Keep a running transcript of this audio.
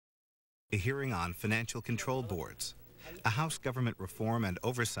A hearing on financial control boards. A House Government Reform and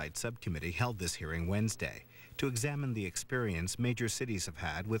Oversight Subcommittee held this hearing Wednesday to examine the experience major cities have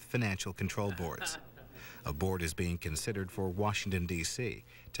had with financial control boards. A board is being considered for Washington, D.C.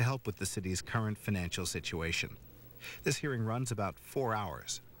 to help with the city's current financial situation. This hearing runs about 4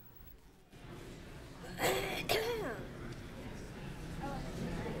 hours.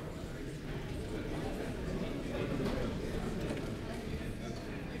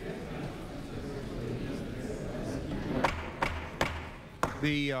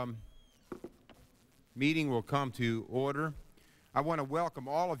 The meeting will come to order. I want to welcome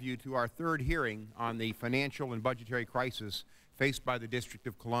all of you to our third hearing on the financial and budgetary crisis faced by the District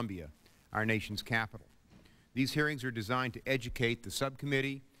of Columbia, our nation's capital. These hearings are designed to educate the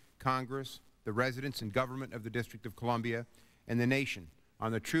subcommittee, Congress, the residents and government of the District of Columbia, and the nation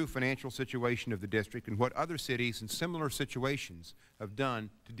on the true financial situation of the district and what other cities in similar situations have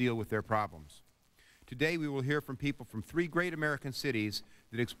done to deal with their problems. Today we will hear from people from three great American cities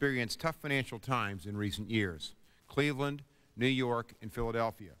that experienced tough financial times in recent years: Cleveland, New York, and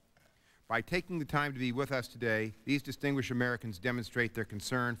Philadelphia. By taking the time to be with us today, these distinguished Americans demonstrate their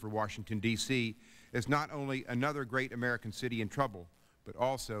concern for Washington, D.C. as not only another great American city in trouble, but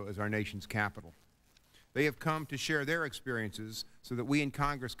also as our nation's capital. They have come to share their experiences so that we in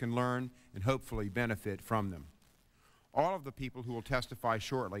Congress can learn and hopefully benefit from them. All of the people who will testify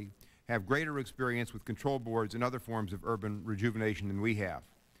shortly have greater experience with control boards and other forms of urban rejuvenation than we have.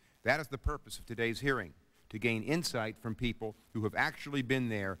 That is the purpose of today's hearing, to gain insight from people who have actually been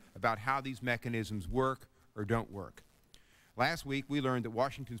there about how these mechanisms work or don't work. Last week we learned that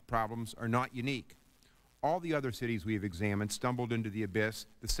Washington's problems are not unique. All the other cities we have examined stumbled into the abyss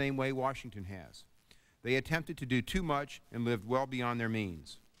the same way Washington has. They attempted to do too much and lived well beyond their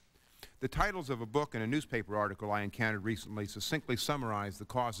means. The titles of a book and a newspaper article I encountered recently succinctly summarize the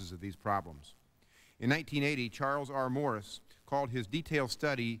causes of these problems. In 1980, Charles R. Morris called his detailed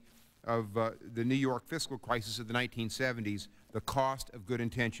study of the New York fiscal crisis of the 1970s the cost of good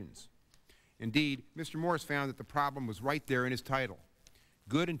intentions. Indeed, Mr. Morris found that the problem was right there in his title.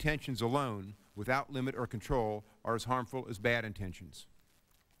 Good intentions alone, without limit or control, are as harmful as bad intentions.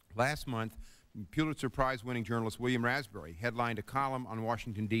 Last month, Pulitzer Prize-winning journalist William Raspberry headlined a column on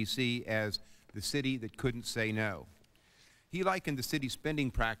Washington, D.C. as "the city that couldn't say no." He likened the city's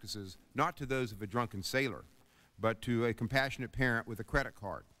spending practices not to those of a drunken sailor, but to a compassionate parent with a credit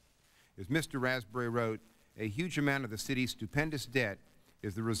card. As Mr. Raspberry wrote, "A huge amount of the city's stupendous debt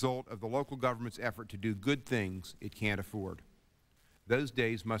is the result of the local government's effort to do good things it can't afford." Those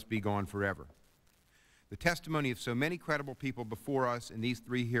days must be gone forever. The testimony of so many credible people before us in these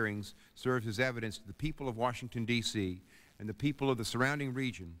three hearings serves as evidence to the people of Washington, D.C. and the people of the surrounding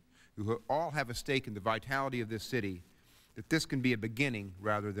region, who all have a stake in the vitality of this city, that this can be a beginning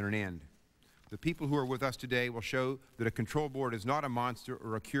rather than an end. The people who are with us today will show that a control board is not a monster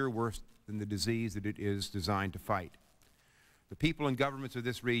or a cure worse than the disease that it is designed to fight. The people and governments of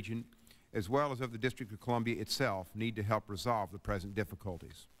this region, as well as of the District of Columbia itself, need to help resolve the present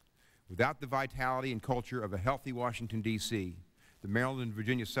difficulties. Without the vitality and culture of a healthy Washington, D.C., the Maryland and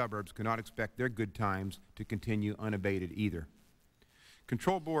Virginia suburbs cannot expect their good times to continue unabated either.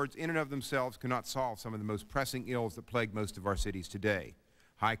 Control boards in and of themselves cannot solve some of the most pressing ills that plague most of our cities today: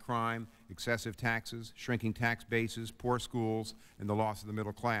 high crime, excessive taxes, shrinking tax bases, poor schools, and the loss of the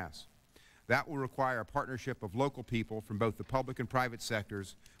middle class. That will require a partnership of local people from both the public and private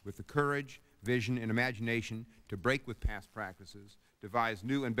sectors with the courage, vision, and imagination to break with past practices, devise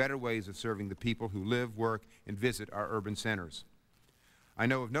new and better ways of serving the people who live, work, and visit our urban centers. I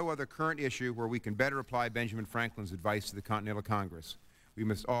know of no other current issue where we can better apply Benjamin Franklin's advice to the Continental Congress. We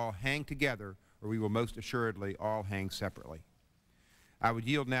must all hang together, or we will most assuredly all hang separately. I would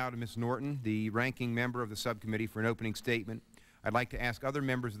yield now to Ms. Norton, the ranking member of the subcommittee, for an opening statement. I'd like to ask other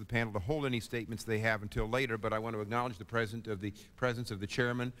members of the panel to hold any statements they have until later, but I want to acknowledge the presence of the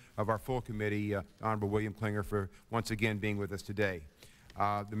chairman of our full committee, Honorable William Klinger, for once again being with us today.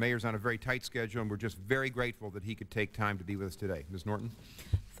 The mayor's on a very tight schedule, and we're just very grateful that he could take time to be with us today. Ms. Norton.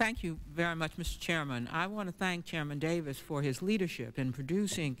 Thank you very much, Mr. Chairman. I want to thank Chairman Davis for his leadership in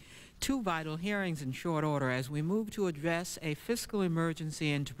producing two vital hearings in short order as we move to address a fiscal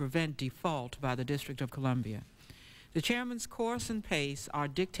emergency and to prevent default by the District of Columbia. The Chairman's course and pace are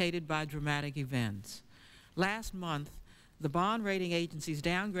dictated by dramatic events. Last month, the bond rating agencies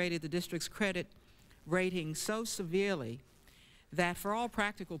downgraded the district's credit rating so severely that for all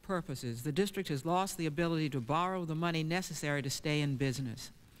practical purposes, the district has lost the ability to borrow the money necessary to stay in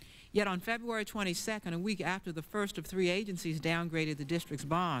business. Yet on February 22nd, a week after the first of three agencies downgraded the district's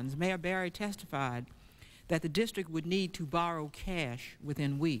bonds, Mayor Barry testified that the district would need to borrow cash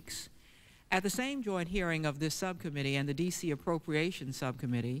within weeks. At the same joint hearing of this subcommittee and the D.C. Appropriations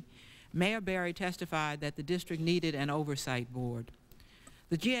Subcommittee, Mayor Berry testified that the district needed an oversight board.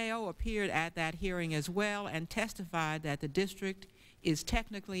 The GAO appeared at that hearing as well and testified that the district is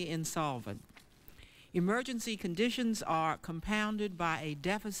technically insolvent. Emergency conditions are compounded by a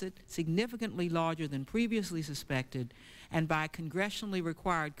deficit significantly larger than previously suspected and by congressionally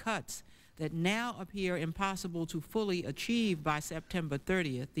required cuts that now appear impossible to fully achieve by September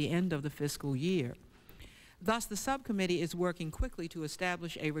 30th, the end of the fiscal year. Thus, the subcommittee is working quickly to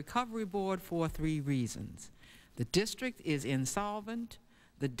establish a recovery board for 3 reasons. The district is insolvent,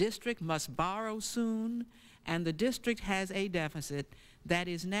 the district must borrow soon, and the district has a deficit that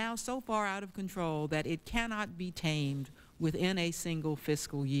is now so far out of control that it cannot be tamed within a single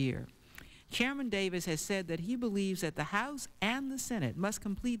fiscal year. Chairman Davis has said that he believes that the House and the Senate must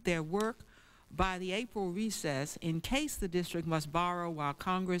complete their work by the April recess in case the district must borrow while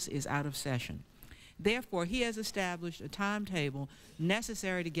Congress is out of session. Therefore, he has established a timetable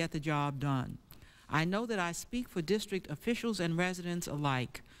necessary to get the job done. I know that I speak for district officials and residents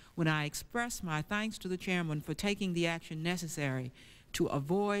alike when I express my thanks to the chairman for taking the action necessary to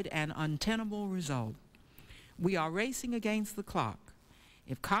avoid an untenable result. We are racing against the clock.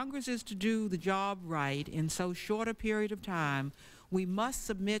 If Congress is to do the job right in so short a period of time, we must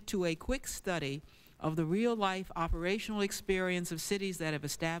submit to a quick study of the real-life operational experience of cities that have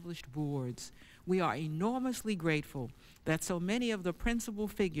established boards. We are enormously grateful that so many of the principal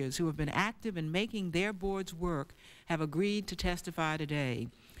figures who have been active in making their boards work have agreed to testify today.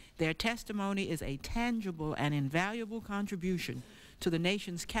 Their testimony is a tangible and invaluable contribution to the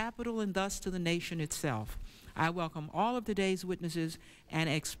nation's capital and thus to the nation itself. I welcome all of today's witnesses and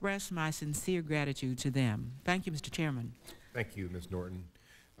express my sincere gratitude to them. Thank you, Mr. Chairman. Thank you, Ms. Norton.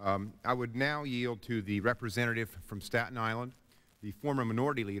 I would now yield to the representative from Staten Island, the former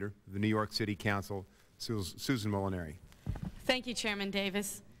minority leader of the New York City Council, Susan Molinari. Thank you, Chairman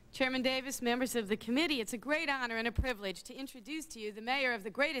Davis. Chairman Davis, members of the committee, it's a great honor and a privilege to introduce to you the mayor of the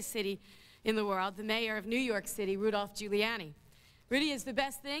greatest city in the world, the mayor of New York City, Rudolph Giuliani. Rudy is the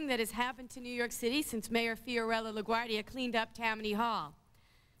best thing that has happened to New York City since Mayor Fiorello LaGuardia cleaned up Tammany Hall.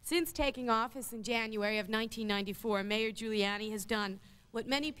 Since taking office in January of 1994, Mayor Giuliani has done what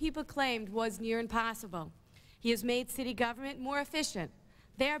many people claimed was near impossible. He has made city government more efficient,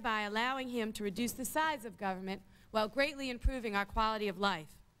 thereby allowing him to reduce the size of government while greatly improving our quality of life.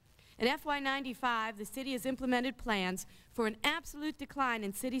 In FY95, the city has implemented plans for an absolute decline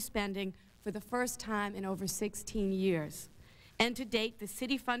in city spending for the first time in over 16 years. And to date, the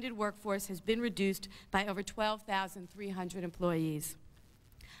city-funded workforce has been reduced by over 12,300 employees.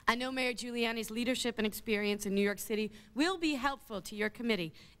 I know Mayor Giuliani's leadership and experience in New York City will be helpful to your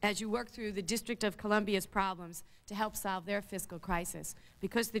committee as you work through the District of Columbia's problems to help solve their fiscal crisis.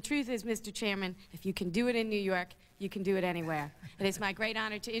 Because the truth is, Mr. Chairman, if you can do it in New York, you can do it anywhere. It is my great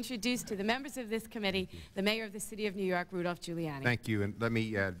honor to introduce to the members of this committee the Mayor of the City of New York, Rudolph Giuliani. Thank you, and let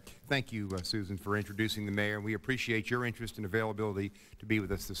me thank you, Susan, for introducing the mayor. We appreciate your interest and availability to be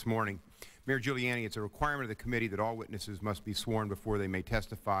with us this morning. Mayor Giuliani, it's a requirement of the committee that all witnesses must be sworn before they may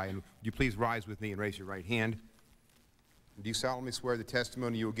testify. And would you please rise with me and raise your right hand? Do you solemnly swear the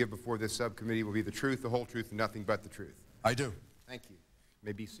testimony you will give before this subcommittee will be the truth, the whole truth, and nothing but the truth? I do. Thank you. You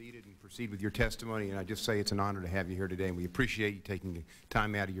may be seated and proceed with your testimony. And I just say it's an honor to have you here today, and we appreciate you taking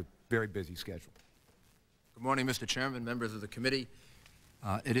time out of your very busy schedule. Good morning, Mr. Chairman, members of the committee.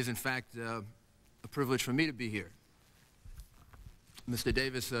 It is, in fact, a privilege for me to be here. Mr.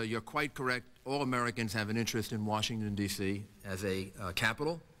 Davis, you're quite correct. All Americans have an interest in Washington, D.C. as a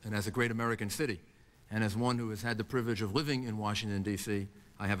capital and as a great American city. And as one who has had the privilege of living in Washington, D.C.,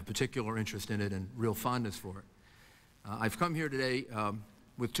 I have a particular interest in it and real fondness for it. I've come here today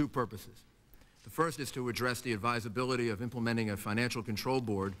with 2 purposes. The first is to address the advisability of implementing a financial control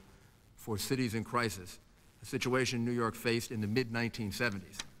board for cities in crisis, a situation New York faced in the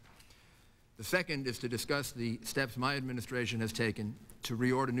mid-1970s. The second is to discuss the steps my administration has taken to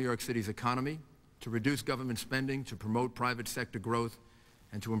reorder New York City's economy, to reduce government spending, to promote private sector growth,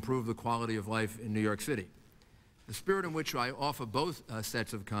 and to improve the quality of life in New York City. The spirit in which I offer both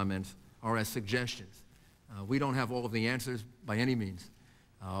sets of comments are as suggestions. We don't have all of the answers by any means.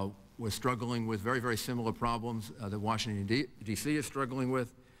 We're struggling with very, very similar problems that Washington, D.C. is struggling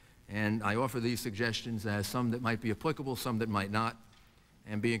with, and I offer these suggestions as some that might be applicable, some that might not,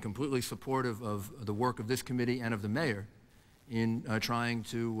 and being completely supportive of the work of this committee and of the mayor in trying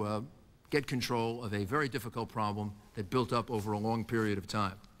to get control of a very difficult problem that built up over a long period of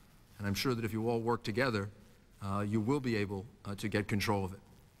time. And I'm sure that if you all work together, you will be able to get control of it.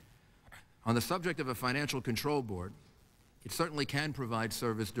 On the subject of a financial control board, it certainly can provide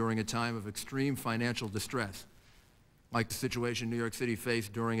service during a time of extreme financial distress, like the situation New York City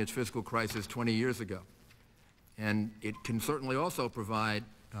faced during its fiscal crisis 20 years ago. And it can certainly also provide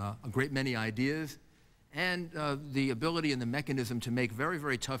a great many ideas and the ability and the mechanism to make very,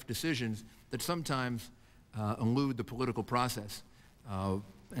 very tough decisions that sometimes elude the political process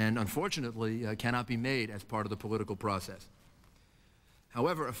and unfortunately cannot be made as part of the political process.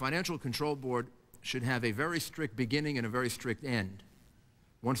 However, a financial control board should have a very strict beginning and a very strict end.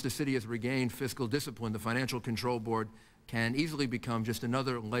 Once the city has regained fiscal discipline, the financial control board can easily become just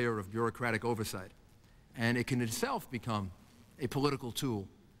another layer of bureaucratic oversight. And it can itself become a political tool,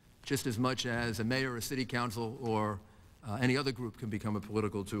 just as much as a mayor, a city council, or any other group can become a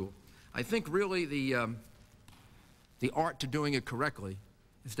political tool. I think really the art to doing it correctly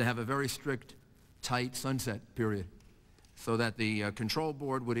is to have a very strict, tight sunset period, so that the control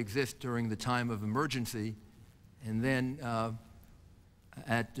board would exist during the time of emergency, and then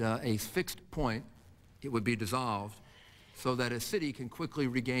at a fixed point, it would be dissolved so that a city can quickly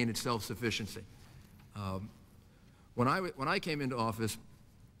regain its self-sufficiency. When I came into office,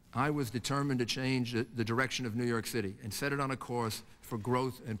 I was determined to change the direction of New York City and set it on a course for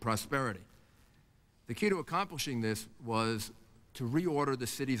growth and prosperity. The key to accomplishing this was to reorder the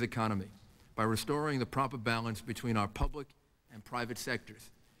city's economy by restoring the proper balance between our public and private sectors.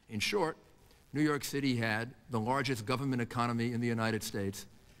 In short, New York City had the largest government economy in the United States,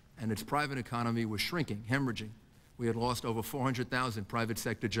 and its private economy was shrinking, hemorrhaging. We had lost over 400,000 private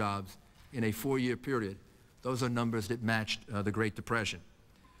sector jobs in a 4-year period. Those are numbers that matched the Great Depression.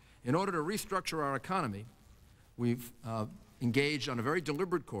 In order to restructure our economy, we've engaged on a very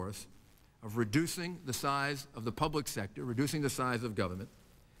deliberate course of reducing the size of the public sector, reducing the size of government,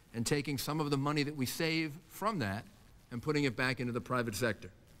 and taking some of the money that we save from that and putting it back into the private sector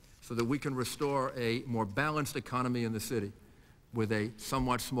so that we can restore a more balanced economy in the city with a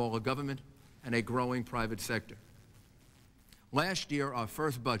somewhat smaller government and a growing private sector. Last year, our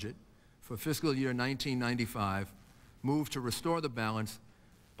first budget for fiscal year 1995 moved to restore the balance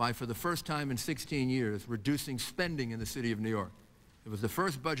by, for the first time in 16 years, reducing spending in the city of New York. It was the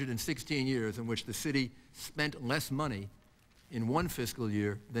first budget in 16 years in which the city spent less money in one fiscal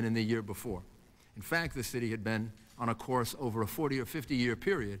year than in the year before. In fact, the city had been on a course over a 40 or 50-year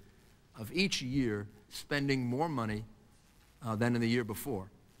period of each year spending more money than in the year before.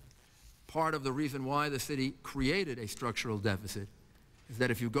 Part of the reason why the city created a structural deficit is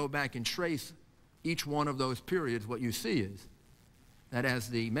that if you go back and trace each one of those periods, what you see is that as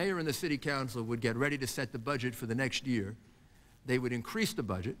the mayor and the city council would get ready to set the budget for the next year, they would increase the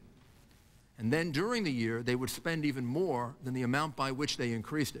budget, and then during the year, they would spend even more than the amount by which they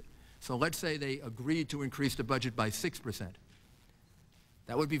increased it. So let's say they agreed to increase the budget by 6%.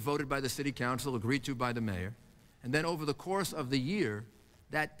 That would be voted by the city council, agreed to by the mayor, and then over the course of the year,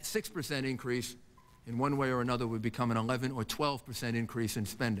 that 6% increase in one way or another would become an 11 or 12% increase in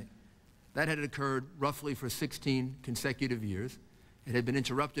spending. That had occurred roughly for 16 consecutive years. It had been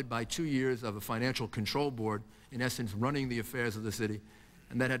interrupted by 2 years of a financial control board, in essence running the affairs of the city,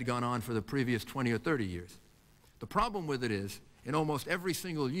 and that had gone on for the previous 20 or 30 years. The problem with it is, in almost every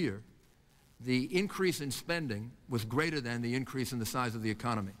single year, the increase in spending was greater than the increase in the size of the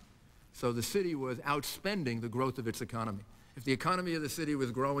economy. So the city was outspending the growth of its economy. If the economy of the city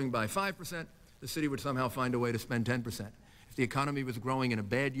was growing by 5%, the city would somehow find a way to spend 10%. If the economy was growing in a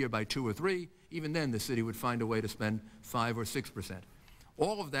bad year by 2 or 3, even then the city would find a way to spend 5 or 6%.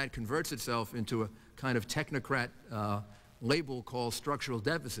 All of that converts itself into a kind of technocrat label called structural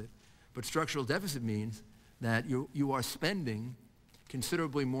deficit. But structural deficit means that you are spending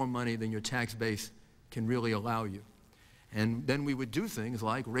considerably more money than your tax base can really allow you. And then we would do things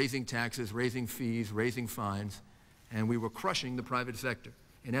like raising taxes, raising fees, raising fines, and we were crushing the private sector.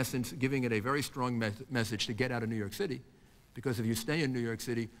 In essence, giving it a very strong message to get out of New York City, because if you stay in New York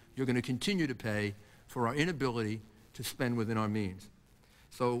City, you're going to continue to pay for our inability to spend within our means.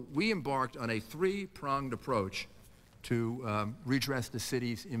 So we embarked on a 3-pronged approach to redress the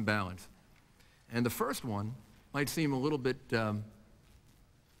city's imbalance. And the first one might seem a little bit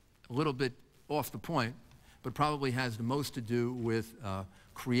off the point, but probably has the most to do with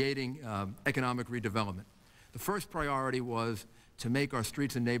creating economic redevelopment. The first priority was to make our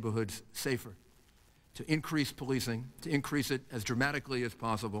streets and neighborhoods safer, to increase policing, to increase it as dramatically as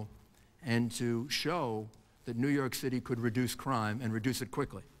possible, and to show that New York City could reduce crime and reduce it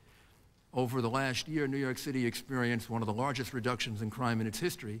quickly. Over the last year, New York City experienced one of the largest reductions in crime in its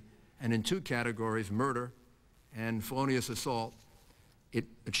history, and in 2 categories, murder and felonious assault, it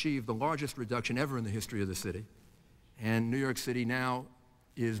achieved the largest reduction ever in the history of the city. And New York City now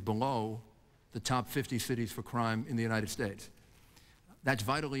is below the top 50 cities for crime in the United States. That's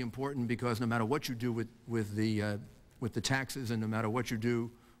vitally important because no matter what you do with the taxes and no matter what you do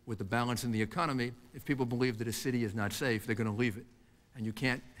with the balance in the economy, if people believe that a city is not safe, they're going to leave it. And you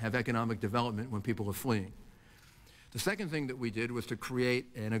can't have economic development when people are fleeing. The second thing that we did was to create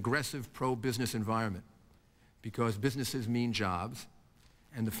an aggressive pro-business environment because businesses mean jobs,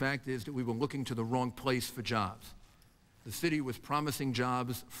 and the fact is that we were looking to the wrong place for jobs. The city was promising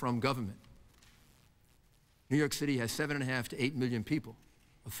jobs from government. New York City has 7.5 to 8 million people,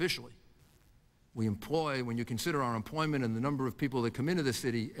 officially. We employ, when you consider our employment and the number of people that come into the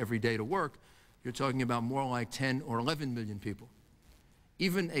city every day to work, you're talking about more like 10 or 11 million people.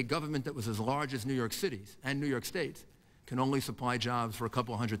 Even a government that was as large as New York City's and New York State's can only supply jobs for a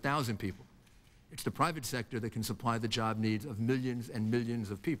couple 100,000 people. It's the private sector that can supply the job needs of millions and millions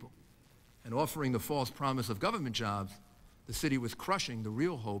of people. And offering the false promise of government jobs, the city was crushing the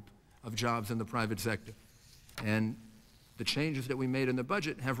real hope of jobs in the private sector. And the changes that we made in the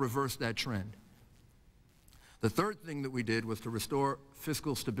budget have reversed that trend. The third thing that we did was to restore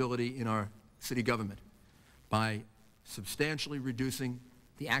fiscal stability in our city government by substantially reducing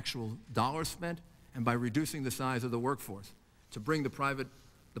the actual dollars spent and by reducing the size of the workforce to bring the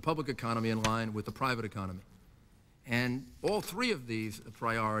public economy in line with the private economy. And all three of these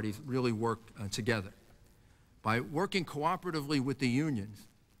priorities really worked together. By working cooperatively with the unions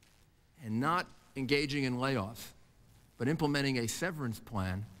and not engaging in layoffs, but implementing a severance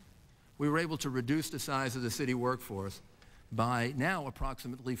plan, we were able to reduce the size of the city workforce by now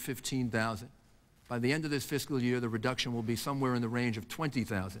approximately 15,000. By the end of this fiscal year, the reduction will be somewhere in the range of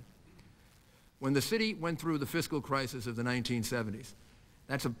 20,000. When the city went through the fiscal crisis of the 1970s,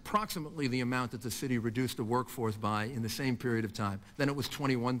 that's approximately the amount that the city reduced the workforce by in the same period of time. Then it was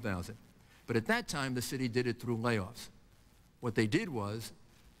 21,000. But at that time, the city did it through layoffs. What they did was,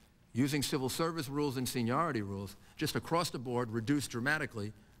 using civil service rules and seniority rules, just across the board reduced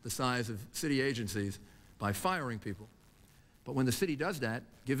dramatically the size of city agencies by firing people. But when the city does that,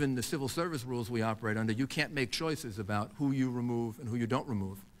 given the civil service rules we operate under, you can't make choices about who you remove and who you don't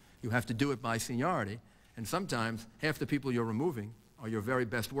remove. You have to do it by seniority, and sometimes half the people you're removing are your very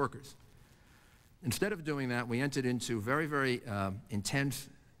best workers. Instead of doing that, we entered into very, very intense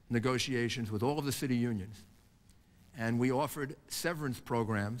negotiations with all of the city unions, and we offered severance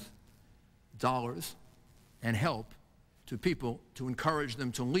programs, dollars, and help to people to encourage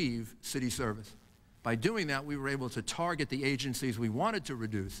them to leave city service. By doing that, we were able to target the agencies we wanted to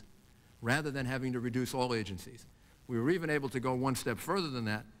reduce rather than having to reduce all agencies. We were even able to go one step further than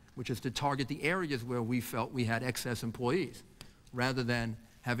that, which is to target the areas where we felt we had excess employees rather than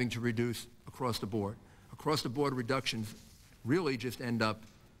having to reduce across the board. Across the board reductions really just end up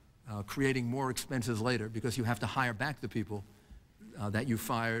creating more expenses later because you have to hire back the people that you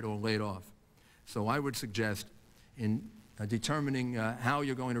fired or laid off. So I would suggest in determining how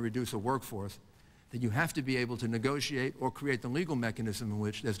you're going to reduce a workforce that you have to be able to negotiate or create the legal mechanism in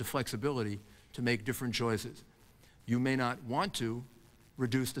which there's the flexibility to make different choices. You may not want to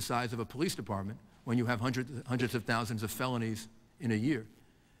reduce the size of a police department when you have hundreds of thousands of felonies in a year.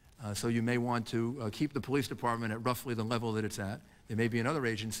 So you may want to keep the police department at roughly the level that it's at. There may be another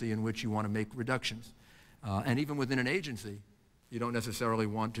agency in which you want to make reductions. And even within an agency, you don't necessarily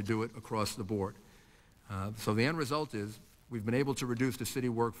want to do it across the board. So the end result is we've been able to reduce the city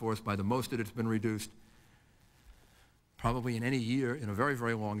workforce by the most that it's been reduced probably in any year in a very,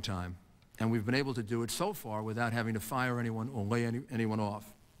 very long time. And we've been able to do it so far without having to fire anyone or lay anyone off.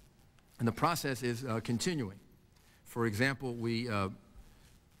 And the process is continuing. For example, we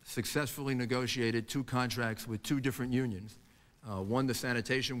successfully negotiated 2 contracts with 2 different unions. One, the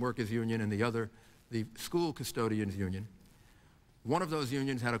sanitation workers union, and the other, the school custodians union. One of those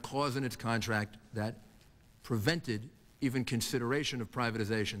unions had a clause in its contract that prevented even consideration of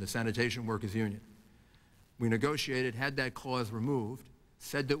privatization, the sanitation workers union. We negotiated, had that clause removed,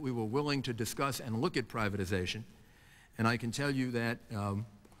 said that we were willing to discuss and look at privatization, and I can tell you that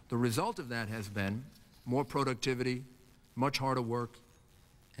the result of that has been more productivity, much harder work,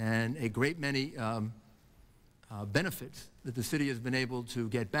 and a great many benefits that the city has been able to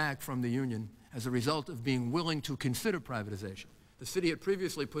get back from the union as a result of being willing to consider privatization. The city had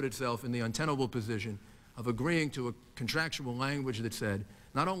previously put itself in the untenable position of agreeing to a contractual language that said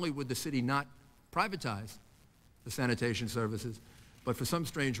not only would the city not privatize the sanitation services, but for some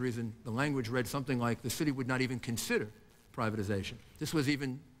strange reason, the language read something like the city would not even consider privatization. This was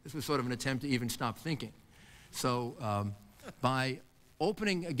sort of an attempt to even stop thinking. So by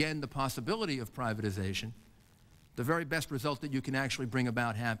opening again the possibility of privatization, the very best result that you can actually bring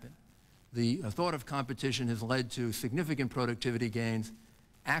about happened. The thought of competition has led to significant productivity gains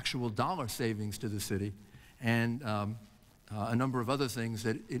actual dollar savings to the city, and a number of other things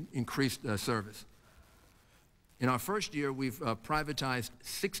that increased service. In our first year, we've privatized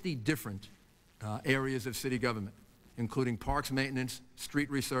 60 different areas of city government, including parks maintenance, street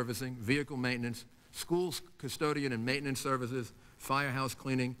resurfacing, vehicle maintenance, schools custodian and maintenance services, firehouse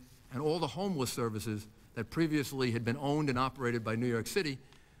cleaning, and all the homeless services that previously had been owned and operated by New York City.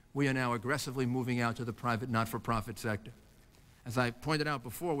 We are now aggressively moving out to the private not-for-profit sector. As I pointed out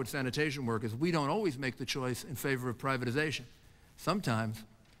before with sanitation workers, we don't always make the choice in favor of privatization. Sometimes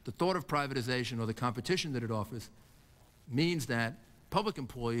the thought of privatization or the competition that it offers means that public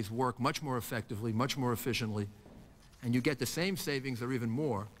employees work much more effectively, much more efficiently, and you get the same savings or even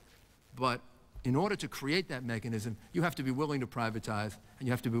more. But in order to create that mechanism, you have to be willing to privatize, and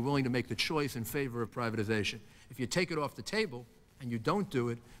you have to be willing to make the choice in favor of privatization. If you take it off the table and you don't do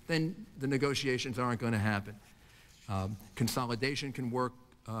it, then the negotiations aren't going to happen. Consolidation can work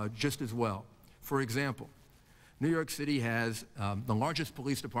just as well. For example, New York City has the largest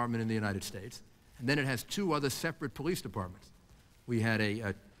police department in the United States, and then it has two other separate police departments. We had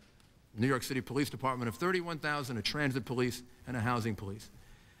a New York City Police Department of 31,000, a transit police, and a housing police.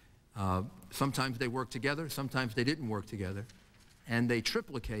 Sometimes they worked together, sometimes they didn't work together, and they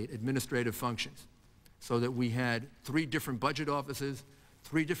triplicate administrative functions, so that we had 3 different budget offices,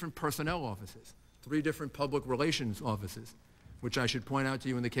 3 different personnel offices, 3 different public relations offices, which I should point out to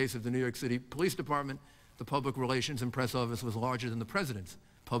you in the case of the New York City Police Department, the public relations and press office was larger than the president's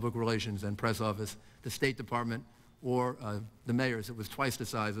public relations and press office, the State Department, or the mayor's. It was twice the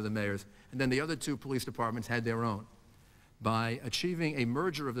size of the mayor's. And then the other 2 police departments had their own. By achieving a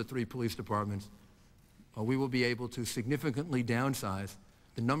merger of the 3 police departments, we will be able to significantly downsize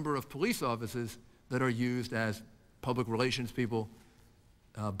the number of police officers that are used as public relations people,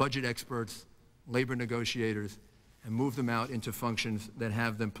 budget experts, labor negotiators, and move them out into functions that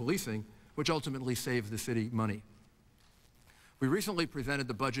have them policing, which ultimately saves the city money. We recently presented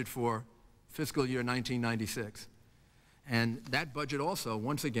the budget for fiscal year 1996, and that budget also,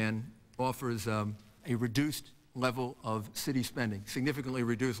 once again, offers a reduced level of city spending, significantly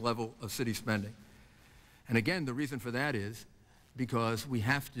reduced level of city spending. And again, the reason for that is because we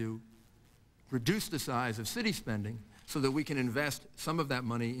have to reduce the size of city spending so that we can invest some of that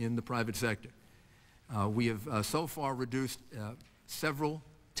money in the private sector. We have so far reduced several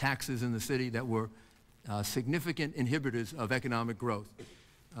taxes in the city that were significant inhibitors of economic growth,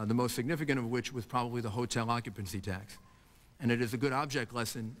 the most significant of which was probably the hotel occupancy tax. And it is a good object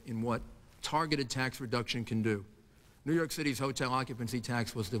lesson in what targeted tax reduction can do. New York City's hotel occupancy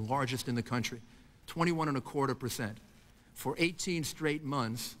tax was the largest in the country, 21.25%. For 18 straight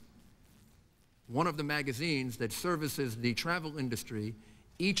months, one of the magazines that services the travel industry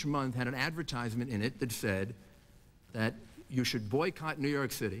each month had an advertisement in it that said that you should boycott New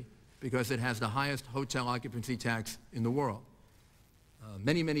York City because it has the highest hotel occupancy tax in the world.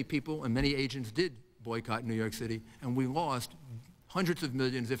 Many, many people and many agents did boycott New York City, and we lost hundreds of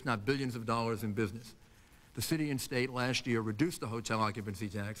millions, if not billions of dollars in business. The city and state last year reduced the hotel occupancy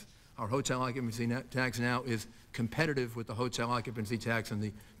tax. Our hotel occupancy tax now is competitive with the hotel occupancy tax in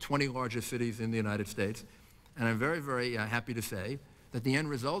the 20 largest cities in the United States. And I'm very, very happy to say that the end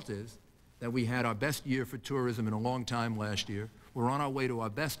result is that we had our best year for tourism in a long time last year. We're on our way to our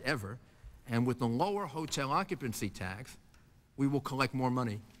best ever. And with the lower hotel occupancy tax, we will collect more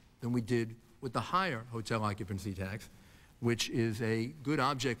money than we did with the higher hotel occupancy tax, which is a good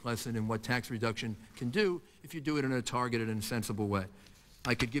object lesson in what tax reduction can do if you do it in a targeted and sensible way.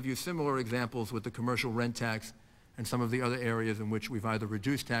 I could give you similar examples with the commercial rent tax and some of the other areas in which we've either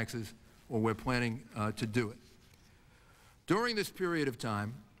reduced taxes or we're planning to do it. During this period of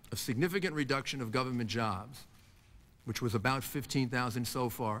time, a significant reduction of government jobs, which was about 15,000 so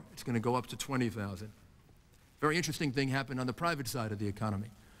far, it's going to go up to 20,000. Very interesting thing happened on the private side of the economy.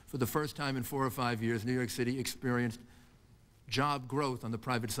 For the first time in 4 or 5 years, New York City experienced job growth on the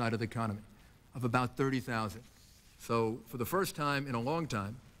private side of the economy of about 30,000. So for the first time in a long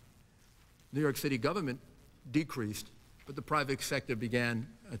time, New York City government decreased, but the private sector began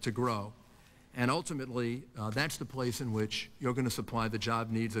to grow. And ultimately, that's the place in which you're going to supply the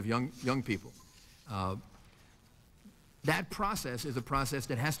job needs of young people. That process is a process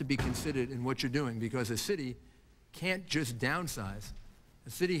that has to be considered in what you're doing, because a city can't just downsize. A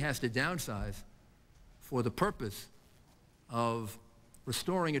city has to downsize for the purpose of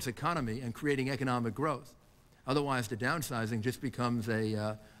restoring its economy and creating economic growth. Otherwise, the downsizing just becomes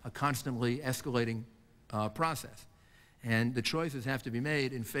a constantly escalating process. And the choices have to be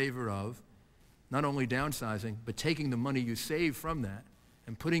made in favor of not only downsizing, but taking the money you save from that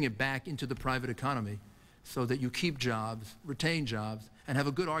and putting it back into the private economy so that you keep jobs, retain jobs, and have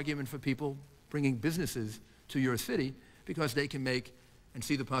a good argument for people bringing businesses to your city because they can make and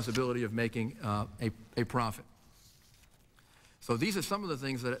see the possibility of making a profit. So these are some of the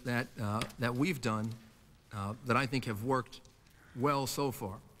things that we've done that I think have worked well so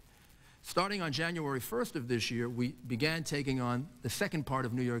far. Starting on January 1st of this year, we began taking on the second part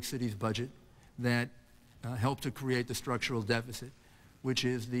of New York City's budget that helped to create the structural deficit, which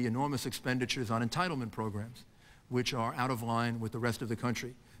is the enormous expenditures on entitlement programs, which are out of line with the rest of the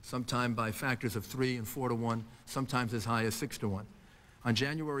country, sometimes by factors of 3 and 4 to 1, sometimes as high as 6 to 1. On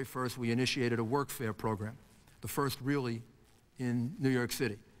January 1st, we initiated a workfare program, the first really in New York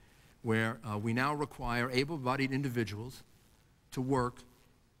City, where we now require able-bodied individuals to work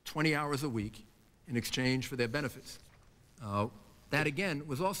 20 hours a week in exchange for their benefits. That, again,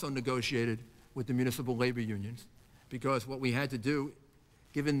 was also negotiated with the municipal labor unions, because what we had to do,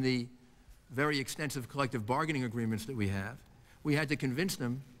 given the very extensive collective bargaining agreements that we have, we had to convince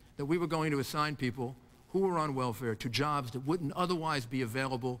them that we were going to assign people who were on welfare to jobs that wouldn't otherwise be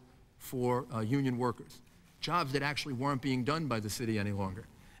available for union workers, jobs that actually weren't being done by the city any longer.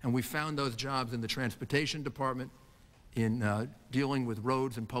 And we found those jobs in the transportation department, in dealing with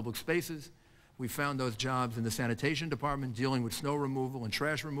roads and public spaces. We found those jobs in the sanitation department, dealing with snow removal and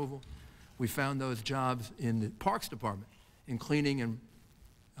trash removal. We found those jobs in the parks department, in cleaning and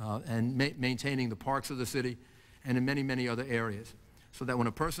maintaining the parks of the city, and in many, many other areas. So that when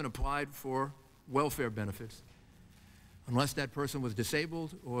a person applied for welfare benefits, unless that person was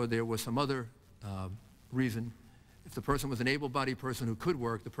disabled or there was some other reason, if the person was an able-bodied person who could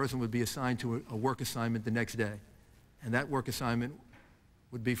work, the person would be assigned to a work assignment the next day. And that work assignment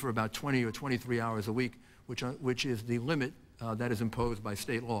would be for about 20 or 23 hours a week, which is the limit that is imposed by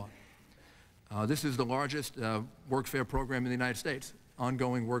state law. This is the largest workfare program in the United States,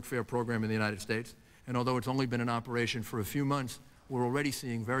 ongoing workfare program in the United States. And although it's only been in operation for a few months, we're already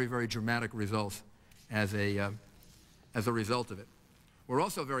seeing very, very dramatic results as a result of it. We're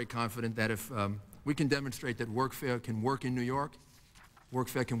also very confident that if we can demonstrate that workfare can work in New York,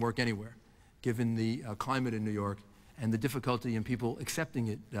 workfare can work anywhere, given the climate in New York and the difficulty in people accepting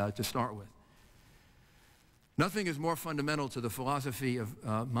it to start with. Nothing is more fundamental to the philosophy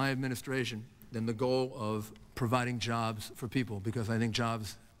of my administration than the goal of providing jobs for people, because I think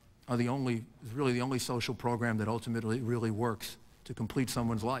jobs are really the only social program that ultimately really works to complete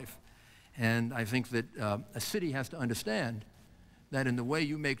someone's life. And I think that a city has to understand that in the way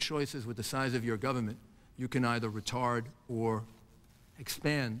you make choices with the size of your government, you can either retard or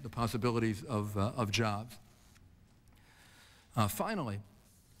expand the possibilities of jobs. Finally,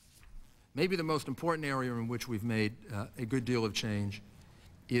 maybe the most important area in which we've made a good deal of change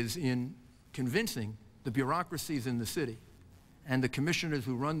is in convincing the bureaucracies in the city and the commissioners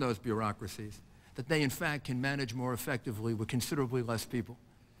who run those bureaucracies that they in fact can manage more effectively with considerably less people.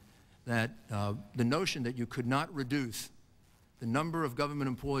 That the notion that you could not reduce the number of government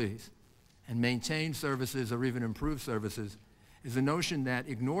employees and maintain services or even improve services is a notion that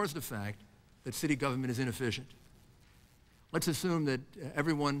ignores the fact that city government is inefficient. Let's assume that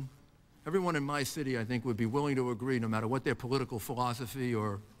everyone in my city, I think, would be willing to agree, no matter what their political philosophy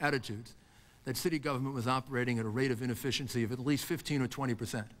or attitudes, that city government was operating at a rate of inefficiency of at least 15 or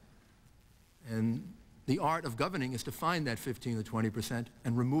 20%. And the art of governing is to find that 15 or 20%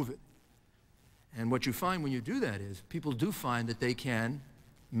 and remove it. And what you find when you do that is people do find that they can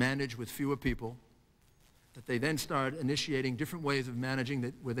manage with fewer people, that they then start initiating different ways of managing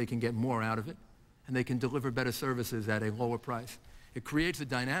that where they can get more out of it, and they can deliver better services at a lower price. It creates a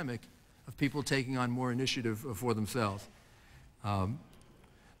dynamic of people taking on more initiative for themselves.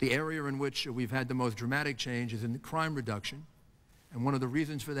 The area in which we've had the most dramatic change is in crime reduction. And one of the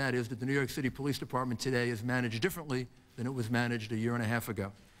reasons for that is that the New York City Police Department today is managed differently than it was managed a year and a half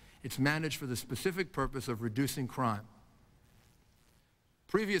ago. It's managed for the specific purpose of reducing crime.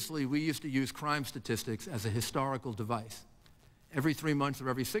 Previously, we used to use crime statistics as a historical device. Every 3 months or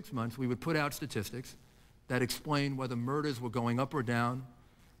every 6 months, we would put out statistics that explain whether murders were going up or down,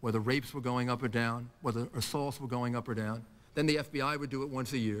 whether rapes were going up or down, whether assaults were going up or down. Then the FBI would do it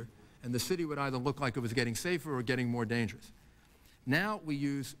once a year, and the city would either look like it was getting safer or getting more dangerous. Now we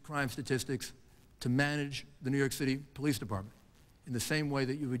use crime statistics to manage the New York City Police Department in the same way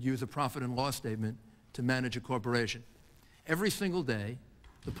that you would use a profit and loss statement to manage a corporation. Every single day,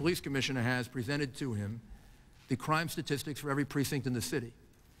 the police commissioner has presented to him the crime statistics for every precinct in the city.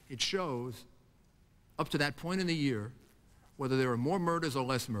 It shows, up to that point in the year, whether there are more murders or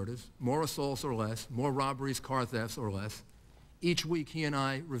less murders, more assaults or less, more robberies, car thefts or less. Each week, he and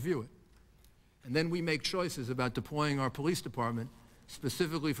I review it. And then we make choices about deploying our police department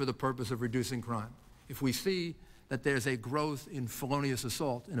specifically for the purpose of reducing crime. If we see that there's a growth in felonious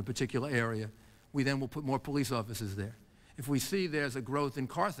assault in a particular area, we then will put more police officers there. If we see there's a growth in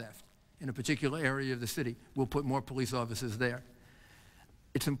car theft in a particular area of the city, we'll put more police officers there.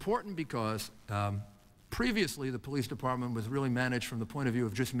 It's important because previously the police department was really managed from the point of view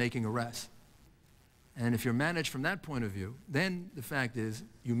of just making arrests. And if you're managed from that point of view, then the fact is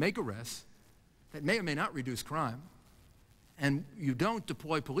you make arrests that may or may not reduce crime, and you don't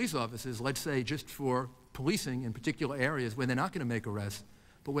deploy police officers, let's say, just for policing in particular areas where they're not going to make arrests,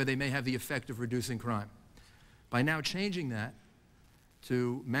 but where they may have the effect of reducing crime. By now changing that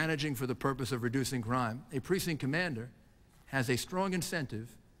to managing for the purpose of reducing crime, a precinct commander has a strong incentive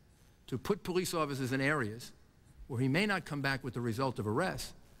to put police officers in areas where he may not come back with the result of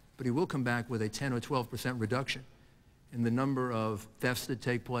arrest, but he will come back with a 10 or 12% reduction in the number of thefts that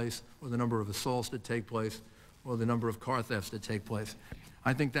take place, or the number of assaults that take place, or the number of car thefts that take place.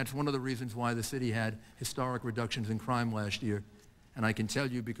 I think that's one of the reasons why the city had historic reductions in crime last year. And I can tell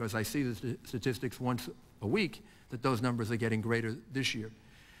you, because I see the statistics once a week, that those numbers are getting greater this year.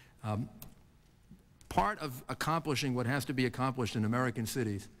 Part of accomplishing what has to be accomplished in American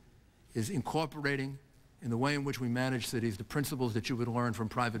cities is incorporating in the way in which we manage cities the principles that you would learn from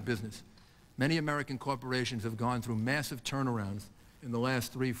private business. Many American corporations have gone through massive turnarounds in the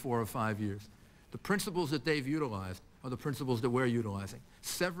last 3, 4, or 5 years. The principles that they've utilized are the principles that we're utilizing.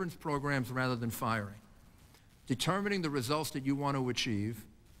 Severance programs rather than firing. Determining the results that you want to achieve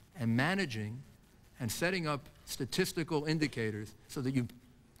and managing and setting up statistical indicators so that you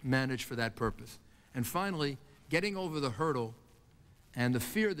manage for that purpose. And finally, getting over the hurdle and the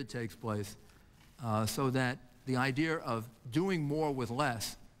fear that takes place so that the idea of doing more with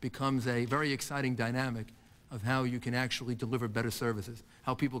less becomes a very exciting dynamic of how you can actually deliver better services,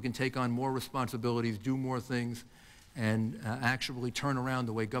 how people can take on more responsibilities, do more things, and actually turn around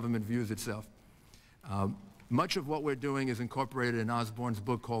the way government views itself. Much of what we're doing is incorporated in Osborne's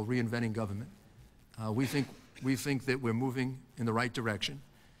book called Reinventing Government. We think that we're moving in the right direction.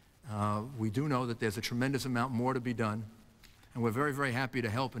 We do know that there's a tremendous amount more to be done, and we're very, very happy to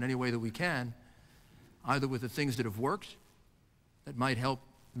help in any way that we can, either with the things that have worked that might help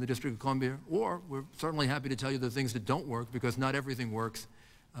in the District of Columbia, or we're certainly happy to tell you the things that don't work, because not everything works,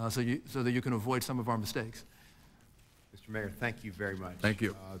 so that you can avoid some of our mistakes. Mr. Mayor, thank you very much. Thank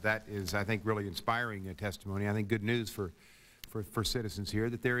you. That is, I think, really inspiring testimony. I think good news for citizens here,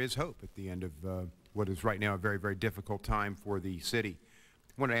 that there is hope at the end of what is right now a very, very difficult time for the city.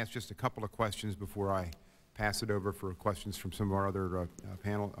 I want to ask just a couple of questions before I pass it over for questions from some of our other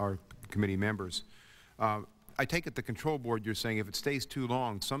our committee members. I take it the control board, you're saying if it stays too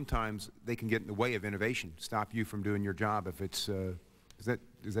long, sometimes they can get in the way of innovation, stop you from doing your job if it's, is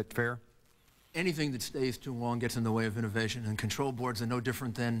that fair? Anything that stays too long gets in the way of innovation, and control boards are no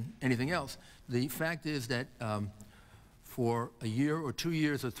different than anything else. The fact is that for a year or 2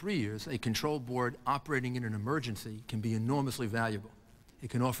 years or 3 years, a control board operating in an emergency can be enormously valuable. It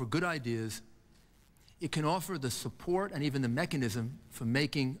can offer good ideas. It can offer the support and even the mechanism for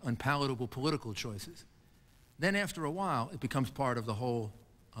making unpalatable political choices. Then after a while, it becomes part of the whole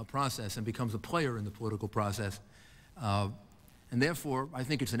process and becomes a player in the political process. And therefore, I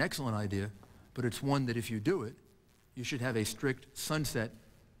think it's an excellent idea, but it's one that if you do it, you should have a strict sunset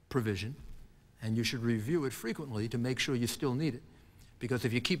provision, and you should review it frequently to make sure you still need it. Because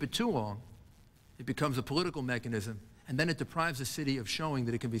if you keep it too long, it becomes a political mechanism, and then it deprives the city of showing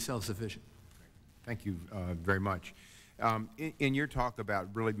that it can be self-sufficient. Thank you very much. In your talk about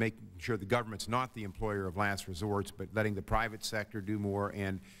really making sure the government's not the employer of last resorts, but letting the private sector do more,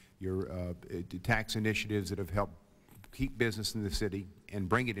 and your tax initiatives that have helped keep business in the city and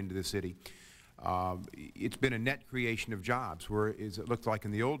bring it into the city, it's been a net creation of jobs, whereas it looked like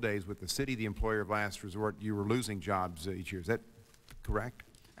in the old days with the city, the employer of last resort, you were losing jobs each year. Is that correct?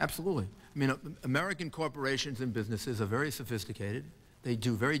 Absolutely. I mean, American corporations and businesses are very sophisticated. They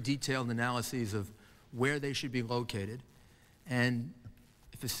do very detailed analyses of where they should be located. And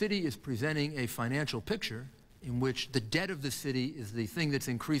if a city is presenting a financial picture in which the debt of the city is the thing that's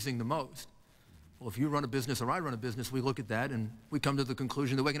increasing the most, well, if you run a business or I run a business, we look at that and we come to the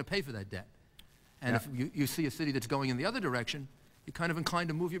conclusion that we're going to pay for that debt. And if you see a city that's going in the other direction, you're kind of inclined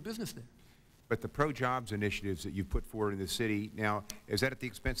to move your business there. But the pro-jobs initiatives that you put forward in the city, now, is that at the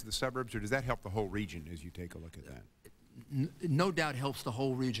expense of the suburbs, or does that help the whole region as you take a look at that? No doubt helps the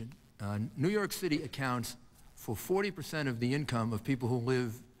whole region. New York City accounts for 40% of the income of people who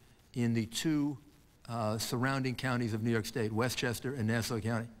live in the two surrounding counties of New York State, Westchester and Nassau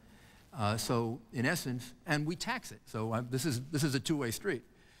County. So in essence, and we tax it, so this is a two-way street.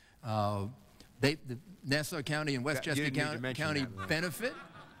 The Nassau County and Westchester County benefit,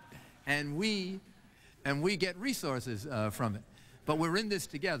 and we and we get resources from it. But we're in this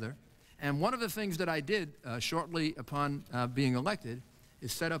together. And one of the things that I did shortly upon being elected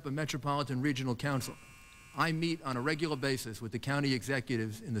is set up a Metropolitan Regional Council. I meet on a regular basis with the county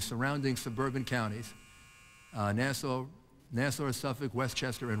executives in the surrounding suburban counties, Nassau, Suffolk,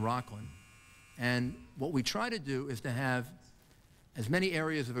 Westchester, and Rockland. And what we try to do is to have as many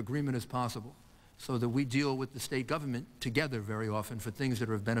areas of agreement as possible so that we deal with the state government together very often for things that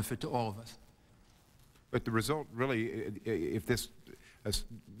are of benefit to all of us. But the result really, if this,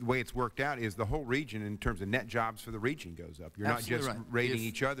 the way it's worked out, is the whole region in terms of net jobs for the region goes up. You're Absolutely not just right. rating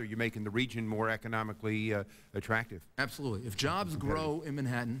each other, you're making the region more economically attractive. Absolutely. If jobs grow in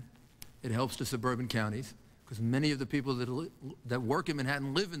Manhattan, it helps the suburban counties, because many of the people that work in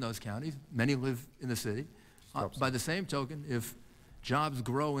Manhattan live in those counties. Many live in the city. By the same token, if jobs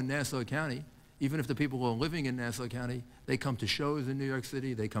grow in Nassau County, even if the people who are living in Nassau County, they come to shows in New York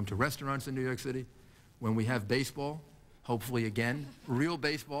City, they come to restaurants in New York City. When we have baseball, hopefully again, real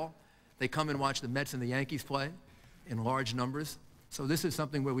baseball, they come and watch the Mets and the Yankees play in large numbers. So this is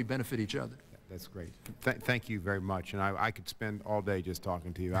something where we benefit each other. That's great. Thank you very much. And I could spend all day just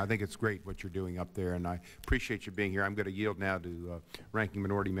talking to you. I think it's great what you're doing up there, and I appreciate you being here. I'm going to yield now to Ranking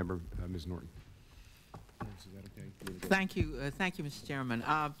Minority Member Ms. Norton. Is that okay? Thank you, Mr. Chairman.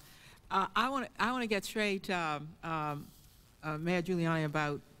 I want to get straight, Mayor Giuliani,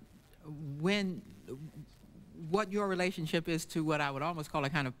 about what your relationship is to what I would almost call a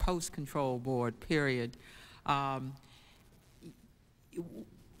kind of post-control board period.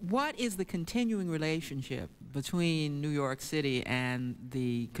 What is the continuing relationship between New York City and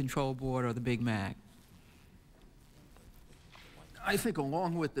the control board or the Big Mac? I think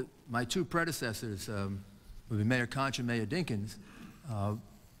along with my two predecessors, Mayor Koch and Mayor Dinkins,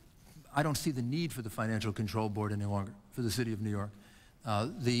 I don't see the need for the Financial Control Board any longer for the City of New York.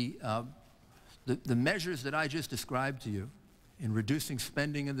 The measures that I just described to you in reducing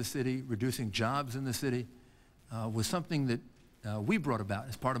spending in the city, reducing jobs in the city, was something that we brought about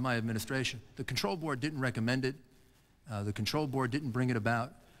as part of my administration. The Control Board didn't recommend it. The Control Board didn't bring it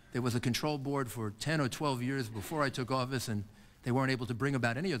about. There was a Control Board for 10 or 12 years before I took office, and they weren't able to bring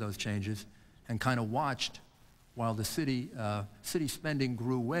about any of those changes, and kind of watched while the city spending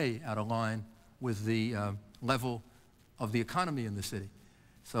grew way out of line with the level of the economy in the city.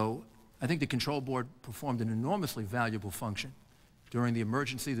 So I think the Control Board performed an enormously valuable function during the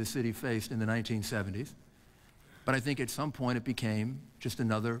emergency the city faced in the 1970s. But I think at some point it became just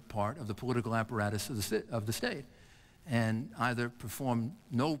another part of the political apparatus of the state, and either performed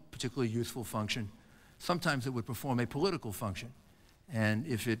no particularly useful function. Sometimes it would perform a political function. And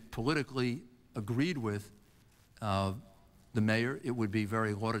if it politically agreed with the mayor, it would be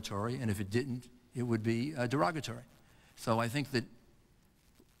very laudatory, and if it didn't, it would be derogatory. So I think that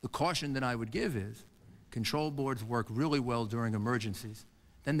the caution that I would give is control boards work really well during emergencies.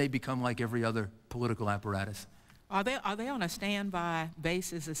 Then they become like every other political apparatus. Are they on a standby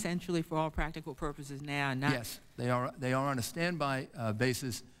basis essentially for all practical purposes now? Yes, they are on a standby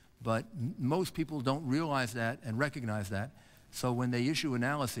basis, but most people don't realize that and recognize that. So when they issue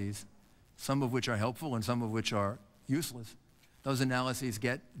analyses, some of which are helpful and some of which are useless, those analyses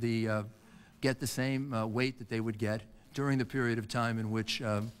get the same weight that they would get during the period of time in which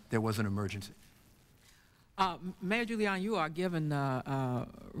there was an emergency. Mayor Giuliani, you are given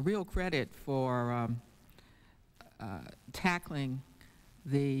real credit for tackling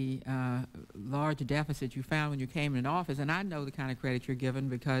the large deficit you found when you came in office, and I know the kind of credit you're given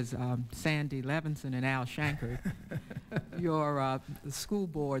because Sandy Levinson and Al Shanker, your school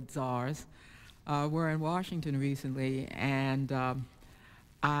board czars, were in Washington recently, and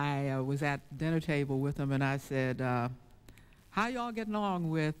I was at the dinner table with them, and I said, how y'all getting along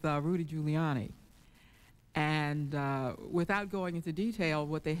with Rudy Giuliani? And without going into detail,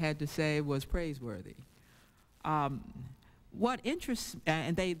 what they had to say was praiseworthy. What interests,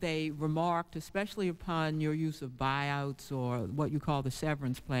 and they remarked especially upon your use of buyouts or what you call the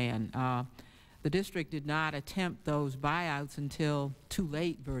severance plan. The district did not attempt those buyouts until too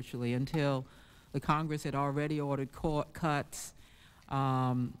late, virtually, until the Congress had already ordered cuts,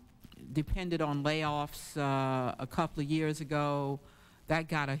 depended on layoffs a couple of years ago. That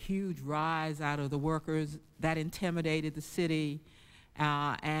got a huge rise out of the workers. That intimidated the city.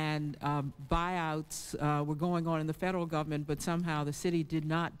 And buyouts were going on in the federal government, but somehow the city did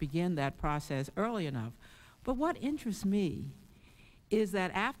not begin that process early enough. But what interests me is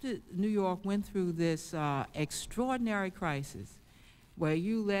that after New York went through this extraordinary crisis, where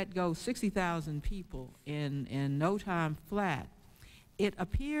you let go 60,000 people in no time flat, it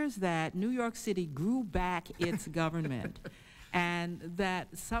appears that New York City grew back its government. and that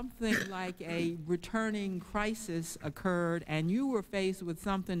something like a returning crisis occurred, and you were faced with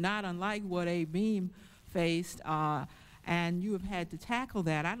something not unlike what A. Beam faced, and you have had to tackle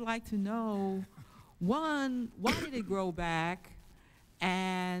that. I'd like to know, one, why did it grow back?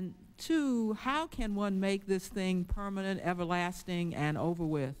 And two, how can one make this thing permanent, everlasting, and over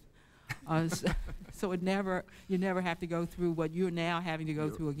with? So you never have to go through what you're now having to go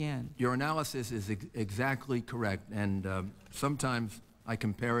through again. Your analysis is exactly correct, and sometimes I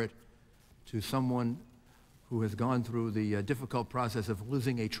compare it to someone who has gone through the difficult process of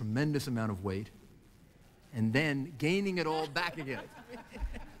losing a tremendous amount of weight and then gaining it all back again.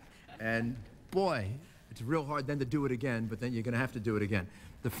 And boy, it's real hard then to do it again, but then you're going to have to do it again.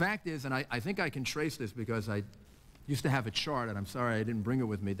 The fact is, and I think I can trace this because I used to have a chart, and I'm sorry I didn't bring it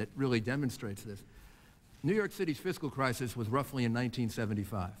with me, that really demonstrates this. New York City's fiscal crisis was roughly in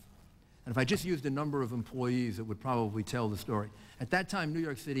 1975. And if I just used a number of employees, it would probably tell the story. At that time, New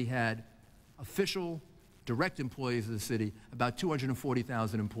York City had official, direct employees of the city, about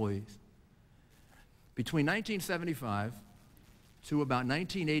 240,000 employees. Between 1975 to about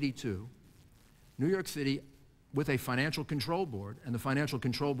 1982, New York City, with a financial control board, and the financial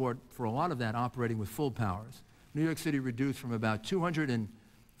control board, for a lot of that, operating with full powers, New York City reduced from about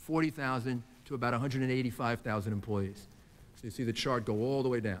 240,000 to about 185,000 employees. So you see the chart go all the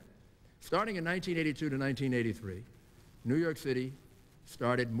way down. Starting in 1982 to 1983, New York City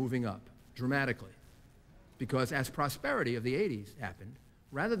started moving up dramatically because as prosperity of the 80s happened,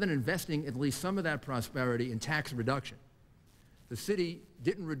 rather than investing at least some of that prosperity in tax reduction, the city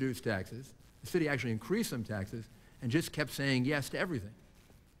didn't reduce taxes. The city actually increased some taxes and just kept saying yes to everything,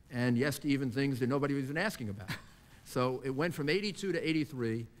 and yes to even things that nobody was even asking about. So it went from 82 to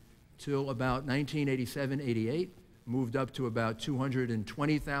 83 till about 1987, 88, moved up to about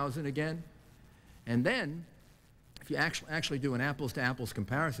 220,000 again. And then, if you actually do an apples-to-apples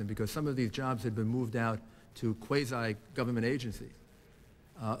comparison, because some of these jobs had been moved out to quasi-government agencies,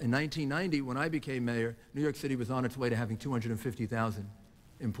 in 1990, when I became mayor, New York City was on its way to having 250,000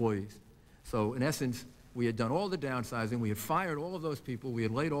 employees. So in essence, we had done all the downsizing, we had fired all of those people, we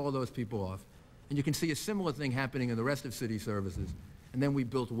had laid all of those people off, and you can see a similar thing happening in the rest of city services. And then we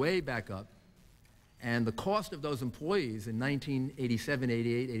built way back up, and the cost of those employees in 1987,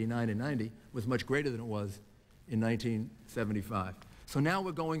 88, 89, and 90 was much greater than it was in 1975. So now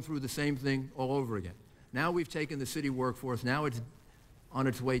we're going through the same thing all over again. Now we've taken the city workforce, now it's on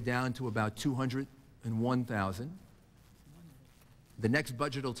its way down to about 201,000. The next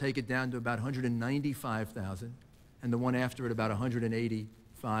budget will take it down to about 195,000, and the one after it about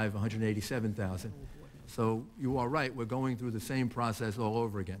 185, 187,000. So you are right, we're going through the same process all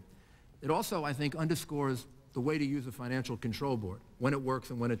over again. It also, I think, underscores the way to use a financial control board, when it works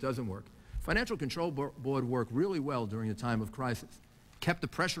and when it doesn't work. Financial control board worked really well during a time of crisis, kept the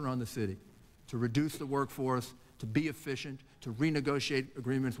pressure on the city to reduce the workforce, to be efficient, to renegotiate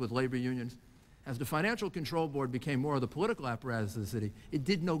agreements with labor unions. As the Financial Control Board became more of the political apparatus of the city, it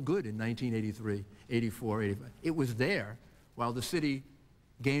did no good in 1983, 84, 85. It was there while the city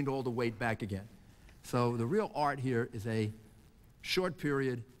gained all the weight back again. So the real art here is a short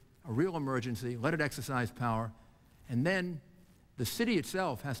period, a real emergency, let it exercise power, and then the city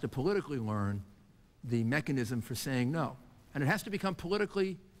itself has to politically learn the mechanism for saying no. And it has to become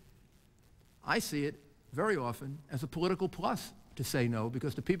politically, I see it very often, as a political plus to say no,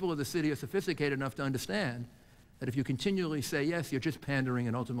 because the people of the city are sophisticated enough to understand that if you continually say yes, you're just pandering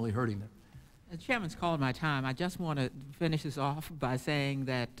and ultimately hurting them. The chairman's called my time. I just want to finish this off by saying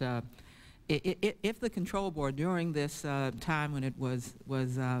that if the control board during this time when it was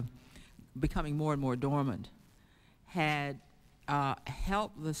becoming more and more dormant had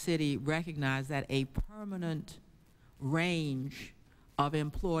helped the city recognize that a permanent range of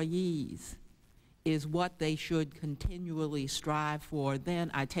employees is what they should continually strive for, then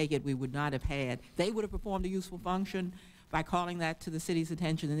I take it we would not have had. They would have performed a useful function by calling that to the city's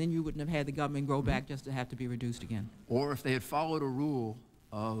attention, and then you wouldn't have had the government grow back just to have to be reduced again. Or if they had followed a rule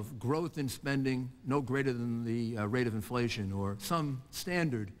of growth in spending no greater than the rate of inflation, or some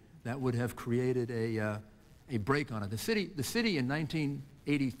standard that would have created a break on it. The city in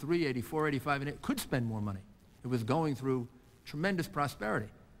 1983, 84, 85, and it could spend more money. It was going through tremendous prosperity.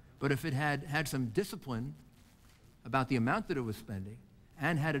 But if it had had some discipline about the amount that it was spending,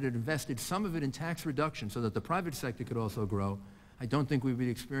 and had it invested some of it in tax reduction so that the private sector could also grow, I don't think we'd be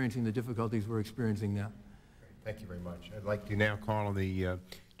experiencing the difficulties we're experiencing now. Thank you very much. I'd like to now call on the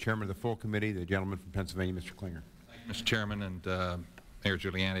chairman of the full committee, the gentleman from Pennsylvania, Mr. Klinger. Thank you, Mr. Chairman, and Mayor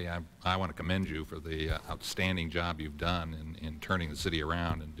Giuliani, I want to commend you for the outstanding job you've done in turning the city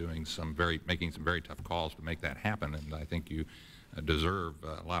around and making some very tough calls to make that happen, and I think you deserve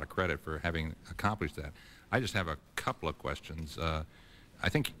a lot of credit for having accomplished that. I just have a couple of questions. I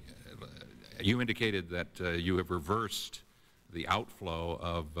think you indicated that you have reversed the outflow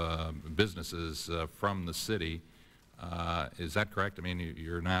of businesses from the city. Is that correct? I mean,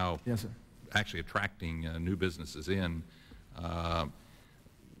 you're now yes, sir. Actually attracting new businesses in.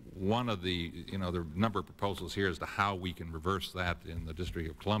 One of the number of proposals here as to how we can reverse that in the District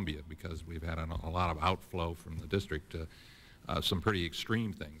of Columbia, because we've had a lot of outflow from the district. Some pretty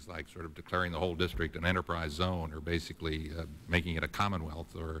extreme things, like sort of declaring the whole district an enterprise zone, or basically making it a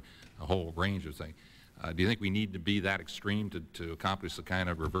commonwealth, or a whole range of things. Do you think we need to be that extreme to accomplish the kind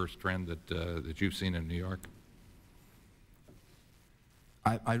of reverse trend that you've seen in New York?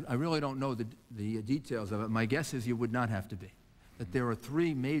 I really don't know the details of it. My guess is you would not have to be. That there are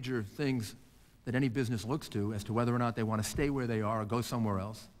three major things that any business looks to as to whether or not they want to stay where they are or go somewhere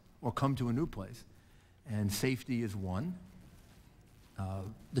else or come to a new place. And safety is one.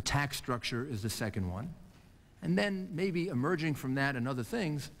 The tax structure is the second one. And then maybe emerging from that and other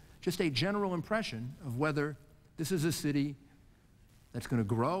things, just a general impression of whether this is a city that's going to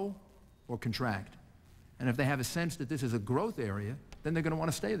grow or contract. And if they have a sense that this is a growth area, then they're going to want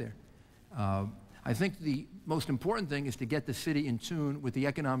to stay there. I think the most important thing is to get the city in tune with the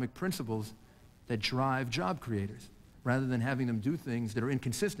economic principles that drive job creators, rather than having them do things that are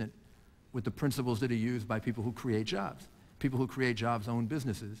inconsistent with the principles that are used by people who create jobs. People who create jobs own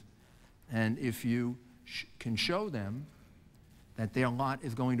businesses. And if you can show them that their lot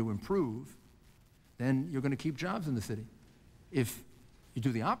is going to improve, then you're going to keep jobs in the city. If you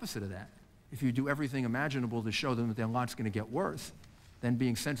do the opposite of that, if you do everything imaginable to show them that their lot's going to get worse, then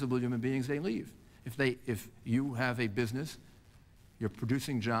being sensible human beings, they leave. If you have a business, you're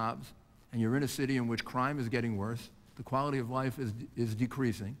producing jobs, and you're in a city in which crime is getting worse, the quality of life is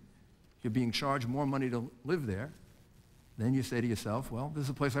decreasing, you're being charged more money to live there, then you say to yourself, well, this is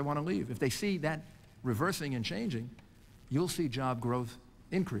a place I want to leave. If they see that reversing and changing, you'll see job growth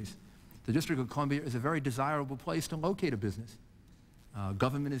increase. The District of Columbia is a very desirable place to locate a business.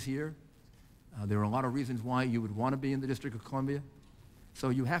 Government is here. There are a lot of reasons why you would want to be in the District of Columbia. So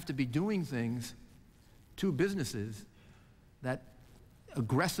you have to be doing things to businesses that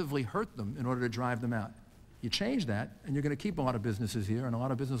aggressively hurt them in order to drive them out. You change that, and you're going to keep a lot of businesses here, and a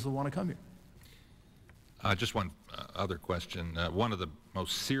lot of businesses will want to come here. Just one other question. One of the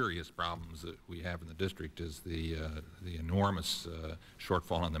most serious problems that we have in the district is the enormous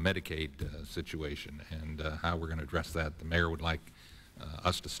shortfall in the Medicaid situation, and how we're going to address that. The mayor would like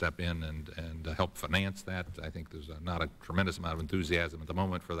us to step in and help finance that. I think there's not a tremendous amount of enthusiasm at the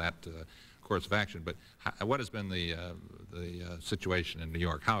moment for that course of action. But what has been the situation in New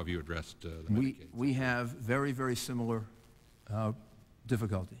York? How have you addressed the Medicaid? We have very, very similar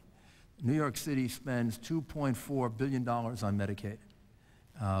difficulty. New York City spends $2.4 billion on Medicaid.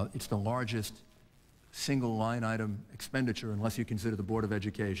 It's the largest single line item expenditure, unless you consider the Board of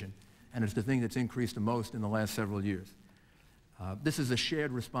Education. And it's the thing that's increased the most in the last several years. This is a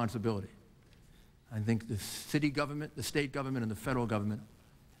shared responsibility. I think the city government, the state government, and the federal government,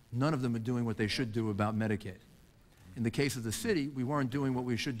 none of them are doing what they should do about Medicaid. In the case of the city, we weren't doing what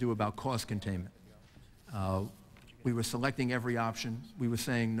we should do about cost containment. We were selecting every option. We were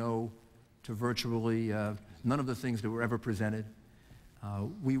saying no to virtually none of the things that were ever presented.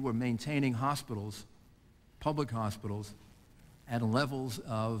 We were maintaining hospitals, public hospitals, at levels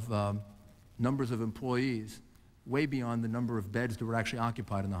of numbers of employees way beyond the number of beds that were actually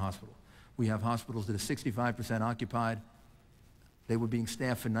occupied in the hospital. We have hospitals that are 65% occupied. They were being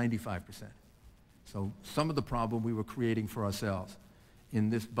staffed for 95%. So some of the problem we were creating for ourselves. In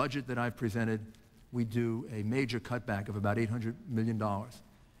this budget that I've presented, we do a major cutback of about $800 million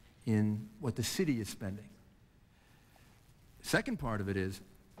in what the city is spending. Second part of it is,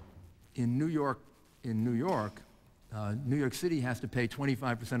 in New York, New York City has to pay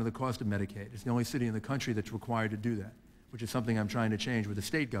 25% of the cost of Medicaid. It's the only city in the country that's required to do that, which is something I'm trying to change with the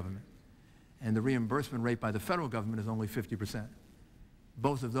state government. And the reimbursement rate by the federal government is only 50%.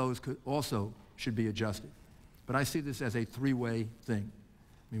 Both of those should be adjusted. But I see this as a three-way thing.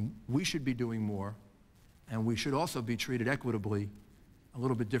 I mean, we should be doing more, and we should also be treated equitably a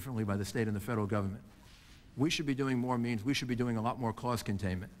little bit differently by the state and the federal government. We should be doing more means we should be doing a lot more cost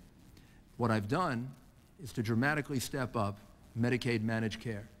containment. What I've done is to dramatically step up Medicaid managed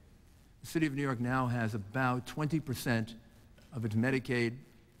care. The city of New York now has about 20% of its Medicaid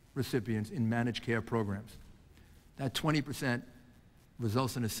recipients in managed care programs. That 20%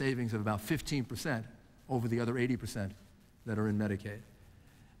 results in a savings of about 15% over the other 80% that are in Medicaid.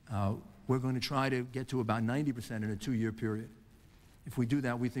 We're going to try to get to about 90% in a 2-year period. If we do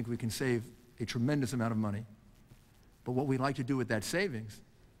that, we think we can save a tremendous amount of money. But what we'd like to do with that savings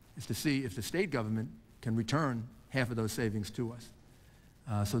is to see if the state government can return half of those savings to us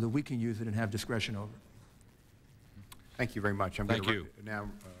so that we can use it and have discretion over it. Thank you very much. Thank you. Now,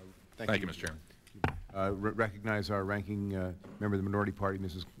 Thank you, Mr. Chairman. Recognize our ranking member of the minority party,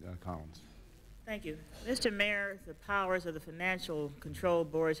 Mrs. Collins. Thank you. Mr. Mayor, the powers of the financial control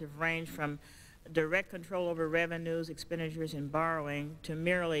boards have ranged from direct control over revenues, expenditures, and borrowing to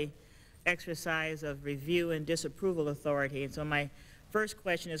merely exercise of review and disapproval authority. And so my first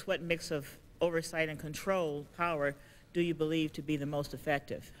question is, what mix of oversight and control power do you believe to be the most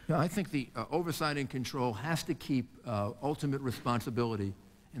effective? I think the oversight and control has to keep ultimate responsibility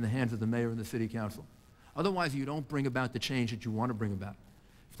in the hands of the mayor and the city council. Otherwise, you don't bring about the change that you want to bring about.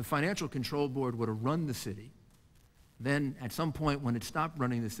 If the financial control board were to run the city, then at some point when it stopped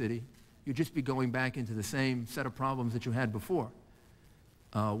running the city, you'd just be going back into the same set of problems that you had before.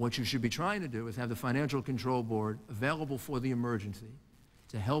 What you should be trying to do is have the financial control board available for the emergency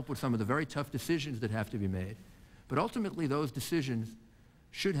to help with some of the very tough decisions that have to be made. But ultimately, those decisions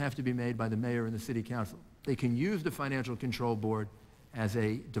should have to be made by the mayor and the city council. They can use the financial control board as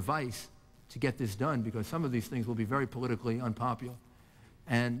a device to get this done, because some of these things will be very politically unpopular.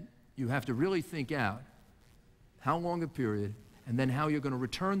 And you have to really think out how long a period, and then how you're going to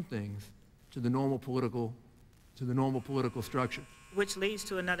return things to the normal political structure. Which leads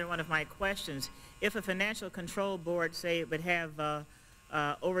to another one of my questions. If a financial control board, say, would have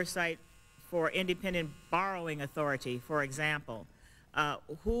oversight for independent borrowing authority, for example,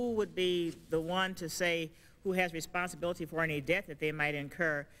 who would be the one to say who has responsibility for any debt that they might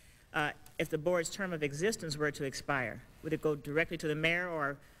incur if the board's term of existence were to expire? Would it go directly to the mayor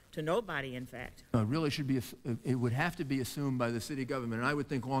or to nobody, in fact? It really should be, it would have to be assumed by the city government, and I would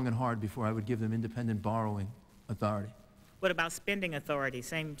think long and hard before I would give them independent borrowing authority. What about spending authority?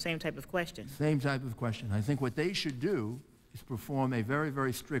 Same type of question. Same type of question. I think what they should do is perform a very,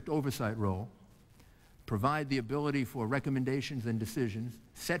 very strict oversight role, provide the ability for recommendations and decisions,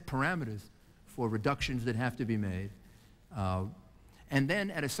 set parameters for reductions that have to be made, and then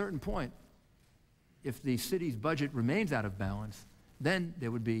at a certain point, if the city's budget remains out of balance, then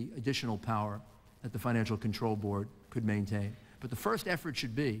there would be additional power that the Financial Control Board could maintain. But the first effort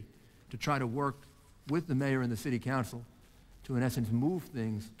should be to try to work with the mayor and the city council to, in essence, move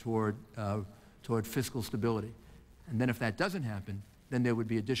things toward fiscal stability. And then if that doesn't happen, then there would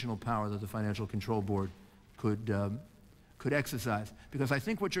be additional power that the Financial Control Board could exercise. Because I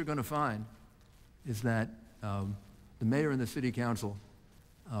think what you're going to find is that the mayor and the city council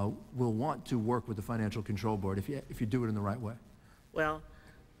will want to work with the Financial Control Board if you do it in the right way. Well,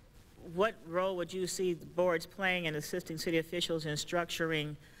 what role would you see the boards playing in assisting city officials in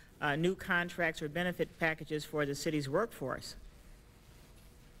structuring new contracts or benefit packages for the city's workforce?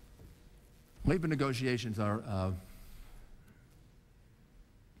 Labor negotiations are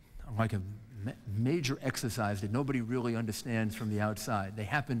like a major exercise that nobody really understands from the outside. They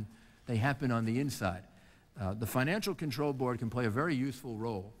happen on the inside. The Financial Control Board can play a very useful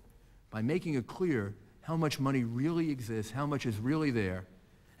role by making it clear how much money really exists, how much is really there.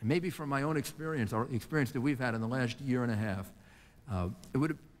 And maybe from my own experience, or experience that we've had in the last year and a half, it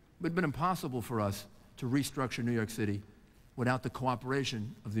would have been impossible for us to restructure New York City without the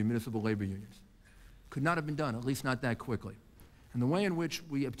cooperation of the municipal labor unions. Could not have been done, at least not that quickly. And the way in which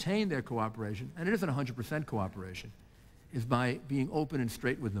we obtained their cooperation, and it isn't 100% cooperation, is by being open and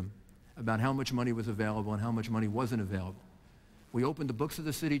straight with them about how much money was available and how much money wasn't available. We opened the books of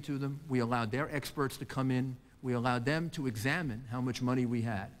the city to them. We allowed their experts to come in. We allowed them to examine how much money we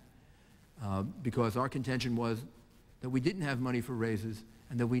had, because our contention was that we didn't have money for raises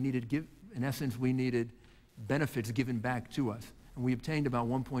and that we needed, in essence, we needed benefits given back to us. And we obtained about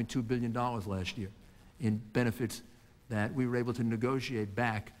 $1.2 billion last year in benefits that we were able to negotiate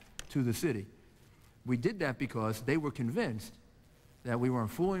back to the city. We did that because they were convinced that we weren't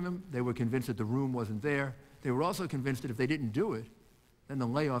fooling them. They were convinced that the room wasn't there. They were also convinced that if they didn't do it, then the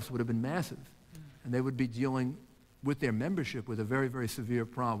layoffs would have been massive. And they would be dealing with their membership with a very, very severe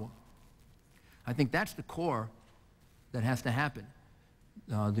problem. I think that's the core that has to happen.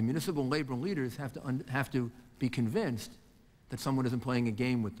 The municipal labor leaders have to be convinced that someone isn't playing a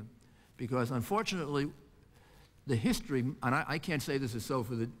game with them. Because unfortunately, the history, and I can't say this is so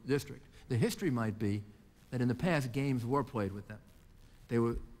for the district, the history might be that in the past games were played with them.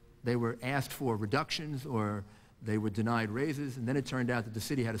 They were asked for reductions or they were denied raises, and then it turned out that the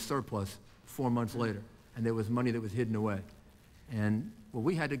city had a surplus 4 months later, and there was money that was hidden away. And what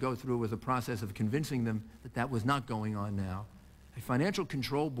we had to go through was a process of convincing them that that was not going on now, A financial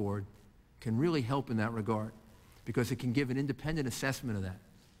control board can really help in that regard because it can give an independent assessment of that.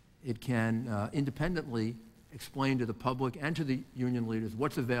 It can independently explain to the public and to the union leaders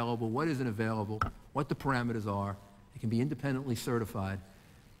what's available, what isn't available, what the parameters are. It can be independently certified.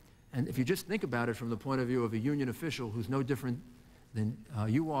 And if you just think about it from the point of view of a union official who's no different than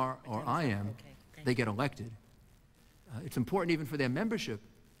you are or I am, they get elected. It's important even for their membership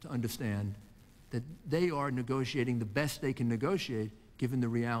to understand that they are negotiating the best they can negotiate given the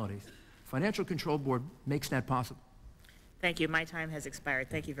realities. Financial Control Board makes that possible. Thank you. My time has expired.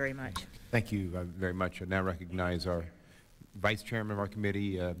 Thank you very much. Thank you very much. I now recognize our Vice Chairman of our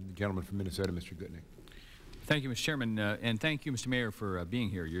committee, the gentleman from Minnesota, Mr. Gutnick. Thank you, Mr. Chairman, and thank you, Mr. Mayor, for being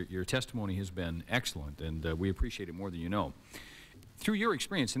here. Your testimony has been excellent, and we appreciate it more than you know. Through your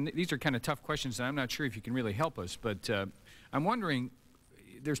experience, and these are kind of tough questions, and I'm not sure if you can really help us, but I'm wondering,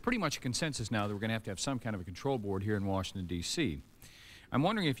 there's pretty much a consensus now that we're going to have some kind of a control board here in Washington, D.C. I'm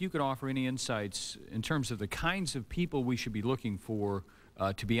wondering if you could offer any insights in terms of the kinds of people we should be looking for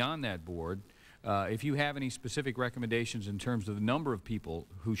to be on that board, if you have any specific recommendations in terms of the number of people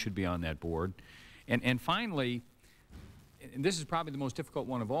who should be on that board. And finally, and this is probably the most difficult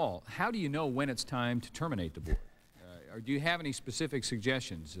one of all, how do you know when it's time to terminate the board? Or do you have any specific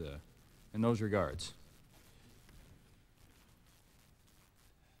suggestions in those regards?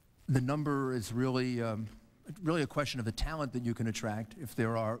 The number is really a question of the talent that you can attract. If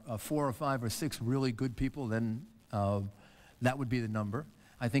there are 4 or 5 or 6 really good people, then that would be the number.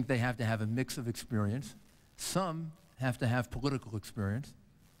 I think they have to have a mix of experience. Some have to have political experience.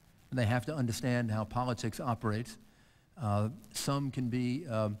 And they have to understand how politics operates. Some can be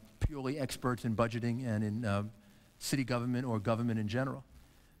purely experts in budgeting and in city government or government in general.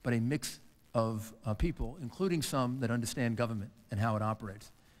 But a mix of people, including some that understand government and how it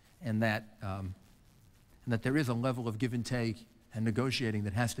operates. And that there is a level of give and take and negotiating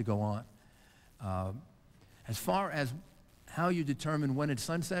that has to go on. As far as how you determine when it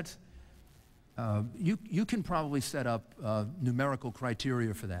sunsets, you can probably set up numerical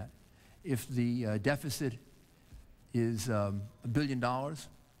criteria for that. If the deficit is $1 billion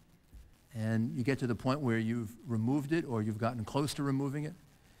and you get to the point where you've removed it or you've gotten close to removing it,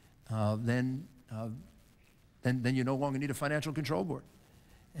 then you no longer need a financial control board.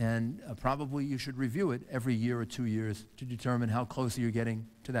 And probably you should review it every year or 2 years to determine how close you're getting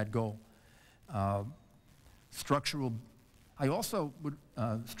to that goal. I also would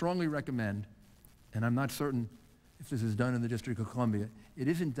strongly recommend, and I'm not certain if this is done in the District of Columbia, it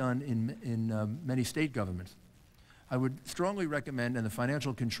isn't done in many state governments. I would strongly recommend, and the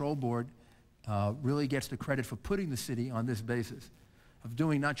Financial Control Board really gets the credit for putting the city on this basis, of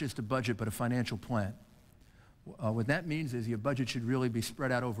doing not just a budget but a financial plan. What that means is your budget should really be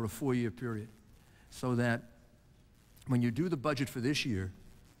spread out over a 4-year period so that when you do the budget for this year,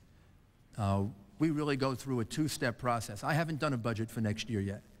 we really go through a 2-step process. I haven't done a budget for next year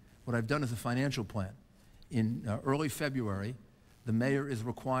yet. What I've done is a financial plan. In early February, the mayor is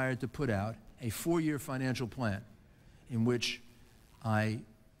required to put out a 4-year financial plan in which I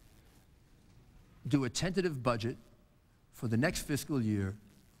do a tentative budget for the next fiscal year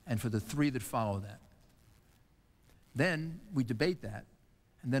and for the 3 that follow that. Then we debate that,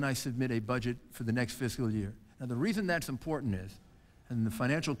 and then I submit a budget for the next fiscal year. Now, the reason that's important is, and the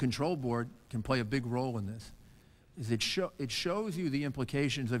Financial Control Board can play a big role in this, is it shows you the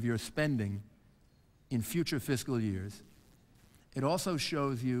implications of your spending in future fiscal years. It also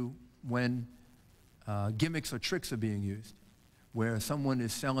shows you when gimmicks or tricks are being used, where someone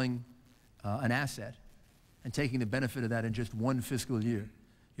is selling an asset and taking the benefit of that in just 1 fiscal year.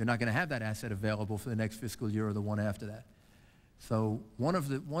 You're not going to have that asset available for the next fiscal year or the one after that. So one of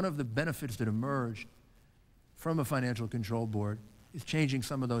the benefits that emerged from a Financial Control Board is changing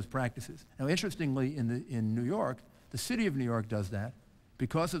some of those practices. Now, interestingly, in New York, the city of New York does that.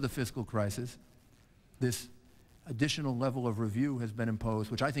 Because of the fiscal crisis, this additional level of review has been imposed,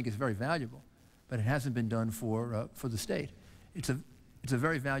 which I think is very valuable, but it hasn't been done for the state. It's a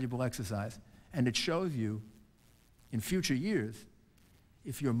very valuable exercise, and it shows you in future years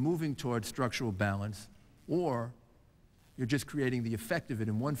if you're moving towards structural balance or you're just creating the effect of it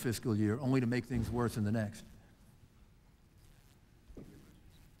in 1 fiscal year only to make things worse in the next.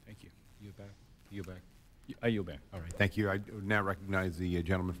 Thank you. You back? You back? I yield back. All right, thank you. I now recognize the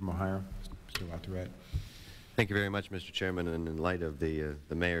gentleman from Ohio, Mr. Latourette. Thank you very much, Mr. Chairman. And in light of the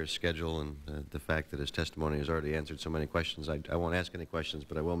mayor's schedule and the fact that his testimony has already answered so many questions, I won't ask any questions,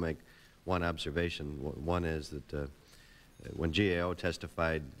 but I will make one observation. One is that when GAO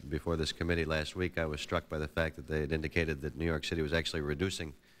testified before this committee last week, I was struck by the fact that they had indicated that New York City was actually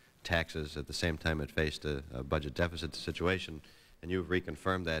reducing taxes at the same time it faced a budget deficit situation. and you've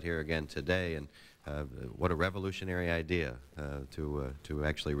reconfirmed that here again today. And what a revolutionary idea to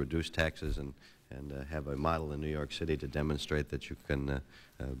actually reduce taxes and have a model in New York City to demonstrate that you can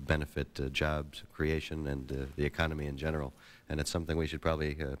benefit jobs creation and the economy in general. And it's something we should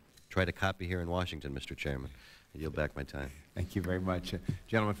probably try to copy here in Washington, Mr. Chairman. I yield back my time. Thank you very much.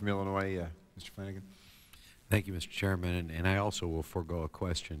 Gentleman from Illinois, Mr. Flanagan. Thank you, Mr. Chairman, and I also will forego a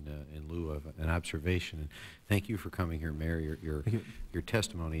question in lieu of an observation. And thank you for coming here, Mayor. Your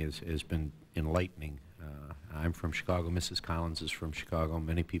testimony has been enlightening. I'm from Chicago. Mrs. Collins is from Chicago.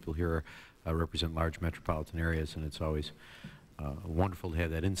 Many people here represent large metropolitan areas, and it's always wonderful to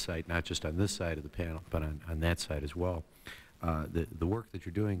have that insight, not just on this side of the panel, but on that side as well. The work that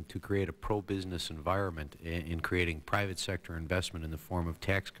you're doing to create a pro-business environment in creating private sector investment in the form of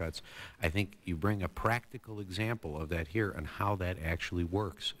tax cuts, I think you bring a practical example of that here and how that actually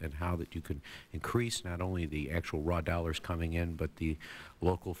works and how that you can increase not only the actual raw dollars coming in, but the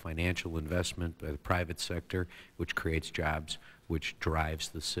local financial investment by the private sector, which creates jobs, which drives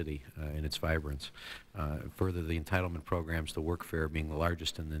the city in its vibrance. Further, the entitlement programs, the workfare being the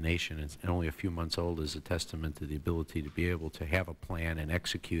largest in the nation and only a few months old, is a testament to the ability to be able to have a plan and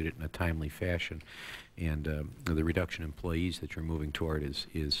execute it in a timely fashion. And the reduction in employees that you're moving toward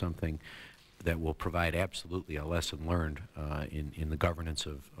is something that will provide absolutely a lesson learned in the governance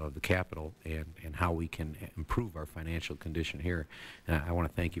of the Capitol and how we can improve our financial condition here. And I want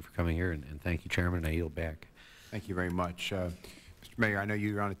to thank you for coming here, and thank you, Chairman, and I yield back. Thank you very much. Mr. Mayor, I know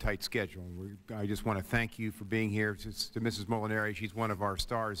you're on a tight schedule. I just want to thank you for being here. To Mrs. Molinari, she's one of our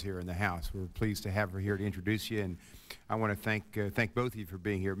stars here in the House. We're pleased to have her here to introduce you, and I want to thank both of you for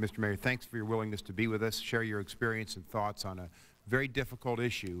being here. Mr. Mayor, thanks for your willingness to be with us, share your experience and thoughts on a very difficult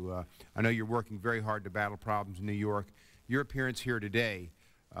issue. I know you're working very hard to battle problems in New York. Your appearance here today,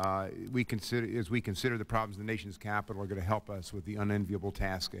 as we consider the problems in the nation's capital, are going to help us with the unenviable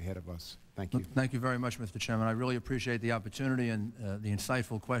task ahead of us. Thank you. Thank you very much, Mr. Chairman. I really appreciate the opportunity and the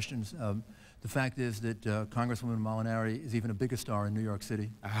insightful questions. The fact is that Congresswoman Molinari is even a bigger star in New York City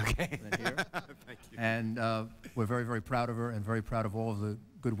than here. Thank you. And we're very, very proud of her and very proud of all of the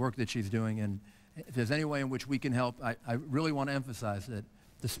good work that she's doing. And if there's any way in which we can help, I really want to emphasize that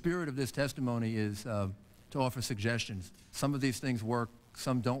the spirit of this testimony is to offer suggestions. Some of these things work,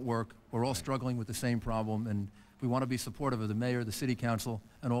 some don't work. We're all struggling with the same problem, and we want to be supportive of the mayor, the city council,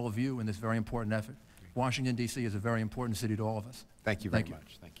 and all of you in this very important effort. Washington, D.C. is a very important city to all of us. Thank you very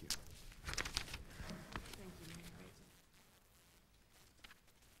much. Thank you.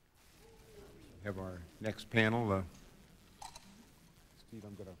 We have our next panel. Steve,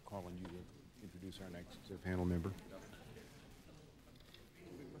 I'm going to call on you to introduce our next panel member.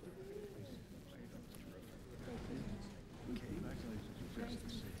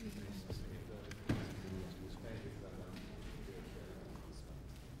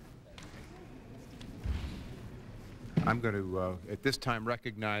 I'm going to, at this time,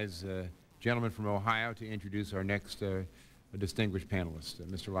 recognize a gentleman from Ohio to introduce our next distinguished panelist,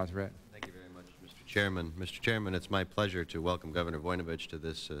 Mr. Lazaret. Thank you very much, Mr. Chairman. Mr. Chairman, it's my pleasure to welcome Governor Voinovich to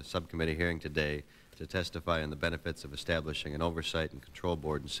this subcommittee hearing today to testify on the benefits of establishing an oversight and control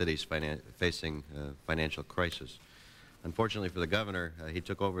board in cities facing financial crisis. Unfortunately for the governor, he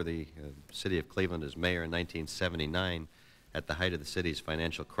took over the city of Cleveland as mayor in 1979 at the height of the city's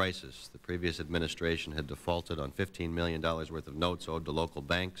financial crisis. The previous administration had defaulted on $15 million worth of notes owed to local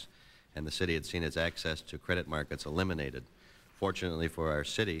banks, and the city had seen its access to credit markets eliminated. Fortunately for our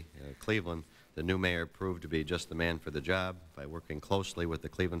city, Cleveland, the new mayor proved to be just the man for the job by working closely with the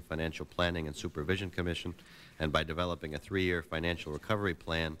Cleveland Financial Planning and Supervision Commission and by developing a 3-year financial recovery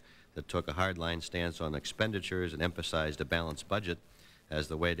plan that took a hardline stance on expenditures and emphasized a balanced budget as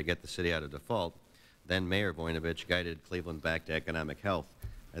the way to get the city out of default. Then Mayor Voinovich guided Cleveland back to economic health.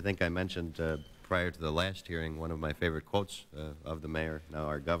 I think I mentioned prior to the last hearing one of my favorite quotes of the mayor, now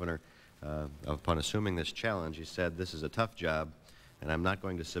our governor. Upon assuming this challenge, he said, "This is a tough job, and I'm not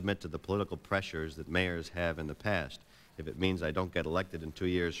going to submit to the political pressures that mayors have in the past. If it means I don't get elected in 2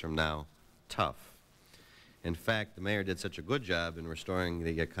 years from now, tough." In fact, the mayor did such a good job in restoring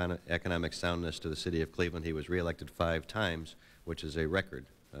the economic soundness to the city of Cleveland, he was reelected 5 times, which is a record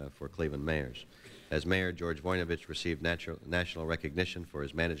for Cleveland mayors. As mayor, George Voinovich received national recognition for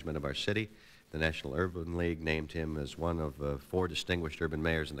his management of our city. The National Urban League named him as one of 4 distinguished urban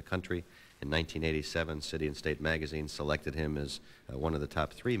mayors in the country. In 1987, City and State magazine selected him as one of the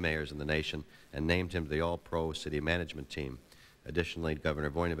top 3 mayors in the nation and named him to the All-Pro City Management Team. Additionally, Governor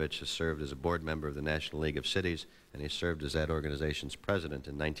Voinovich has served as a board member of the National League of Cities, and he served as that organization's president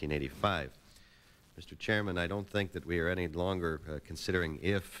in 1985. Mr. Chairman, I don't think that we are any longer considering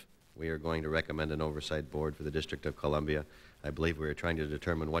if we are going to recommend an oversight board for the District of Columbia. I believe we are trying to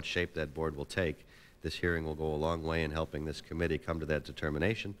determine what shape that board will take. This hearing will go a long way in helping this committee come to that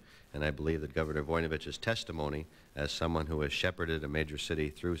determination, and I believe that Governor Voinovich's testimony as someone who has shepherded a major city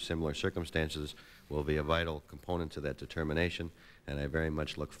through similar circumstances will be a vital component to that determination, and I very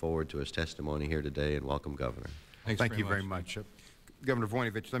much look forward to his testimony here today, and welcome, Governor. Thank you very much. Governor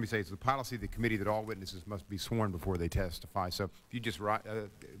Voinovich, let me say it's the policy of the committee that all witnesses must be sworn before they testify. So if you just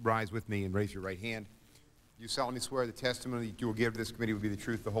rise with me and raise your right hand. You solemnly swear the testimony that you will give to this committee will be the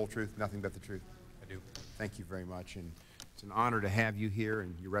truth, the whole truth, nothing but the truth? I do. Thank you very much. And it's an honor to have you here,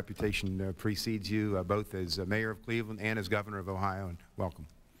 and your reputation precedes you both as Mayor of Cleveland and as Governor of Ohio, and welcome.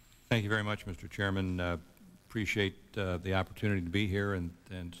 Thank you very much, Mr. Chairman. Appreciate the opportunity to be here, and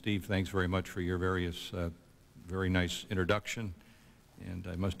Steve, thanks very much for your very nice introduction. And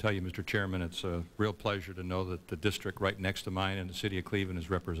I must tell you, Mr. Chairman, it's a real pleasure to know that the district right next to mine in the city of Cleveland is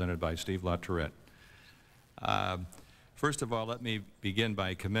represented by Steve LaTourette. First of all, let me begin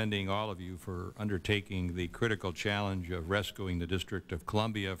by commending all of you for undertaking the critical challenge of rescuing the District of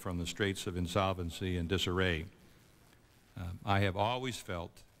Columbia from the straits of insolvency and disarray. I have always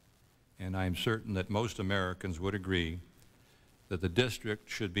felt, and I'm certain that most Americans would agree, that the district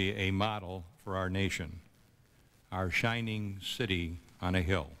should be a model for our nation, our shining city on a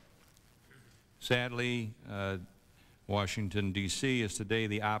hill. Sadly, Washington, D.C. is today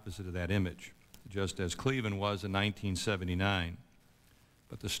the opposite of that image, just as Cleveland was in 1979.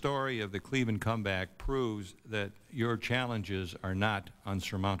 But the story of the Cleveland comeback proves that your challenges are not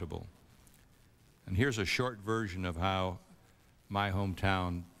unsurmountable. And here's a short version of how my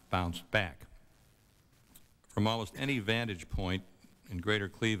hometown bounced back. From almost any vantage point in Greater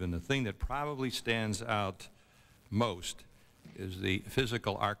Cleveland, the thing that probably stands out most is the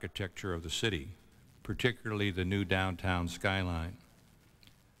physical architecture of the city, particularly the new downtown skyline.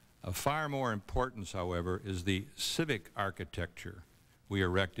 Of far more importance, however, is the civic architecture we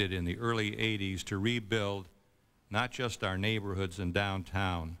erected in the early 80s to rebuild not just our neighborhoods and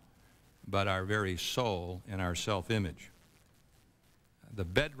downtown, but our very soul and our self-image. The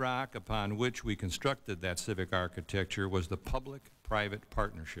bedrock upon which we constructed that civic architecture was the public-private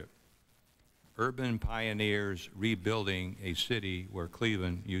partnership. Urban pioneers rebuilding a city where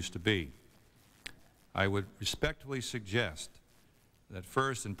Cleveland used to be. I would respectfully suggest that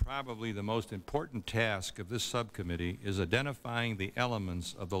first and probably the most important task of this subcommittee is identifying the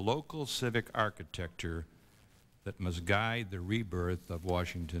elements of the local civic architecture that must guide the rebirth of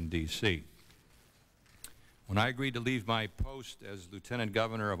Washington, D.C. When I agreed to leave my post as Lieutenant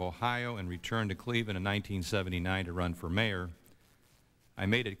Governor of Ohio and return to Cleveland in 1979 to run for mayor, I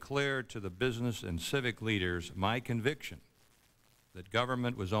made it clear to the business and civic leaders my conviction that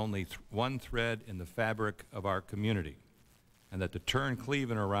government was only one thread in the fabric of our community, and that to turn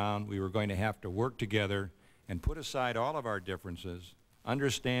Cleveland around, we were going to have to work together and put aside all of our differences,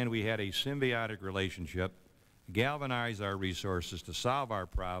 understand we had a symbiotic relationship, galvanize our resources to solve our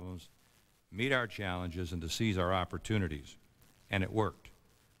problems, meet our challenges, and to seize our opportunities. And it worked.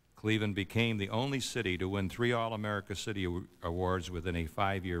 Cleveland became the only city to win 3 All-America City Awards within a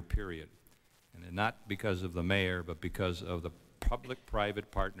 5-year period. And not because of the mayor, but because of the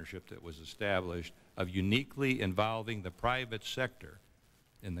public-private partnership that was established of uniquely involving the private sector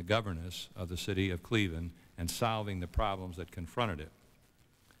in the governance of the city of Cleveland and solving the problems that confronted it.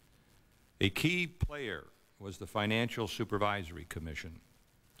 A key player was the Financial Supervisory Commission.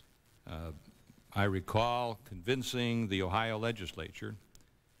 I recall convincing the Ohio legislature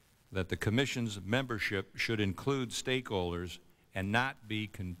that the Commission's membership should include stakeholders and not be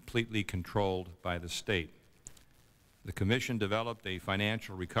completely controlled by the state. The Commission developed a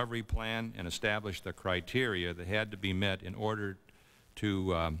financial recovery plan and established the criteria that had to be met in order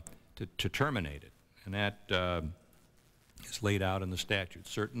to terminate it. And that is laid out in the statute.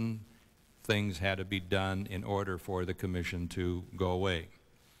 Certain things had to be done in order for the Commission to go away.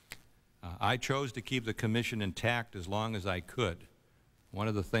 I chose to keep the Commission intact as long as I could. One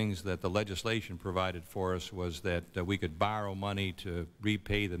of the things that the legislation provided for us was that we could borrow money to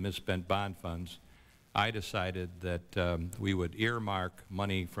repay the misspent bond funds. I decided that we would earmark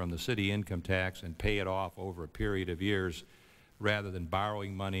money from the city income tax and pay it off over a period of years rather than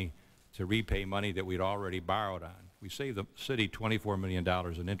borrowing money to repay money that we'd already borrowed on. We saved the city $24 million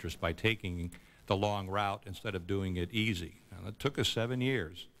in interest by taking the long route instead of doing it easy. Now, it took us 7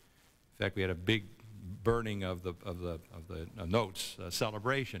 years. In fact, we had a big burning of the notes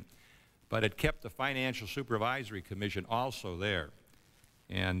celebration. But it kept the Financial Supervisory Commission also there.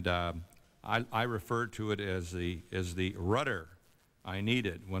 And I referred to it as the rudder I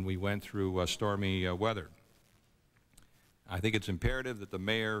needed when we went through stormy weather. I think it's imperative that the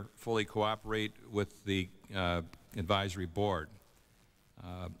mayor fully cooperate with the advisory board.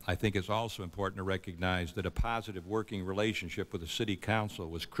 I think it's also important to recognize that a positive working relationship with the City Council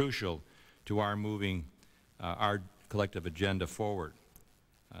was crucial to our moving our collective agenda forward.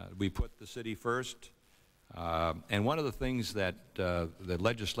 We put the city first, and one of the things that the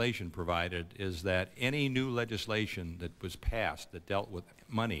legislation provided is that any new legislation that was passed that dealt with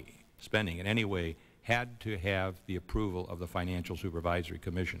money spending in any way had to have the approval of the Financial Supervisory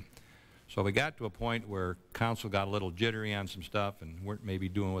Commission. So we got to a point where council got a little jittery on some stuff and weren't maybe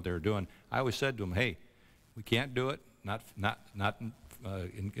doing what they were doing. I always said to them, hey, we can't do it, not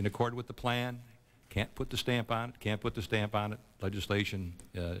in accord with the plan, can't put the stamp on it, can't put the stamp on it. Legislation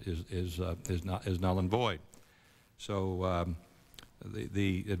is null and void. So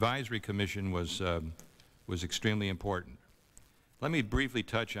the advisory commission was extremely important. Let me briefly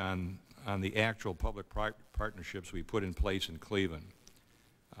touch on the actual public partnerships we put in place in Cleveland.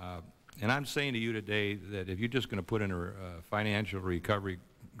 And I'm saying to you today that if you're just going to put in a financial recovery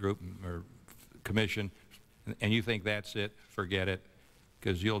group or commission and you think that's it, forget it,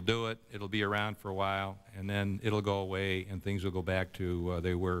 because you'll do it, it'll be around for a while, and then it'll go away and things will go back to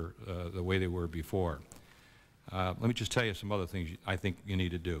the way they were before. Let me just tell you some other things I think you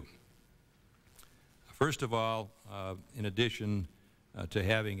need to do. First of all, in addition to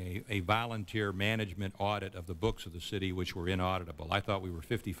having a volunteer management audit of the books of the city, which were inauditable. I thought we were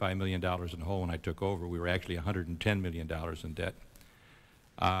 $55 million in the hole when I took over. We were actually $110 million in debt.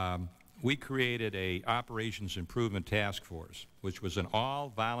 We created a Operations Improvement Task Force, which was an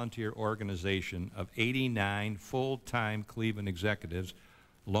all-volunteer organization of 89 full-time Cleveland executives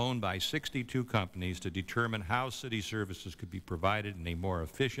loaned by 62 companies to determine how city services could be provided in a more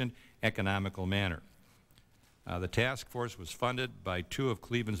efficient, economical manner. The task force was funded by two of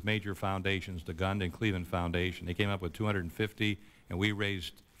Cleveland's major foundations, the Gund and Cleveland Foundation. They came up with $250, and we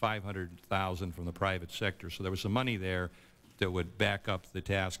raised $500,000 from the private sector. So there was some money there that would back up the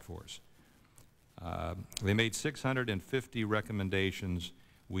task force. They made 650 recommendations.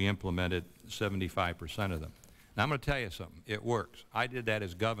 We implemented 75% of them. Now, I'm going to tell you something. It works. I did that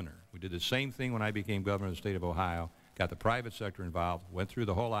as governor. We did the same thing when I became governor of the state of Ohio, got the private sector involved, went through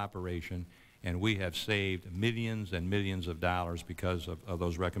the whole operation, and we have saved millions and millions of dollars because of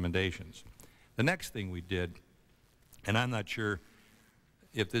those recommendations. The next thing we did, and I'm not sure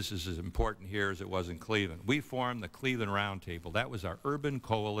if this is as important here as it was in Cleveland, we formed the Cleveland Roundtable. That was our urban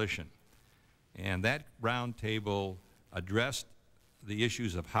coalition. And that roundtable addressed the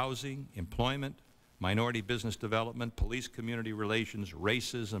issues of housing, employment, minority business development, police community relations,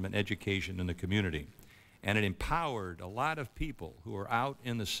 racism, and education in the community. And it empowered a lot of people who were out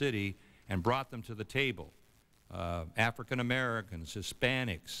in the city and brought them to the table. African Americans,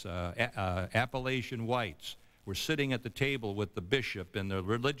 Hispanics, Appalachian whites were sitting at the table with the bishop and the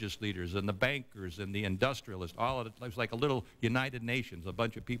religious leaders and the bankers and the industrialists. All of it was like a little United Nations, a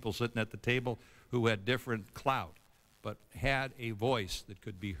bunch of people sitting at the table who had different clout, but had a voice that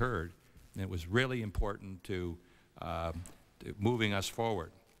could be heard. And it was really important to moving us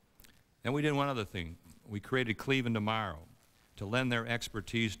forward. Then we did one other thing. We created Cleveland Tomorrow to lend their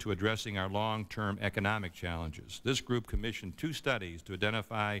expertise to addressing our long-term economic challenges. This group commissioned 2 studies to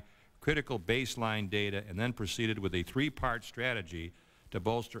identify critical baseline data and then proceeded with a 3-part strategy to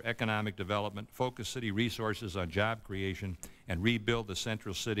bolster economic development, focus city resources on job creation, and rebuild the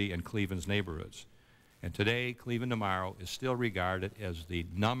central city and Cleveland's neighborhoods. And today, Cleveland Tomorrow is still regarded as the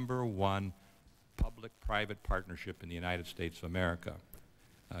 #1 public-private partnership in the United States of America.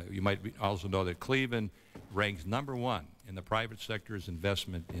 You might also know that Cleveland ranks #1 in the private sector's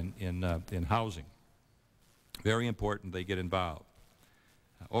investment in housing. Very important they get involved.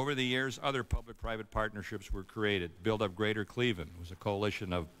 Over the years, other public-private partnerships were created. Build Up Greater Cleveland was a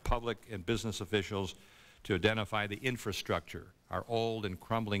coalition of public and business officials to identify the infrastructure, our old and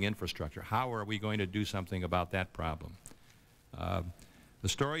crumbling infrastructure. How are we going to do something about that problem? The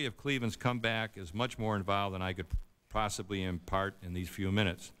story of Cleveland's comeback is much more involved than I could possibly impart in these few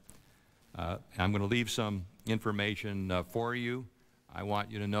minutes. I'm going to leave some information for you. I want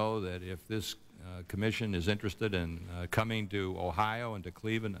you to know that if this commission is interested in coming to Ohio and to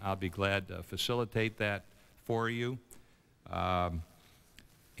Cleveland, I'll be glad to facilitate that for you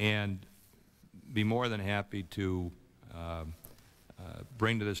and be more than happy to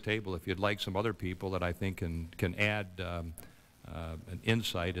bring to this table, if you'd like, some other people that I think can add an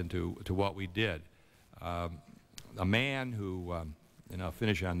insight into what we did. A man who, and I'll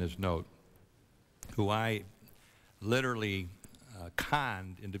finish on this note, who I literally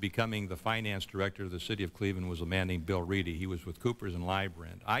conned into becoming the finance director of the city of Cleveland was a man named Bill Reedy. He was with Coopers and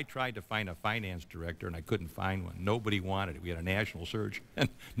Lybrand. I tried to find a finance director, and I couldn't find one. Nobody wanted it. We had a national search, and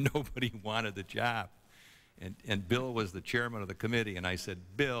nobody wanted the job. And Bill was the chairman of the committee, and I said,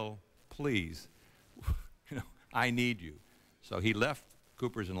 Bill, please, I need you. So he left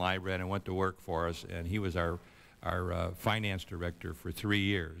Coopers and Lybrand and went to work for us, and he was our finance director for 3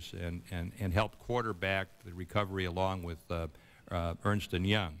 years and helped quarterback the recovery along with Ernst &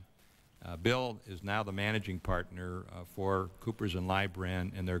 Young. Bill is now the managing partner for Coopers and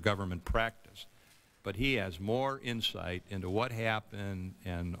Lybrand and their government practice. But he has more insight into what happened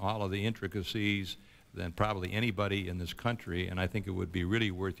and all of the intricacies than probably anybody in this country, and I think it would be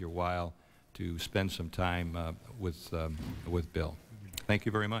really worth your while to spend some time with Bill. Thank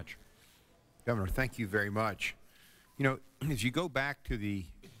you very much. Governor, thank you very much. You know, as you go back to the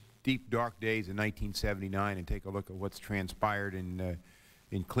deep, dark days in 1979 and take a look at what's transpired in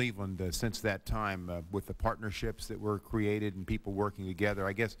Cleveland since that time with the partnerships that were created and people working together,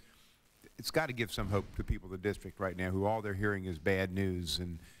 I guess it's got to give some hope to people of the district right now who all they're hearing is bad news.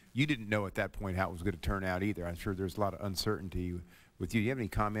 And you didn't know at that point how it was going to turn out either. I'm sure there's a lot of uncertainty with you. Do you have any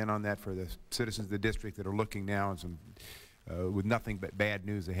comment on that for the citizens of the district that are looking now and some with nothing but bad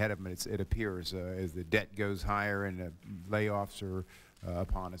news ahead of them, it appears, as the debt goes higher and layoffs are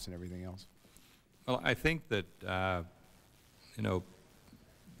upon us and everything else? Well, I think that, you know,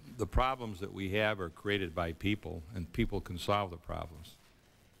 the problems that we have are created by people, and people can solve the problems.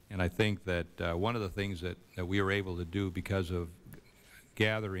 And I think that one of the things that we were able to do because of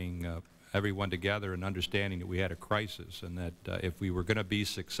gathering everyone together and understanding that we had a crisis and that if we were going to be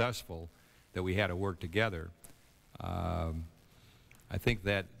successful, that we had to work together. I think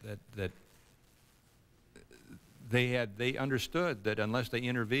that they understood that unless they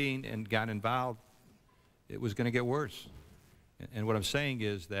intervened and got involved, it was going to get worse. And what I'm saying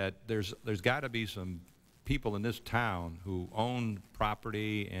is that there's got to be some people in this town who own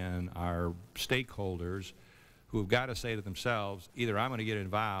property and are stakeholders who have got to say to themselves, either I'm going to get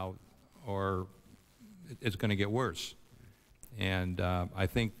involved or it's going to get worse. And I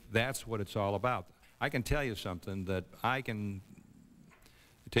think that's what it's all about. I can tell you something that I can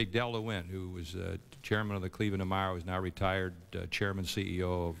take Del DeWin, who was chairman of the Cleveland Tomorrow, is now retired chairman,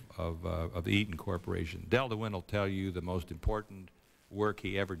 CEO of the Eaton Corporation. Del DeWin will tell you the most important work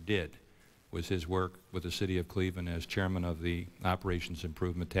he ever did was his work with the city of Cleveland as chairman of the Operations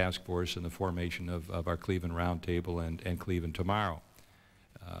Improvement Task Force and the formation of our Cleveland Roundtable and Cleveland Tomorrow.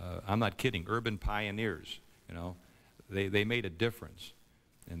 I'm not kidding. Urban pioneers, you know, they made a difference.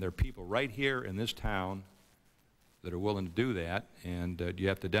 And there are people right here in this town that are willing to do that, and you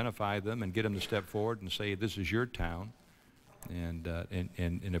have to identify them and get them to step forward and say, this is your town. And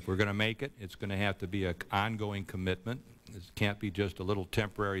if we're going to make it, it's going to have to be an ongoing commitment. It can't be just a little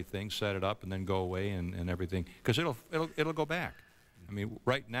temporary thing, set it up and then go away and everything, because it'll go back. I mean,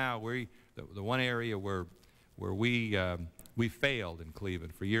 right now, the one area where we failed in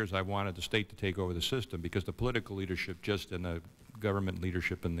Cleveland. For years, I wanted the state to take over the system because the political leadership just in the government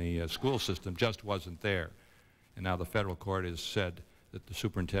leadership in the school system just wasn't there. And now the federal court has said that the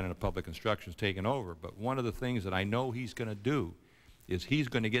superintendent of public instruction is taken over. But one of the things that I know he's going to do is he's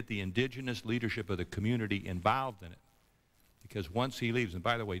going to get the indigenous leadership of the community involved in it. Because once he leaves, and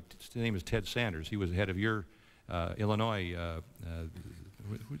by the way, his name is Ted Sanders. He was the head of your Illinois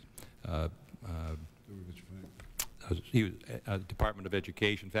he was Department of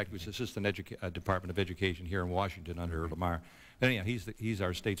Education. In fact, he was Assistant Department of Education here in Washington under Lamar. But anyhow, he's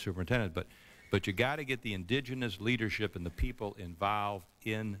our state superintendent. But you got to get the indigenous leadership and the people involved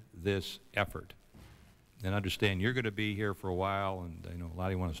in this effort. And understand, you're going to be here for a while, and I know a lot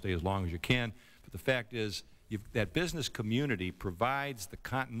of you want to stay as long as you can. But the fact is, that business community provides the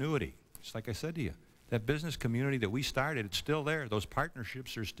continuity. Just like I said to you, that business community that we started, it's still there. Those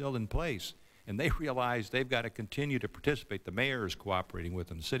partnerships are still in place. And they realize they've got to continue to participate. The mayor is cooperating with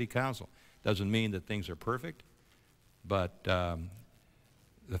them, the city council. Doesn't mean that things are perfect, but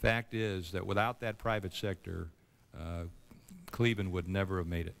the fact is that without that private sector, Cleveland would never have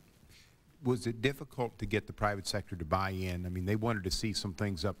made it. Was it difficult to get the private sector to buy in? I mean, they wanted to see some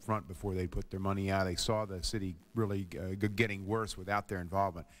things up front before they put their money out. They saw the city really getting worse without their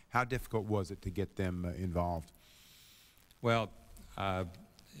involvement. How difficult was it to get them involved? Well,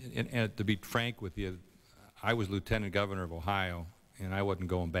 and to be frank with you, I was lieutenant governor of Ohio, and I wasn't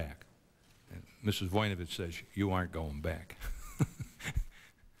going back. And Mrs. Voinovich says, you aren't going back.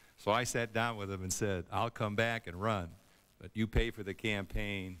 So I sat down with him and said, I'll come back and run, but you pay for the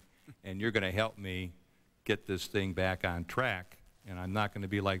campaign, and you're going to help me get this thing back on track And I'm not going to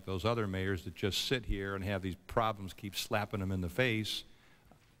be like those other mayors that just sit here and have these problems keep slapping them in the face.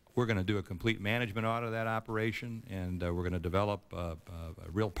 We're going to do a complete management audit of that operation, and we're going to develop a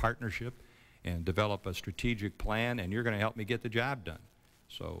real partnership and develop a strategic plan, and you're going to help me get the job done.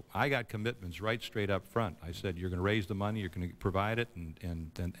 So I got commitments right straight up front. I said, you're going to raise the money, you're going to provide it,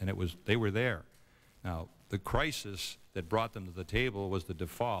 and they were there. Now, the crisis that brought them to the table was the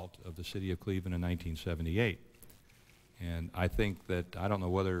default of the city of Cleveland in 1978. And I think that, I don't know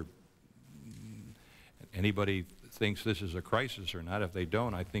whether anybody thinks this is a crisis or not. If they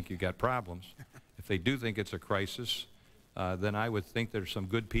don't, I think you got problems. If they do think it's a crisis, then I would think there's some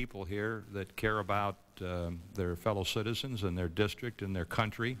good people here that care about their fellow citizens and their district and their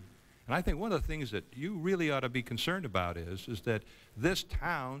country. And I think one of the things that you really ought to be concerned about is that this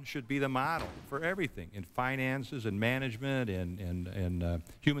town should be the model for everything in finances and management and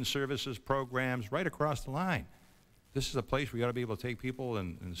human services programs right across the line. This is a place where you ought to be able to take people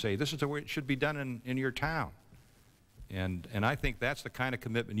and say, this is the way it should be done in your town. And I think that's the kind of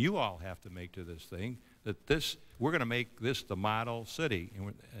commitment you all have to make to this thing, that we're going to make this the model city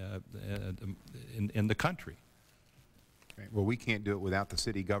in the country. Okay. Well, we can't do it without the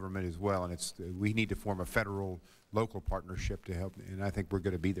city government as well, and we need to form a federal-local partnership to help, and I think we're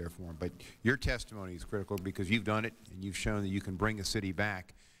going to be there for them. But your testimony is critical because you've done it, and you've shown that you can bring a city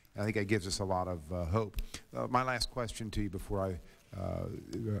back. I think that gives us a lot of hope. My last question to you before I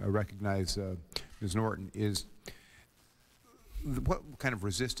recognize Ms. Norton is, what kind of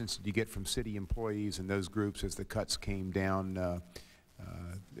resistance did you get from city employees and those groups as the cuts came down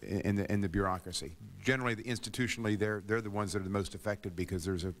in the bureaucracy? Generally, institutionally, they're the ones that are the most affected because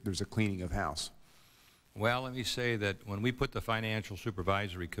there's a cleaning of house. Well, let me say that when we put the Financial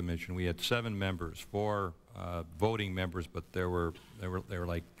Supervisory Commission, we had 7 members, 4 voting members, but they were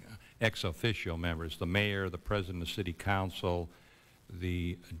like ex officio members: the mayor, the president of the city council,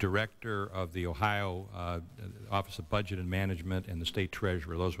 the director of the Ohio Office of Budget and Management, and the state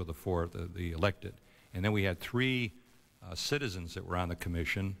treasurer. Those were the 4, the elected. And then we had 3 citizens that were on the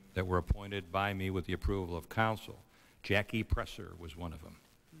commission that were appointed by me with the approval of council. Jackie Presser was one of them.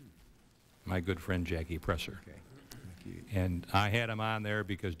 My good friend Jackie Presser. Okay. Thank you. And I had him on there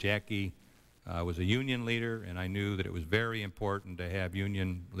because Jackie was a union leader, and I knew that it was very important to have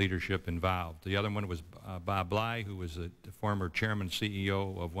union leadership involved. The other one was Bob Bly, who was the former chairman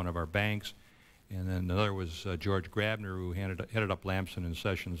CEO of one of our banks. And then another was George Grabner, who headed up Lamson and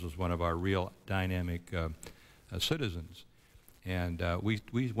Sessions, was one of our real dynamic citizens. And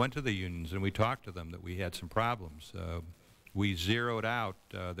we went to the unions and we talked to them that we had some problems. We zeroed out,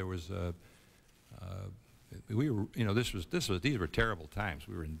 there was these were terrible times.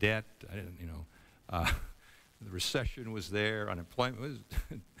 We were in debt. The recession was there, unemployment was,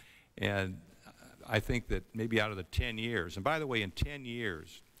 and I think that maybe out of the 10 years, and by the way, in 10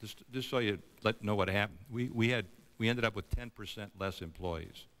 years, just so you know what happened, we ended up with 10% less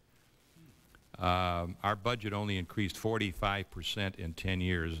employees. Our budget only increased 45% in 10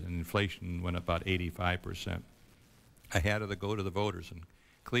 years, and inflation went up about 85%. I had to go to the voters. In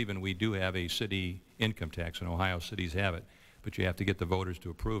Cleveland, we do have a city income tax, and Ohio cities have it, but you have to get the voters to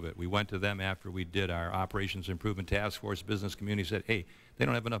approve it. We went to them after we did our Operations Improvement Task Force. Business community said, hey, they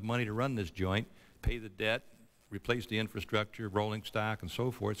don't have enough money to run this joint, pay the debt, replace the infrastructure, rolling stock, and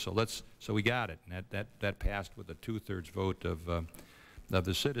so forth. So we got it, and that passed with a 2/3 vote of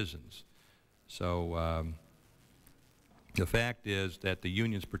the citizens. So the fact is that the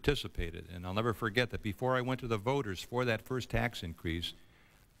unions participated, and I'll never forget that before I went to the voters for that first tax increase,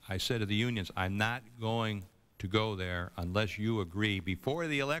 I said to the unions, I'm not going to go there unless you agree before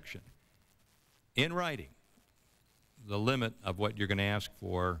the election, in writing, the limit of what you're going to ask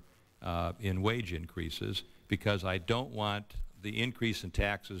for in wage increases, because I don't want the increase in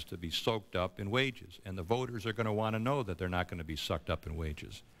taxes to be soaked up in wages. And the voters are going to want to know that they're not going to be sucked up in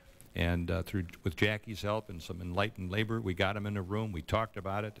wages. And with Jackie's help and some enlightened labor, we got them in a room, we talked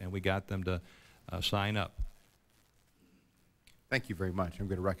about it, and we got them to sign up. Thank you very much. I'm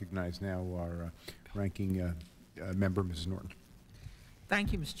going to recognize now our ranking member, Mrs. Norton.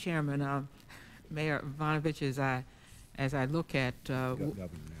 Thank you, Mr. Chairman. Mayor Ivanovich, as I look at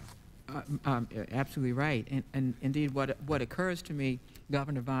absolutely right, and indeed what occurs to me,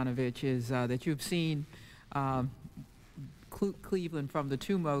 Governor Ivanovich, is that you've seen Cleveland from the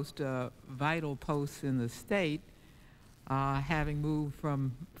 2 most vital posts in the state, having moved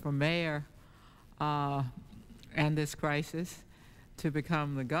from mayor and this crisis to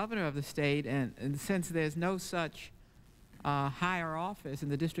become the governor of the state, and since there's no such higher office in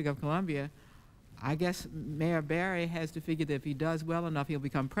the District of Columbia, I guess Mayor Barry has to figure that if he does well enough, he'll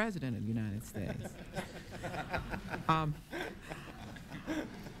become president of the United States.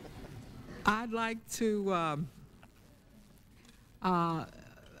 I'd like to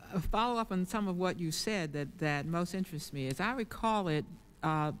follow up on some of what you said that most interests me. As I recall it,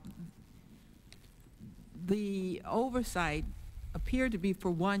 the oversight appeared to be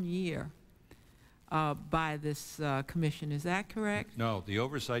for 1 year by this commission. Is that correct? No, the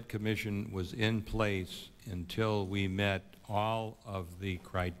Oversight Commission was in place until we met all of the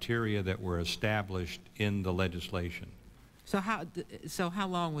criteria that were established in the legislation. So how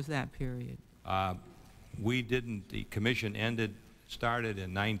long was that period? We didn't, the commission started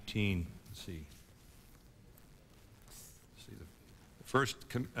in the first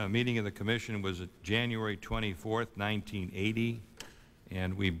meeting of the commission was January 24th, 1980,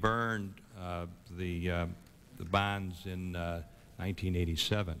 and we burned the bonds in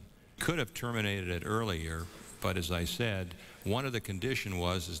 1987. Could have terminated it earlier, but as I said, one of the condition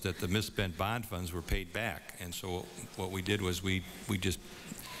was that the misspent bond funds were paid back, and so what we did was we just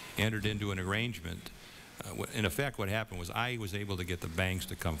entered into an arrangement. In effect, what happened was I was able to get the banks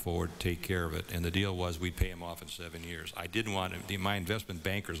to come forward, take care of it, and the deal was we'd pay them off in 7 years. I didn't want to, my investment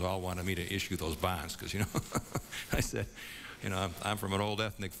bankers all wanted me to issue those bonds because, you know, I said, you know, I'm from an old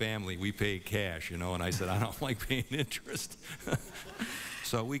ethnic family, we pay cash, you know, and I said, I don't like paying interest.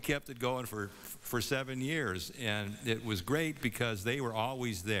 So we kept it going for 7 years, and it was great because they were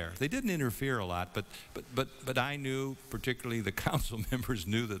always there. They didn't interfere a lot, but I knew, particularly the council members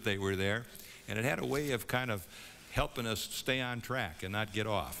knew that they were there, and it had a way of kind of helping us stay on track and not get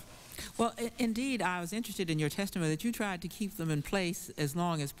off. Well, indeed, I was interested in your testimony that you tried to keep them in place as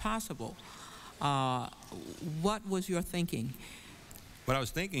long as possible. What was your thinking? What I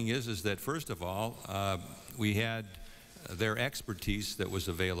was thinking is that, first of all, we had their expertise that was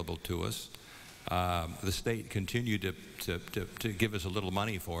available to us. The state continued to give us a little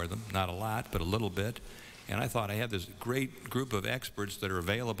money for them, not a lot, but a little bit. And I thought I had this great group of experts that are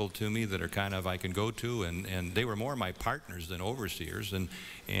available to me that are kind of I can go to, and they were more my partners than overseers,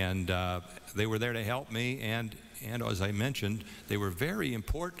 and they were there to help me, and as I mentioned, they were very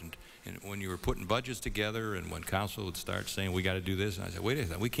important. And when you were putting budgets together and when council would start saying we got to do this, and I said, wait a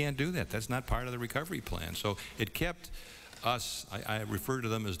second, we can't do that. That's not part of the recovery plan. So it kept us, I refer to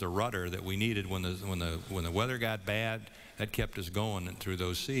them as the rudder that we needed when the weather got bad. That kept us going through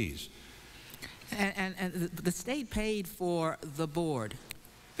those seas. And the state paid for the board.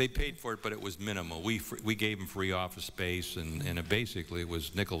 They paid for it, but it was minimal. We gave them free office space, and it basically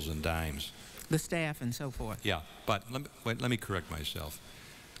was nickels and dimes. The staff and so forth. Yeah, but let me correct myself.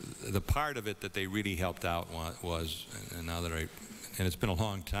 The part of it that they really helped out was, and now that and it's been a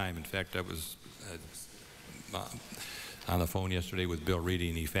long time. In fact, I was on the phone yesterday with Bill Reedy,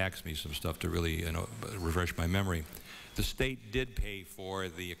 and he faxed me some stuff to really refresh my memory. The state did pay for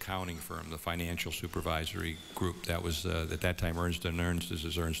the accounting firm, the financial supervisory group. That was at that time Ernst & Ernst. This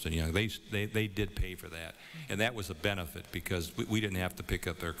is Ernst & Young. They did pay for that, and that was a benefit because we didn't have to pick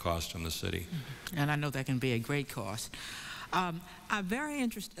up their costs from the city. And I know that can be a great cost. I'm very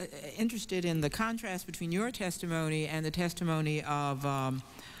interested in the contrast between your testimony and the testimony of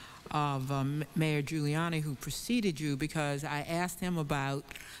Mayor Giuliani, who preceded you, because I asked him about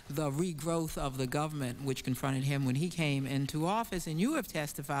the regrowth of the government, which confronted him when he came into office, and you have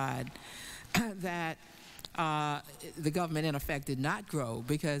testified that the government, in effect, did not grow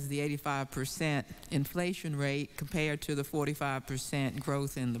because the 85% inflation rate compared to the 45%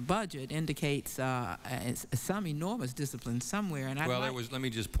 growth in the budget indicates some enormous discipline somewhere. And let me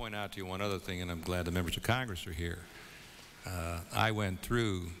just point out to you one other thing, and I'm glad the members of Congress are here. I went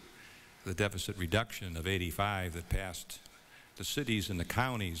through the deficit reduction of 85 that passed. The cities and the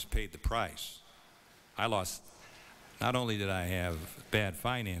counties paid the price. I lost, not only did I have bad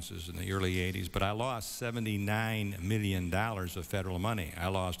finances in the early 80s, but I lost $79 million of federal money. I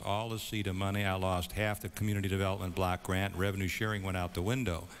lost all the CETA money. I lost half the community development block grant. Revenue sharing went out the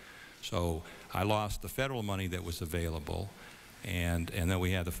window. So I lost the federal money that was available, and then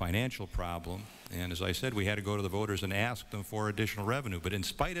we had the financial problem. And as I said, we had to go to the voters and ask them for additional revenue. But in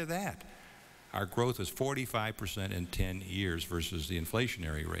spite of that, our growth is 45% in 10 years versus the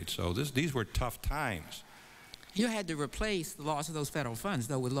inflationary rate. So these were tough times. You had to replace the loss of those federal funds,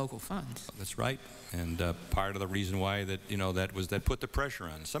 though, with local funds. That's right. And part of the reason why that put the pressure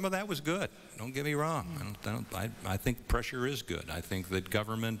on. Some of that was good. Don't get me wrong. I think pressure is good. I think that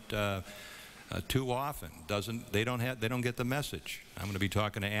government too often they don't get the message. I'm going to be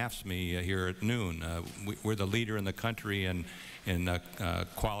talking to AFSCME here at noon. We're the leader in the country in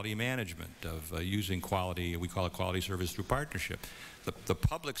quality management of using quality. We call it quality service through partnership. The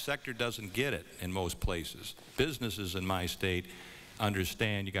public sector doesn't get it in most places. Businesses in my state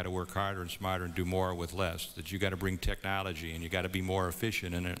understand you got to work harder and smarter and do more with less, that you got to bring technology and you got to be more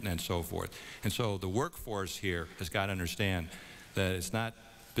efficient and so forth. And so the workforce here has got to understand that it's not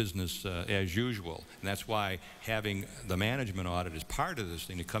business as usual, and that's why having the management audit is part of this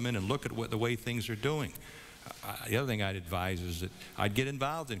thing, to come in and look at the way things are doing. The other thing I'd advise is that I'd get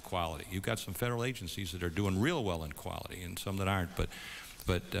involved in quality. You've got some federal agencies that are doing real well in quality and some that aren't,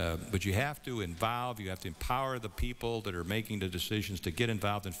 but you have to involve, you have to empower the people that are making the decisions to get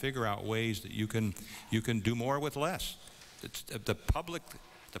involved and figure out ways that you can do more with less.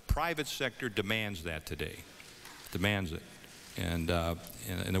 The private sector demands that today, demands it. And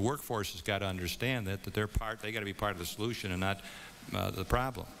the workforce has got to understand that they got to be part of the solution and not the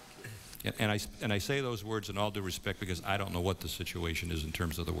problem. And I say those words in all due respect because I don't know what the situation is in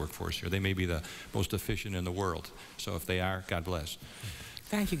terms of the workforce here. They may be the most efficient in the world. So if they are, God bless.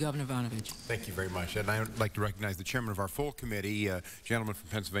 Thank you, Governor Ivanovich. Thank you very much. And I would like to recognize the chairman of our full committee, gentleman from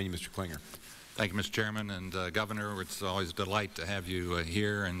Pennsylvania, Mr. Klinger. Thank you, Mr. Chairman. And Governor, it's always a delight to have you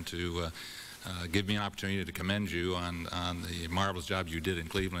here and to give me an opportunity to commend you on the marvelous job you did in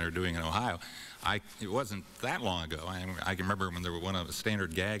Cleveland or doing in Ohio. It wasn't that long ago. I can remember when one of the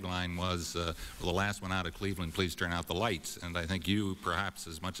standard gag line was, the last one out of Cleveland, please turn out the lights. And I think you, perhaps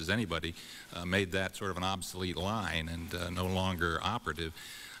as much as anybody, made that sort of an obsolete line and no longer operative.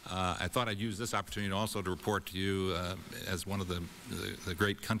 I thought I'd use this opportunity also to report to you as one of the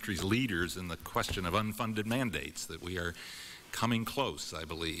great country's leaders in the question of unfunded mandates, that we are coming close, I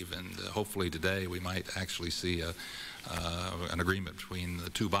believe, and hopefully today we might actually see an agreement between the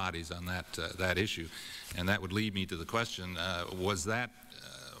two bodies on that issue. And that would lead me to the question, was that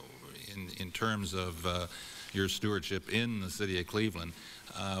in terms of your stewardship in the city of Cleveland,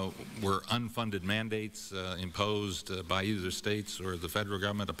 were unfunded mandates imposed by either the states or the federal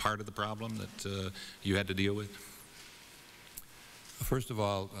government a part of the problem that you had to deal with? First of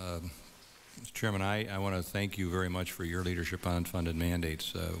all, Mr. Chairman, I want to thank you very much for your leadership on unfunded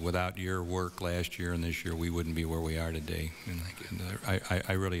mandates. Without your work last year and this year, we wouldn't be where we are today. And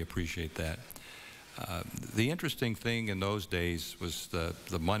I really appreciate that. The interesting thing in those days was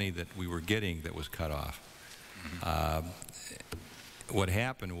the money that we were getting that was cut off. What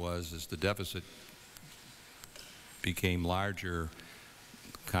happened was the deficit became larger.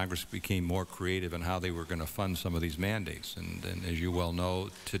 Congress became more creative in how they were going to fund some of these mandates. And as you well know,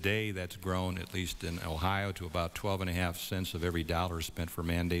 today that's grown, at least in Ohio, to about 12.5 cents of every dollar spent for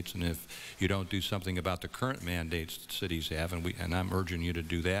mandates. And if you don't do something about the current mandates that cities have, and I'm urging you to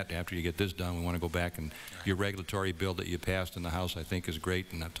do that after you get this done, we want to go back, and your regulatory bill that you passed in the House I think is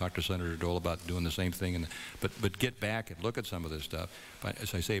great, and I've talked to Senator Dole about doing the same thing. But get back and look at some of this stuff. But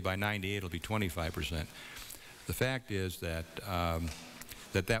as I say, by 98 it'll be 25%. The fact is that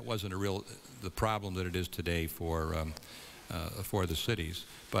that wasn't the problem that it is today for the cities.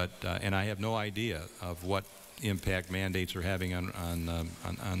 But and I have no idea of what impact mandates are having on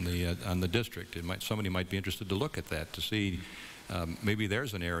the district. Somebody might be interested to look at that to see maybe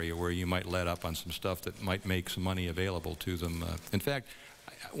there's an area where you might let up on some stuff that might make some money available to them. In fact,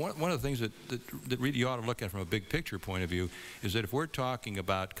 one of the things that really you ought to look at from a big picture point of view is that if we're talking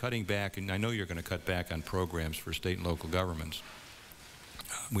about cutting back, and I know you're going to cut back on programs for state and local governments,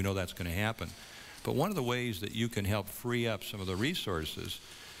 we know that's going to happen. But one of the ways that you can help free up some of the resources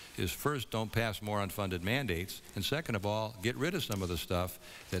is, first, don't pass more unfunded mandates, and second of all, get rid of some of the stuff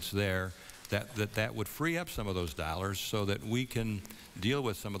that's there that would free up some of those dollars so that we can deal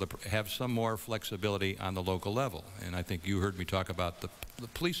with have some more flexibility on the local level. And I think you heard me talk about the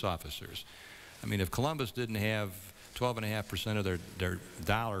police officers. I mean, if Columbus didn't have 12.5% of their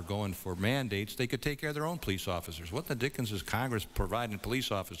dollar going for mandates, they could take care of their own police officers. What the dickens is Congress providing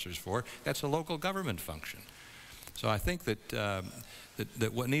police officers for? That's a local government function. So I think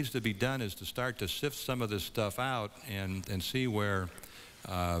that what needs to be done is to start to sift some of this stuff out and see where,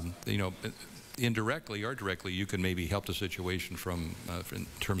 you know, indirectly or directly, you can maybe help the situation in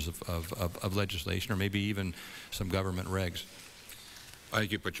terms of legislation or maybe even some government regs. I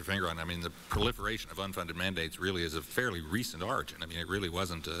think you put your finger on it. I mean, the proliferation of unfunded mandates really is a fairly recent origin. I mean, it really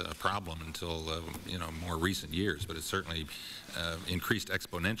wasn't a problem until you know, more recent years, but it certainly increased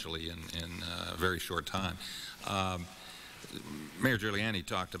exponentially in a very short time. Mayor Giuliani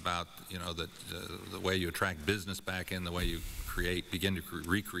talked about, you know, that the way you attract business back in, the way you begin to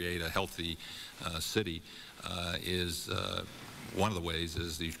recreate a healthy city is one of the ways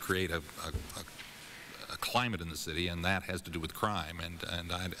is you create a climate in the city, and that has to do with crime.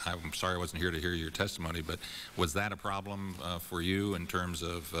 And I'm sorry I wasn't here to hear your testimony, but was that a problem for you in terms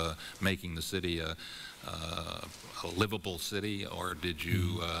of making the city a livable city, or did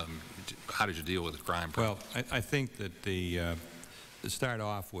you how did you deal with the crime problem? Well, I think that to start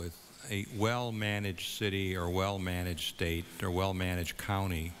off with, a well-managed city or well-managed state or well-managed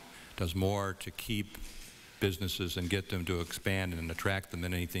county does more to keep businesses and get them to expand and attract them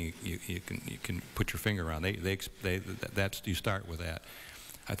than anything you can put your finger on. That's, you start with that.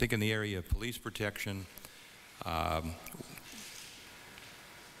 I think in the area of police protection,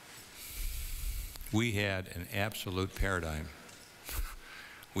 we had an absolute paradigm.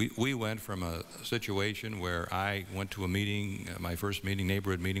 We went from a situation where I went to a meeting, my first meeting,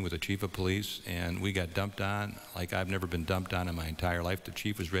 neighborhood meeting with the chief of police, and we got dumped on like I've never been dumped on in my entire life. The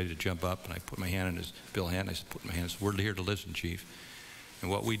chief was ready to jump up, and I put my hand in his bill hand. I said, "Put my hand. We're here to listen, chief."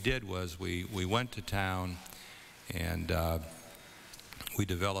 And what we did was we went to town, and we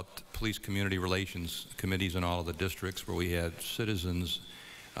developed police community relations committees in all of the districts where we had citizens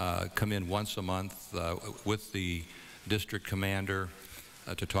come in once a month with the district commander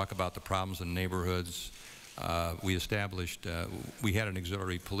to talk about the problems in neighborhoods. We established, we had an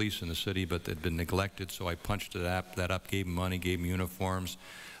auxiliary police in the city, but they'd been neglected, so I punched that up, gave them money, gave them uniforms,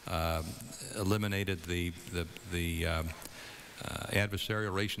 eliminated the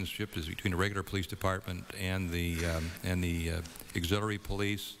adversarial relationship between the regular police department and the auxiliary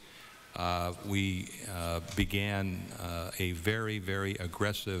police. We began a very, very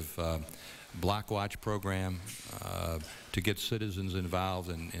aggressive block watch program to get citizens involved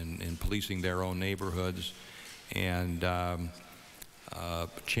in policing their own neighborhoods, and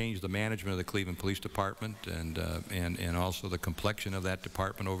change the management of the Cleveland Police Department and also the complexion of that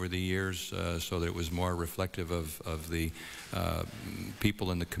department over the years so that it was more reflective of the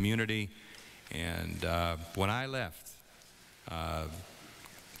people in the community. And when I left,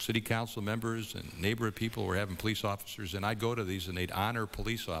 city council members and neighborhood people were having police officers, and I'd go to these and they'd honor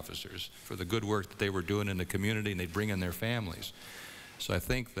police officers for the good work that they were doing in the community, and they'd bring in their families. So I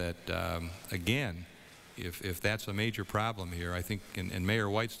think that, again, if that's a major problem here, I think, and Mayor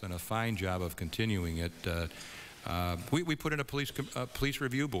White's done a fine job of continuing it. We put in a police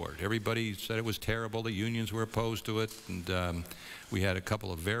review board. Everybody said it was terrible. The unions were opposed to it, and we had a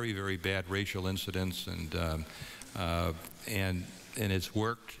couple of very, very bad racial incidents, and it's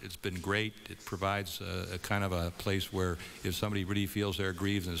worked. It's been great. It provides a kind of a place where if somebody really feels they're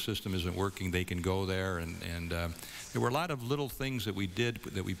aggrieved and the system isn't working, they can go there. And there were a lot of little things that we did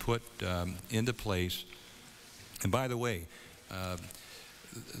that we put into place. And by the way,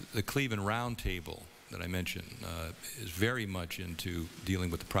 the Cleveland Roundtable that I mentioned is very much into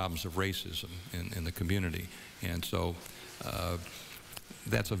dealing with the problems of racism in the community. And so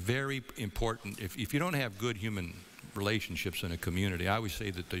that's a very important, if you don't have good human relationships in a community, I always say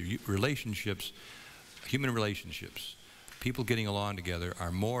that the relationships, human relationships, people getting along together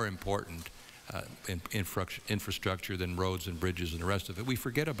are more important infrastructure than roads and bridges and the rest of it. We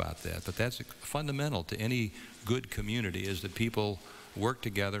forget about that, but that's fundamental to any good community, is that people work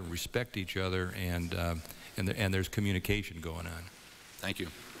together, respect each other, and there's communication going on. Thank you.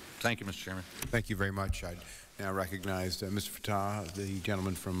 Thank you, Mr. Chairman. Thank you very much. I now recognize Mr. Fattah, the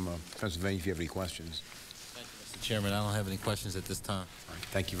gentleman from Pennsylvania, if you have any questions. Thank you, Mr. Chairman. I don't have any questions at this time. All right.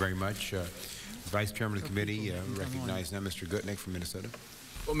 Thank you very much. Vice Chairman of the committee, recognize now Mr. Gutnick from Minnesota.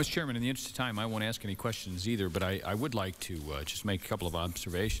 Well, Mr. Chairman, in the interest of time, I won't ask any questions either, but I would like to just make a couple of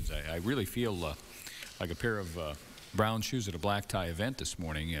observations. I really feel like a pair of brown shoes at a black tie event this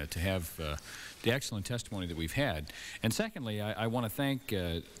morning to have the excellent testimony that we've had. And secondly, I want to thank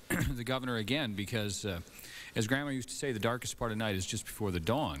the governor again, because as Grandma used to say, the darkest part of night is just before the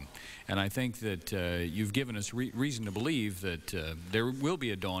dawn. And I think that you've given us reason to believe that there will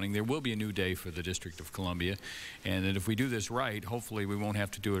be a dawning, there will be a new day for the District of Columbia, and that if we do this right, hopefully we won't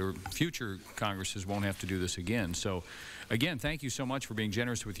have to do it, or future Congresses won't have to do this again. So, again, thank you so much for being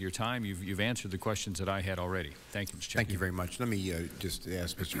generous with your time. You've answered the questions that I had already. Thank you, Mr. Chairman. Thank you very much. Let me just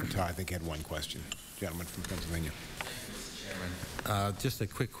ask Mr. Fattah, I think he had one question. Gentleman from Pennsylvania. Just a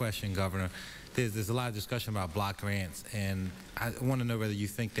quick question, Governor. There's a lot of discussion about block grants, and I want to know whether you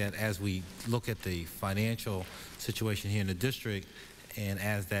think that as we look at the financial situation here in the district, and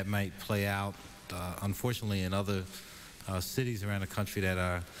as that might play out, unfortunately, in other cities around the country that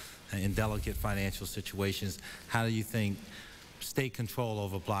are in delicate financial situations, how do you think state control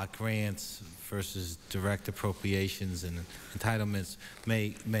over block grants versus direct appropriations and entitlements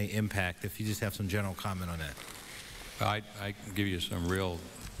may impact? If you just have some general comment on that. I can give you some real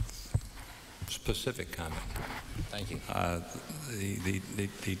specific comment. Thank you.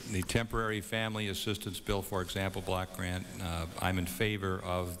 The temporary family assistance bill, for example, block grant, I'm in favor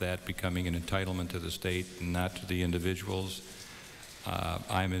of that becoming an entitlement to the state and not to the individuals.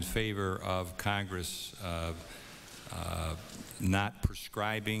 I'm in favor of Congress not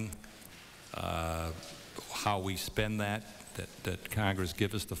prescribing how we spend that that Congress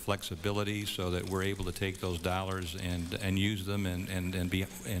give us the flexibility so that we're able to take those dollars and use them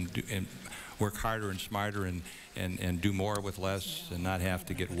and work harder and smarter and do more with less and not have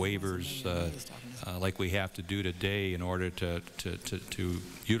to get waivers like we have to do today in order to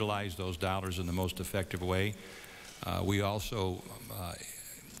utilize those dollars in the most effective way. We also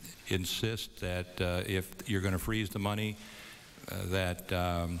insist that if you're going to freeze the money, that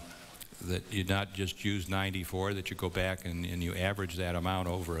you not just use 94, that you go back and you average that amount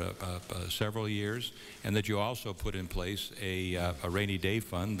over several years, and that you also put in place a rainy day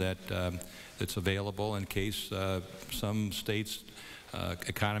fund that's available in case some states'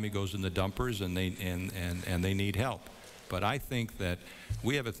 economy goes in the dumpers and they need help. But I think that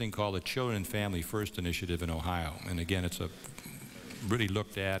we have a thing called the Children and Family First Initiative in Ohio, and again, it's really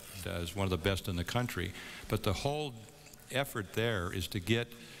looked at as one of the best in the country. But the whole effort there is to get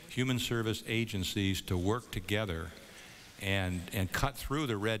human service agencies to work together and cut through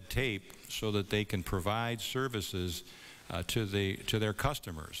the red tape so that they can provide services to their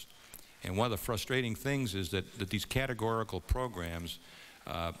customers. And one of the frustrating things is that these categorical programs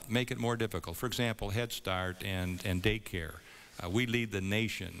make it more difficult. For example, Head Start and daycare. We lead the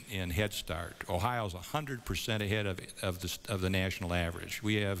nation in Head Start. Ohio's 100% ahead of the national average.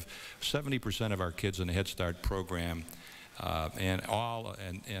 We have 70% of our kids in the Head Start program, and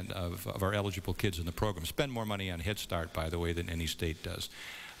of our eligible kids in the program spend more money on Head Start, by the way, than any state does.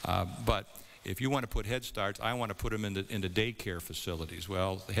 But if you want to put Head Starts, I want to put them into daycare facilities.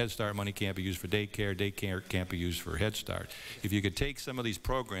 Well, the Head Start money can't be used for daycare. Daycare can't be used for Head Start. If you could take some of these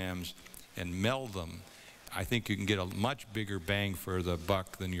programs and meld them, I think you can get a much bigger bang for the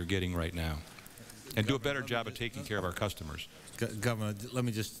buck than you're getting right now, and do a better job of taking care of our customers. Governor, let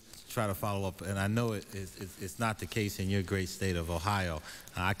me just try to follow up, and I know it's not the case in your great state of Ohio.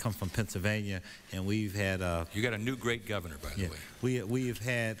 I come from Pennsylvania, and we've had you got a new great governor, by the way. We've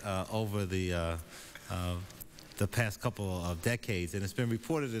had over the past couple of decades, and it's been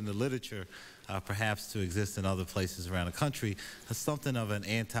reported in the literature, perhaps to exist in other places around the country, something of an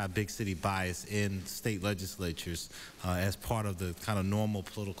anti-big city bias in state legislatures as part of the kind of normal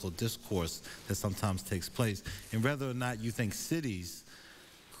political discourse that sometimes takes place. And whether or not you think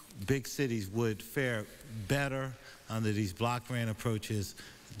big cities would fare better under these block grant approaches,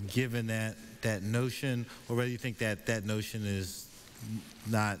 given that notion, or whether you think that notion is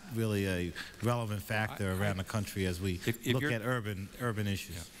not really a relevant factor around the country as we look at urban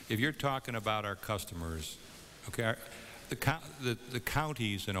issues. Yeah. If you're talking about our customers, okay, the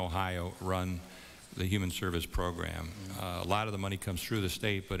counties in Ohio run the human service program. A lot of the money comes through the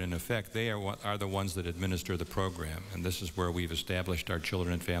state, but in effect they are the ones that administer the program, and this is where we've established our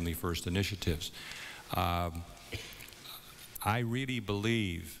Children and Family First initiatives. I really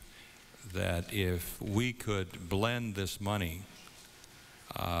believe that if we could blend this money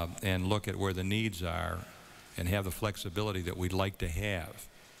and look at where the needs are and have the flexibility that we'd like to have,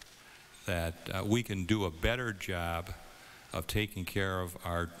 that we can do a better job of taking care of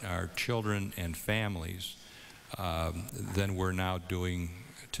our children and families than we're now doing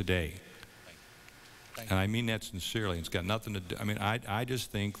today. And I mean that sincerely. It's got nothing to do, I mean, I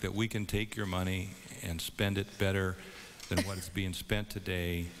just think that we can take your money and spend it better than what is being spent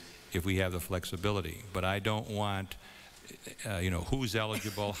today if we have the flexibility. But I don't want, you know, who's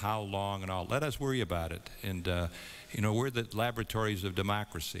eligible, how long, and all. Let us worry about it. And, you know, we're the laboratories of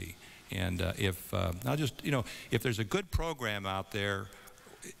democracy. And I'll just, you know, if there's a good program out there,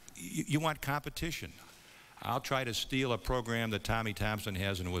 you want competition. I'll try to steal a program that Tommy Thompson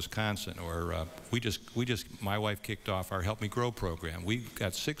has in Wisconsin, or my wife kicked off our Help Me Grow program. We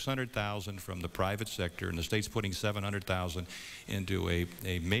got $600,000 from the private sector, and the state's putting $700,000 into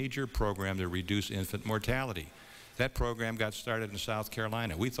a major program to reduce infant mortality. That program got started in South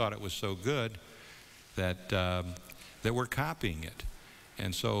Carolina. We thought it was so good that that we're copying it,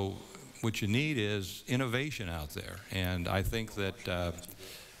 and so what you need is innovation out there. And I think that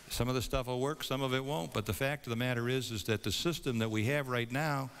some of the stuff will work, some of it won't. But the fact of the matter is that the system that we have right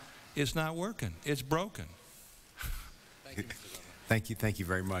now is not working. It's broken. Thank you, Mr. Governor. Thank you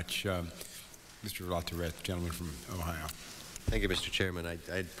very much. Mr. LaTourette, gentleman from Ohio. Thank you, Mr. Chairman.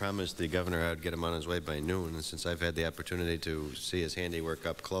 I promised the governor I would get him on his way by noon, and since I've had the opportunity to see his handiwork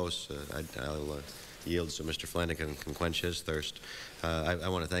up close, I'll yield so Mr. Flanagan can quench his thirst. I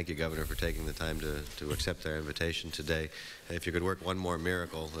want to thank you, Governor, for taking the time to accept our invitation today. If you could work one more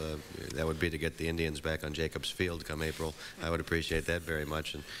miracle, that would be to get the Indians back on Jacobs Field come April. I would appreciate that very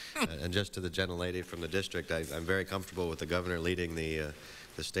much. And just to the gentlelady from the district, I'm very comfortable with the Governor leading the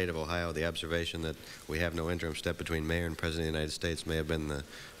state of Ohio. The observation that we have no interim step between mayor and president of the United States may have been one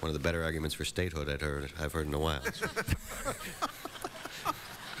of the better arguments for statehood I've heard in a while. So.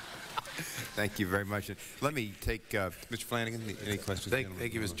 Thank you very much. Let me take Mr. Flanagan. Any questions?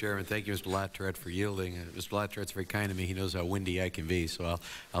 Thank you, Mr. Chairman. Thank you, Mr. Latret, for yielding. Mr. Latret's very kind to me. He knows how windy I can be, so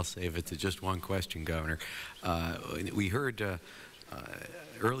I'll save it to just one question, Governor. We heard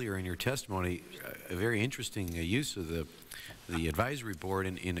earlier in your testimony a very interesting use of the advisory board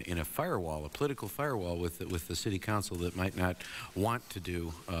in a firewall, a political firewall with the city council that might not want to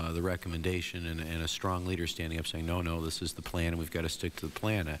do the recommendation, and a strong leader standing up saying, no, this is the plan and we've got to stick to the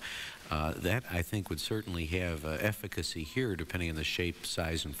plan. That, I think, would certainly have efficacy here, depending on the shape,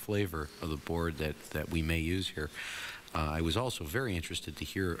 size, and flavor of the board that we may use here. I was also very interested to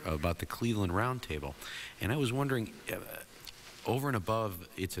hear about the Cleveland Roundtable, and I was wondering, over and above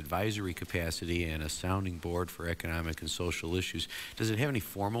its advisory capacity and a sounding board for economic and social issues, does it have any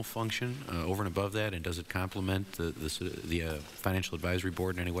formal function over and above that, and does it complement the Financial Advisory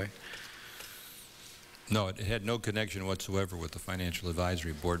Board in any way? No, it had no connection whatsoever with the Financial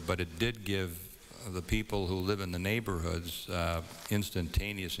Advisory Board, but it did give the people who live in the neighborhoods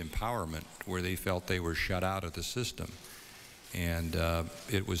instantaneous empowerment where they felt they were shut out of the system. And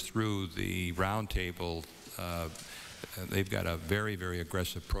it was through the roundtable. They've got a very, very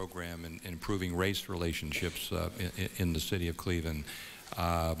aggressive program in improving race relationships in the city of Cleveland.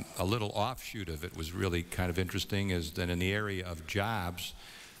 A little offshoot of it was really kind of interesting, is that in the area of jobs,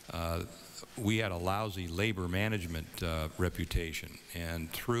 we had a lousy labor management reputation, and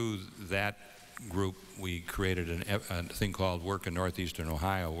through that group we created a thing called Work in Northeastern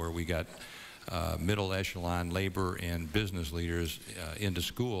Ohio, where we got middle echelon labor and business leaders into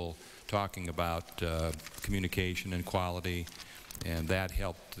school talking about communication and quality, and that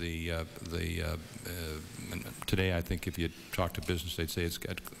helped today I think if you talk to business, they'd say it's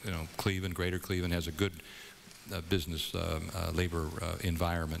got, Cleveland, Greater Cleveland has a good business labor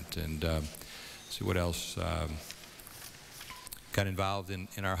environment. And see what else. Got involved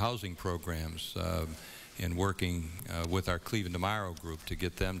in our housing programs, in working with our Cleveland Tomorrow group to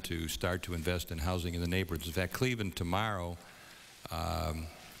get them to start to invest in housing in the neighborhoods. In fact, Cleveland Tomorrow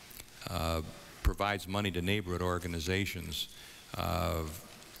provides money to neighborhood organizations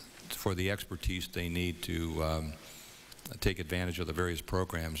for the expertise they need to take advantage of the various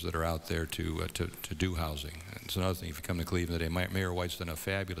programs that are out there to do housing. It's another thing, if you come to Cleveland today, Mayor White's done a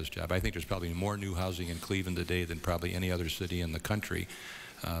fabulous job. I think there's probably more new housing in Cleveland today than probably any other city in the country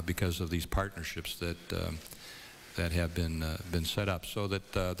because of these partnerships that have been set up. So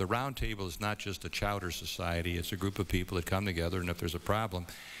that the roundtable is not just a chowder society, it's a group of people that come together, and if there's a problem,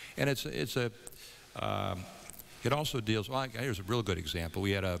 and it also deals, well, here's a real good example.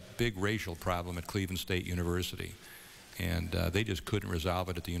 We had a big racial problem at Cleveland State University, and they just couldn't resolve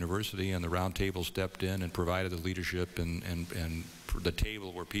it at the university, and the roundtable stepped in and provided the leadership and the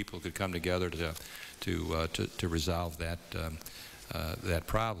table where people could come together to resolve that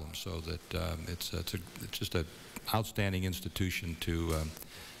problem. So that it's just an outstanding institution to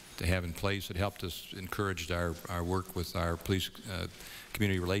have in place. It helped us, encouraged our work with our police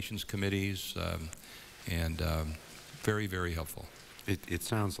community relations committees, and very, very helpful. It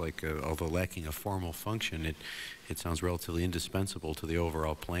sounds like, although lacking a formal function, it sounds relatively indispensable to the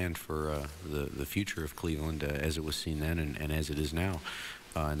overall plan for the future of Cleveland as it was seen then and as it is now.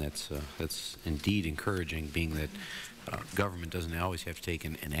 And that's indeed encouraging, being that government doesn't always have to take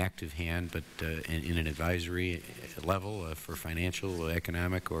an active hand, but in an advisory level for financial,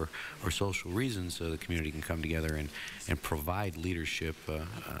 economic, or social reasons, the community can come together and provide leadership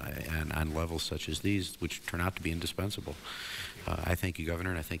on levels such as these, which turn out to be indispensable. I thank you, Governor,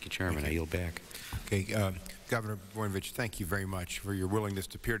 and I thank you, Chairman. I yield back. Okay, Governor Voinovich, thank you very much for your willingness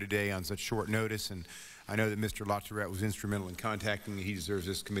to appear today on such short notice. And I know that Mr. Latret was instrumental in contacting me. He deserves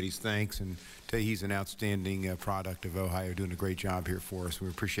this committee's thanks, and tell you he's an outstanding product of Ohio, doing a great job here for us. We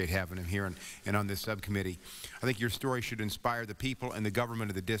appreciate having him here and on this subcommittee. I think your story should inspire the people and the government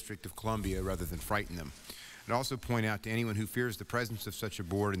of the District of Columbia rather than frighten them. I'd also point out to anyone who fears the presence of such a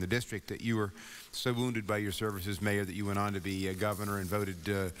board in the district that you were so wounded by your service as mayor that you went on to be governor and voted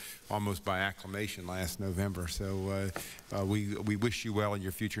almost by acclamation last November. So we wish you well in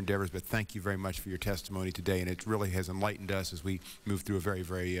your future endeavors, but thank you very much for your testimony today, and it really has enlightened us as we move through a very,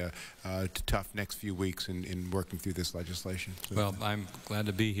 very tough next few weeks in working through this legislation. So, well, I'm glad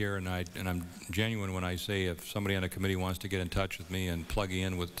to be here, and I'm genuine when I say if somebody on the committee wants to get in touch with me and plug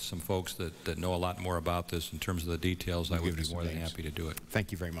in with some folks that know a lot more about this in terms of the details, I would be more than happy to do it.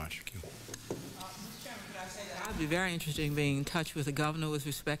 Thank you very much. Thank you. I'd be very interested in being in touch with the governor with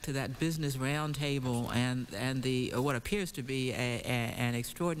respect to that business roundtable and the what appears to be an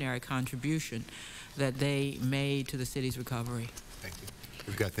extraordinary contribution that they made to the city's recovery. Thank you.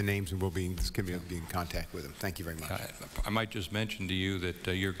 We've got the names, and we'll be in contact with them. Thank you very much. I might just mention to you that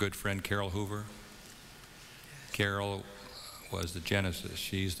your good friend Carol Hoover. Carol was the genesis.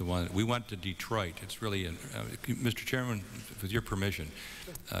 She's the one. We went to Detroit. It's really, Mr. Chairman, with your permission,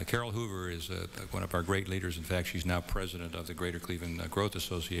 Carol Hoover is one of our great leaders. In fact, she's now president of the Greater Cleveland Growth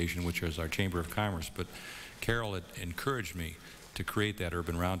Association, which is our Chamber of Commerce. But Carol had encouraged me to create that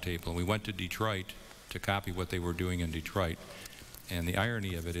urban roundtable, and we went to Detroit to copy what they were doing in Detroit. And the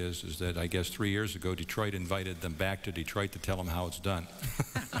irony of it is that I guess 3 years ago, Detroit invited them back to Detroit to tell them how it's done.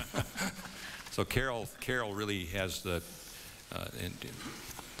 So Carol really has the and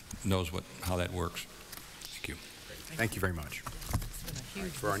knows how that works. Thank you. Thank you very much.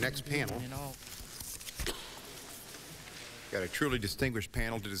 For our next panel, got a truly distinguished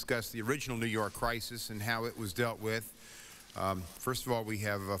panel to discuss the original New York crisis and how it was dealt with. First of all, we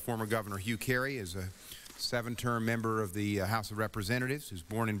have former Governor Hugh Carey as a 7-term member of the House of Representatives, who's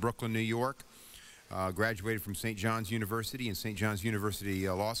born in Brooklyn, New York, graduated from St. John's University and St. John's University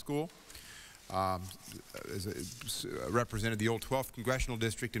Law School. Represented the old 12th Congressional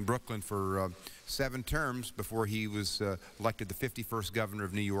District in Brooklyn for 7 terms before he was elected the 51st governor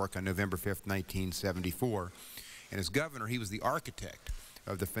of New York on November 5th, 1974. And as governor, he was the architect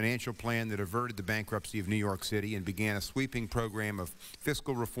of the financial plan that averted the bankruptcy of New York City and began a sweeping program of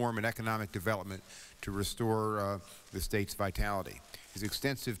fiscal reform and economic development to restore the state's vitality. His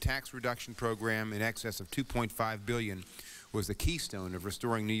extensive tax reduction program in excess of $2.5 billion was the keystone of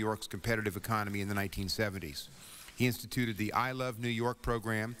restoring New York's competitive economy in the 1970s. He instituted the I Love New York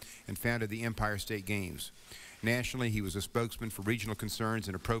program and founded the Empire State Games. Nationally, he was a spokesman for regional concerns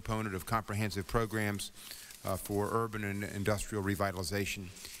and a proponent of comprehensive programs for urban and industrial revitalization,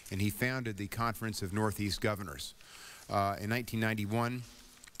 and he founded the Conference of Northeast Governors. In 1991,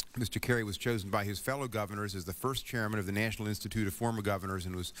 Mr. Carey was chosen by his fellow governors as the first chairman of the National Institute of Former Governors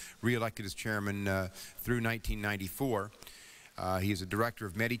and was reelected as chairman through 1994. He is a director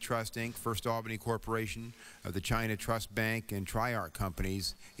of MediTrust, Inc., First Albany Corporation, the China Trust Bank, and Triarch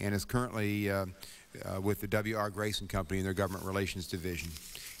Companies, and is currently with the W.R. Grayson Company in their Government Relations Division.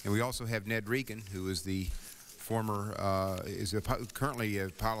 And we also have Ned Regan, who is the currently a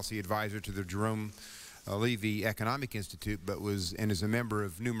policy advisor to the Jerome Levy Economic Institute, but is a member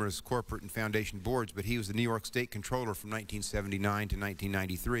of numerous corporate and foundation boards. But he was the New York State Controller from 1979 to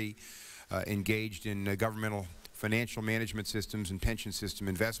 1993, engaged in governmental financial management systems and pension system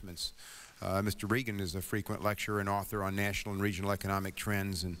investments. Mr. Regan is a frequent lecturer and author on national and regional economic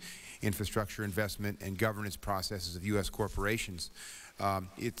trends and infrastructure investment and governance processes of U.S. corporations.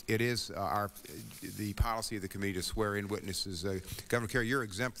 It is the policy of the committee to swear in witnesses. Governor Carey, you're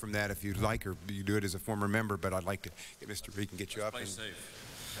exempt from that if you'd like, or you do it as a former member, but I'd like to get Mr. Regan get you up. Play safe.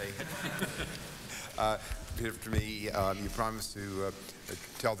 Repeat to me, you promise to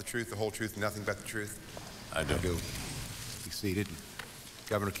tell the truth, the whole truth, and nothing but the truth? I do. Be seated.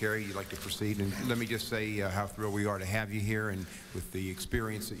 Governor Carey, you'd like to proceed. And let me just say how thrilled we are to have you here, and with the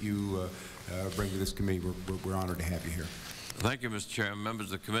experience that you bring to this committee, we're honored to have you here. Thank you, Mr. Chairman.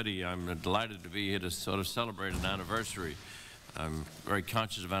 Members of the committee, I'm delighted to be here to sort of celebrate an anniversary. I'm very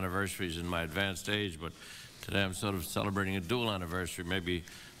conscious of anniversaries in my advanced age, but today I'm sort of celebrating a dual anniversary. Maybe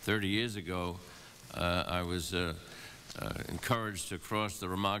 30 years ago, I was encouraged to cross the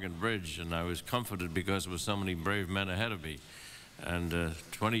Remagen Bridge, and I was comforted because there were so many brave men ahead of me. And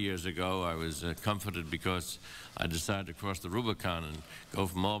 20 years ago, I was comforted because I decided to cross the Rubicon and go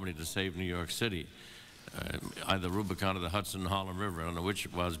from Albany to save New York City. Either Rubicon or the Hudson and Harlem River, I don't know which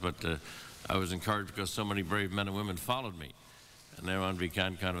it was, but I was encouraged because so many brave men and women followed me. And thereon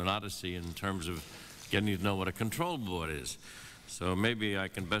began kind of an odyssey in terms of getting to know what a control board is. So maybe I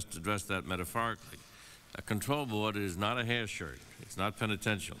can best address that metaphorically. A control board is not a hair shirt. It's not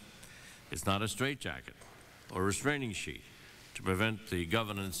penitential. It's not a straitjacket or restraining sheet to prevent the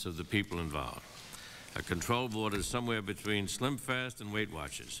governance of the people involved. A control board is somewhere between Slim Fast and Weight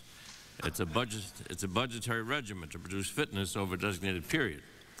Watchers. It's a budgetary regimen to produce fitness over a designated period.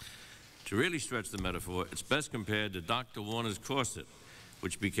 To really stretch the metaphor, it's best compared to Dr. Warner's corset,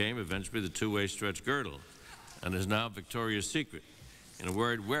 which became eventually the two-way stretch girdle and is now Victoria's Secret. In a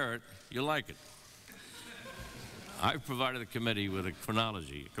word, wear it, you like it. I've provided the committee with a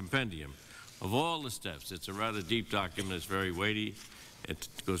chronology, a compendium of all the steps. It's a rather deep document. It's very weighty. It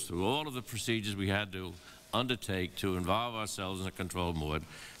goes through all of the procedures we had to undertake to involve ourselves in a control board,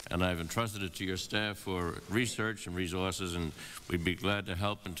 and I've entrusted it to your staff for research and resources, and we'd be glad to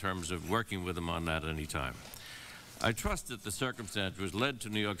help in terms of working with them on that at any time. I trust that the circumstance which led to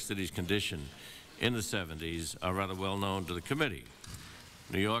New York City's condition in the 70s are rather well known to the committee.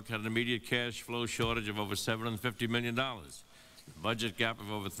 New York had an immediate cash flow shortage of over $750 million, a budget gap of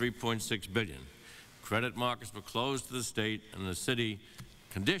over $3.6 billion. Credit markets were closed to the state, and the city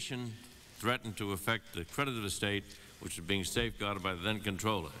condition threatened to affect the credit of the state, which was being safeguarded by the then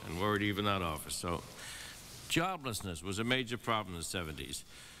controller, and worried even that office. So joblessness was a major problem in the 70s,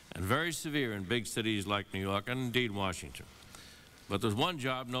 and very severe in big cities like New York and indeed Washington. But there's one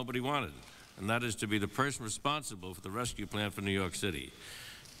job nobody wanted, and that is to be the person responsible for the rescue plan for New York City.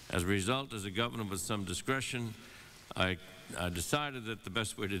 As a result, as a governor with some discretion, I decided that the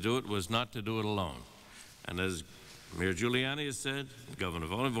best way to do it was not to do it alone. And as Mayor Giuliani has said, Governor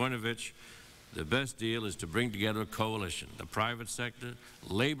Voinovich, the best deal is to bring together a coalition, the private sector,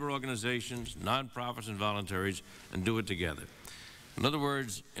 labor organizations, nonprofits, and voluntaries, and do it together. In other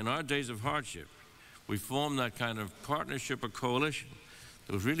words, in our days of hardship, we formed that kind of partnership or coalition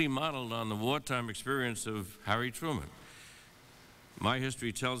that was really modeled on the wartime experience of Harry Truman. My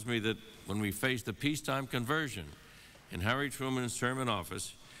history tells me that when we faced the peacetime conversion in Harry Truman's term in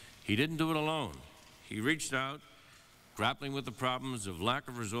office, he didn't do it alone. He reached out, grappling with the problems of lack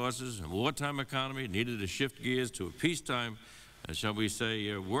of resources and wartime economy, needed to shift gears to a peacetime, shall we say,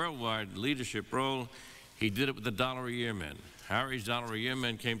 a worldwide leadership role. He did it with the $1-a-year men. Harry's $1-a-year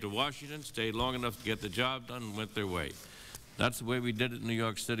men came to Washington, stayed long enough to get the job done, and went their way. That's the way we did it in New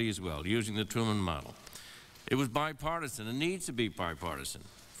York City as well, using the Truman model. It was bipartisan. It needs to be bipartisan.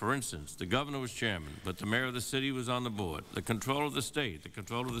 For instance, the governor was chairman, but the mayor of the city was on the board. The control of the state, the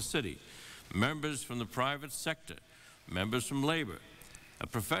control of the city, members from the private sector, members from labor, a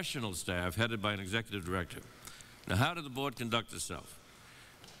professional staff headed by an executive director. Now, how did the board conduct itself?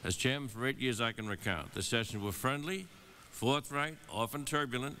 As chairman for 8 years, I can recount. The sessions were friendly, forthright, often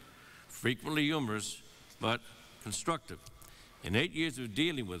turbulent, frequently humorous, but constructive. In 8 years of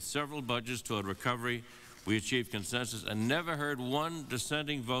dealing with several budgets toward recovery, we achieved consensus and never heard one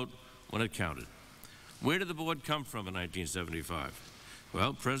dissenting vote when it counted. Where did the board come from in 1975?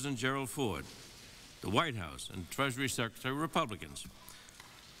 Well, President Gerald Ford, the White House, and Treasury Secretary were Republicans.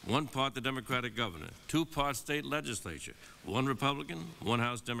 One part the Democratic governor, 2 parts state legislature, 1 Republican, 1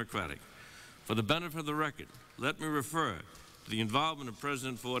 House Democratic. For the benefit of the record, let me refer to the involvement of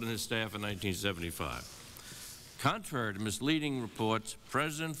President Ford and his staff in 1975. Contrary to misleading reports,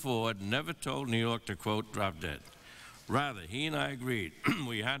 President Ford never told New York to, quote, drop dead. Rather, he and I agreed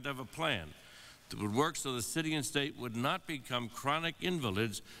we had to have a plan that would work so the city and state would not become chronic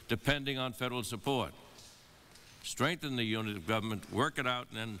invalids depending on federal support. Strengthen the unit of government, work it out,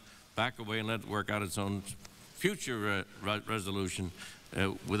 and then back away and let it work out its own future resolution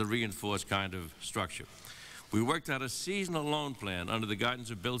with a reinforced kind of structure. We worked out a seasonal loan plan under the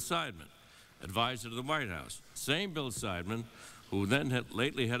guidance of Bill Seidman, advisor to the White House. Same Bill Seidman, who then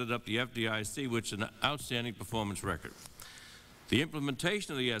lately headed up the FDIC, which is an outstanding performance record. The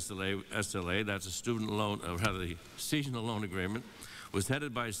implementation of the SLA, that's a student loan, or rather the seasonal loan agreement, was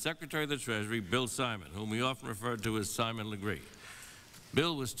headed by Secretary of the Treasury, Bill Simon, whom we often refer to as Simon Legree.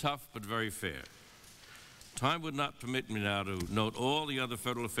 Bill was tough but very fair. Time would not permit me now to note all the other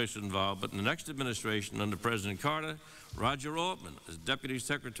federal officials involved, but in the next administration under President Carter, Roger Altman, as Deputy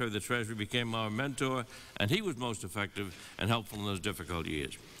Secretary of the Treasury, became our mentor, and he was most effective and helpful in those difficult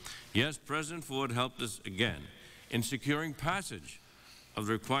years. Yes, President Ford helped us again in securing passage of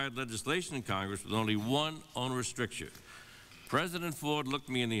the required legislation in Congress with only one onerous stricture. President Ford looked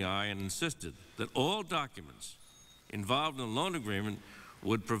me in the eye and insisted that all documents involved in the loan agreement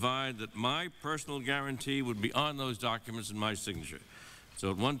would provide that my personal guarantee would be on those documents and my signature.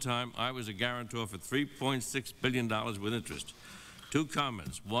 So at one time, I was a guarantor for $3.6 billion with interest. 2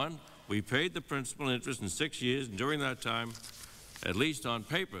 comments. 1, we paid the principal and interest in 6 years, and during that time, at least on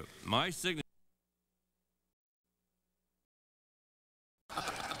paper, my signature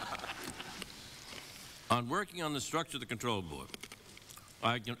on working on the structure of the control board.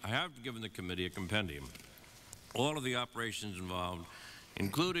 I have given the committee a compendium, all of the operations involved,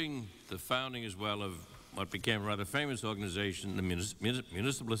 including the founding as well of what became a rather famous organization, the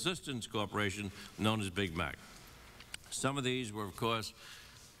Municipal Assistance Corporation, known as Big Mac. Some of these were, of course,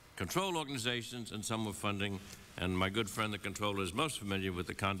 control organizations, and some were funding, and my good friend, the controller, is most familiar with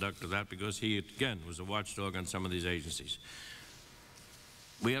the conduct of that because he, again, was a watchdog on some of these agencies.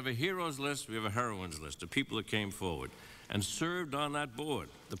 We have a heroes list, we have a heroines list of people that came forward and served on that board.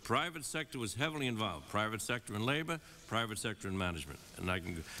 The private sector was heavily involved, private sector in labor, private sector in management. And I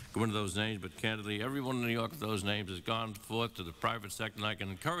can go into those names, but candidly, everyone in New York with those names has gone forth to the private sector, and I can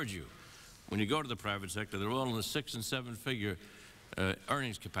encourage you, when you go to the private sector, they're all in the 6- and 7-figure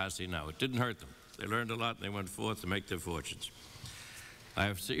earnings capacity now. It didn't hurt them. They learned a lot, and they went forth to make their fortunes. I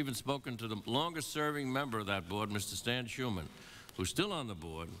have even spoken to the longest-serving member of that board, Mr. Stan Schuman, who's still on the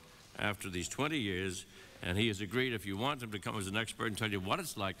board after these 20 years, and he has agreed if you want him to come as an expert and tell you what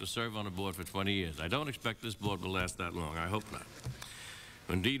it's like to serve on a board for 20 years. I don't expect this board will last that long. I hope not.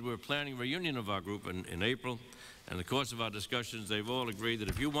 Indeed, we're planning a reunion of our group in April. In the course of our discussions, they've all agreed that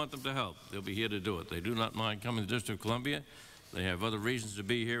if you want them to help, they'll be here to do it. They do not mind coming to the District of Columbia. They have other reasons to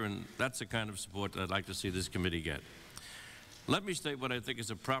be here, and that's the kind of support that I'd like to see this committee get. Let me state what I think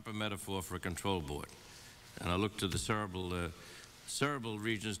is a proper metaphor for a control board. And I look to the cerebral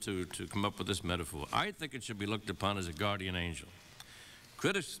regions to come up with this metaphor. I think it should be looked upon as a guardian angel.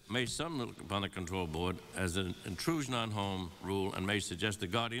 Critics may some look upon the control board as an intrusion on home rule and may suggest the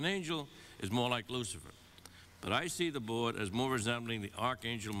guardian angel is more like Lucifer. But I see the board as more resembling the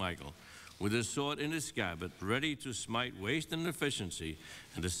Archangel Michael, with his sword in his scabbard, ready to smite waste and inefficiency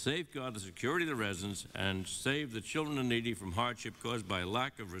and to safeguard the security of the residents and save the children and needy from hardship caused by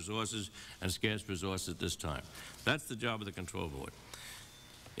lack of resources and scarce resources at this time. That's the job of the control board.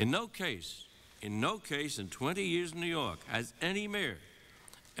 In no case in 20 years in New York has any mayor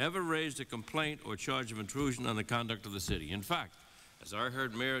ever raised a complaint or charge of intrusion on the conduct of the city. In fact, as I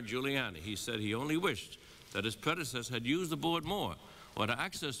heard Mayor Giuliani, he said he only wished that his predecessor had used the board more or had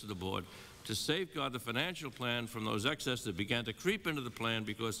access to the board to safeguard the financial plan from those excesses that began to creep into the plan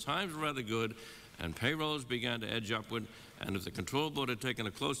because times were rather good and payrolls began to edge upward, and if the control board had taken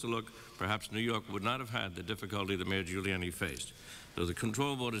a closer look, perhaps New York would not have had the difficulty that Mayor Giuliani faced. So the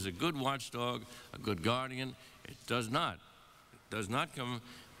control board is a good watchdog, a good guardian. It does not come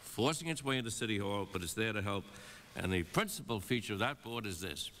forcing its way into City Hall, but it's there to help. And the principal feature of that board is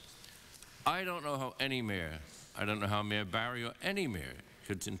this. I don't know how any mayor, I don't know how Mayor Barry or any mayor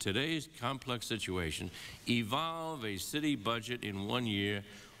could, in today's complex situation, evolve a city budget in 1 year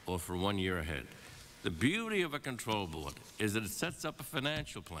or for 1 year ahead. The beauty of a control board is that it sets up a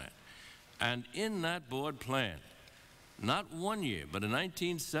financial plan. And in that board plan, not 1 year, but in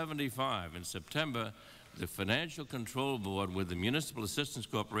 1975, in September, the Financial Control Board with the Municipal Assistance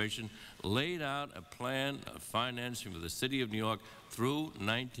Corporation laid out a plan of financing for the City of New York through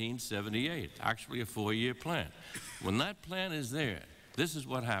 1978, actually a 4-year plan. When that plan is there, this is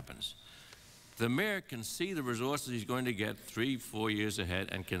what happens. The mayor can see the resources he's going to get 3-4 years ahead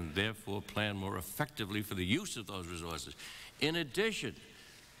and can therefore plan more effectively for the use of those resources. In addition,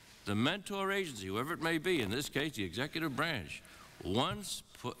 the mentor agency, whoever it may be, in this case the executive branch, once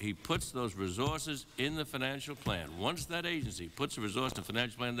he puts those resources in the financial plan, once that agency puts a resource in the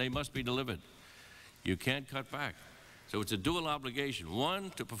financial plan, they must be delivered. You can't cut back. So it's a dual obligation.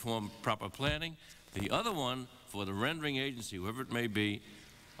 One, to perform proper planning. The other one, for the rendering agency, whoever it may be,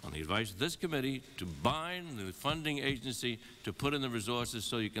 on the advice of this committee, to bind the funding agency to put in the resources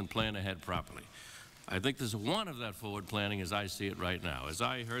so you can plan ahead properly. I think there's one of that forward planning as I see it right now. As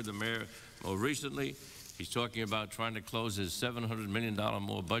I heard the mayor more recently, he's talking about trying to close his $700 million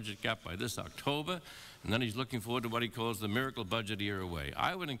more budget gap by this October, and then he's looking forward to what he calls the miracle budget a year away.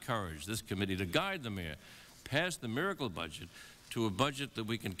 I would encourage this committee to guide the mayor past the miracle budget to a budget that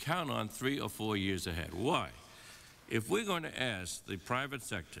we can count on 3 or 4 years ahead. Why? If we're going to ask the private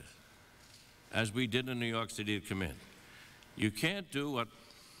sector, as we did in New York City, to come in, you can't do what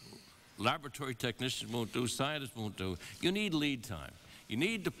laboratory technicians won't do, scientists won't do. You need lead time. You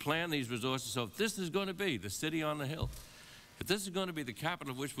need to plan these resources. So if this is going to be the city on the hill, if this is going to be the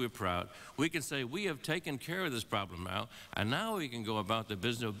capital of which we're proud, we can say we have taken care of this problem now, and now we can go about the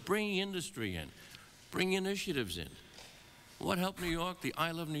business of bringing industry in, bring initiatives in. What helped New York? The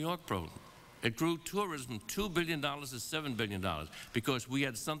I Love New York program. It grew tourism from $2 billion to $7 billion because we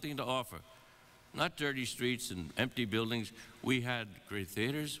had something to offer. Not dirty streets and empty buildings. We had great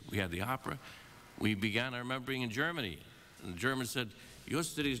theaters. We had the opera. We began, I remember, being in Germany. And the Germans said, your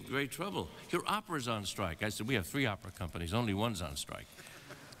city's in great trouble. Your opera's on strike. I said, we have 3 opera companies. Only one's on strike.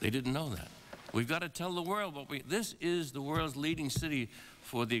 They didn't know that. We've got to tell the world this is the world's leading city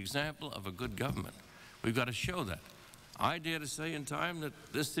for the example of a good government. We've got to show that. I dare to say in time that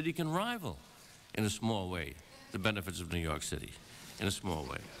this city can rival in a small way, the benefits of New York City, in a small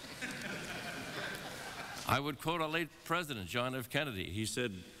way. I would quote our late President, John F. Kennedy. He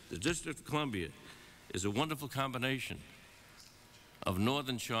said, "The District of Columbia is a wonderful combination of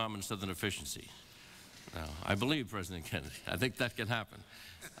northern charm and southern efficiency." Now, I believe President Kennedy. I think that can happen.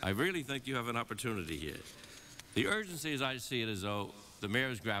 I really think you have an opportunity here. The urgency, as I see it, is though the mayor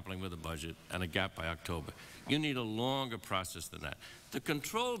is grappling with a budget and a gap by October. You need a longer process than that. The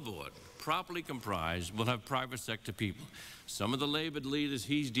control board, properly comprised, will have private sector people. Some of the labor leaders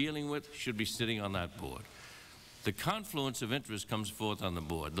he's dealing with should be sitting on that board. The confluence of interest comes forth on the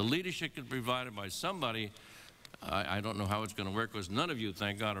board. The leadership is provided by somebody. I don't know how it's going to work because none of you,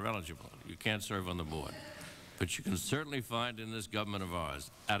 thank God, are eligible. You can't serve on the board. But you can certainly find in this government of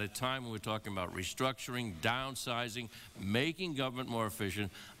ours, at a time when we're talking about restructuring, downsizing, making government more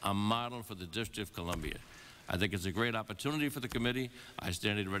efficient, a model for the District of Columbia. I think it's a great opportunity for the committee. I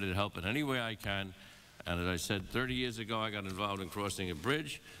stand ready to help in any way I can. And as I said, 30 years ago, I got involved in crossing a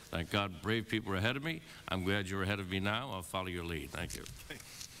bridge. Thank God brave people were ahead of me. I'm glad you're ahead of me now. I'll follow your lead. Thank you.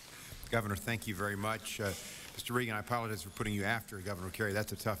 Governor, thank you very much. Mr. Regan, I apologize for putting you after Governor Kerry.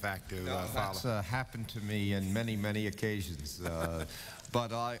 That's a tough act to follow. That's happened to me in many, many occasions.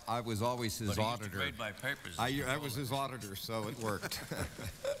 But I was always his auditor. But he used to grade my papers. I was his auditor, so it worked.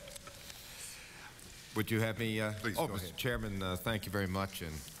 Would you have me? Please, oh, go Mr. ahead. Chairman, thank you very much,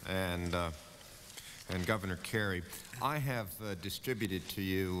 and Governor Kerry, I have distributed to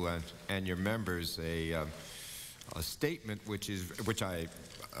you and your members a statement which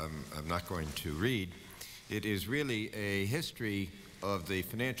I'm not going to read. It is really a history of the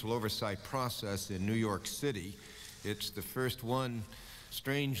financial oversight process in New York City. It's the first one,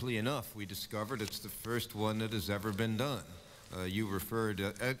 strangely enough, we discovered, it's the first one that has ever been done. You referred,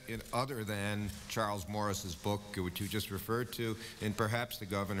 other than Charles Morris's book, which you just referred to, and perhaps the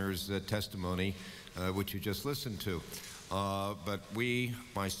governor's testimony, which you just listened to. But we,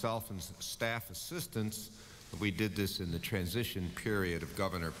 myself and staff assistants, we did this in the transition period of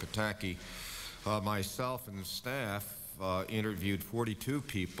Governor Pataki. Myself and the staff interviewed 42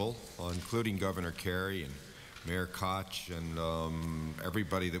 people, including Governor Kerry and Mayor Koch and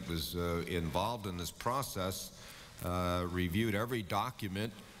everybody that was involved in this process. Reviewed every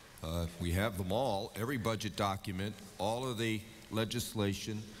document. We have them all, every budget document, all of the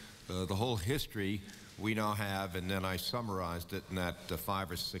legislation, the whole history we now have, and then I summarized it in that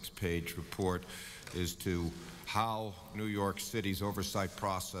 5 or 6 page report as to how New York City's oversight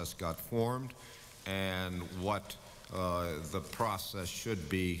process got formed and what the process should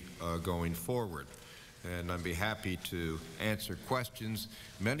be going forward. And I'd be happy to answer questions.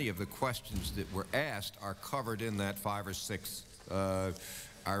 Many of the questions that were asked are covered in that 5 or 6, are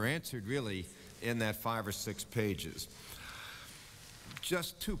answered really in that 5 or 6 pages.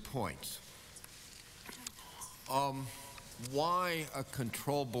 Just 2 points. Why a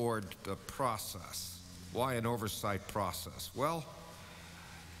control board process? Why an oversight process? Well,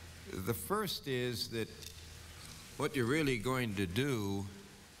 the first is that what you're really going to do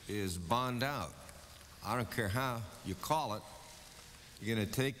is bond out. I don't care how you call it. You're going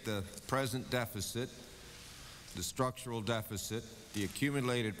to take the present deficit, the structural deficit, the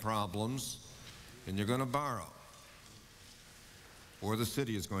accumulated problems, and you're going to borrow. Or the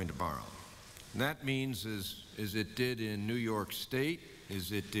city is going to borrow. And that means, as it did in New York State,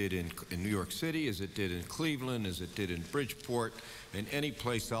 as it did in New York City, as it did in Cleveland, as it did in Bridgeport, and any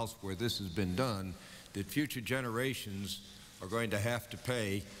place else where this has been done, that future generations are going to have to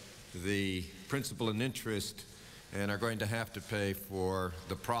pay the principal and interest and are going to have to pay for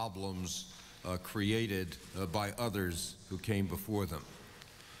the problems created by others who came before them.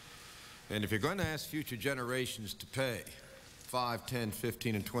 And if you're going to ask future generations to pay 5, 10,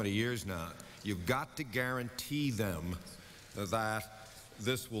 15, and 20 years now, you've got to guarantee them that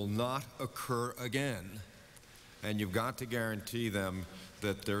this will not occur again. And you've got to guarantee them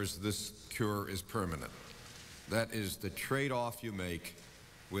that this cure is permanent. That is the trade-off you make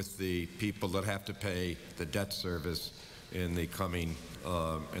with the people that have to pay the debt service in the coming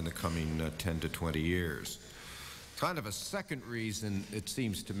 10 to 20 years. Kind of a second reason it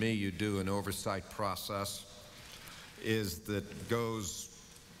seems to me you do an oversight process is that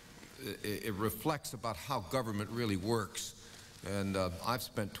it reflects about how government really works. And I've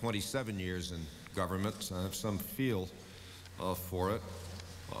spent 27 years in government, so I have some feel for it.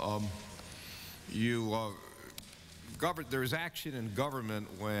 There's action in government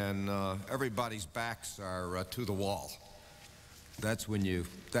when everybody's backs are to the wall. That's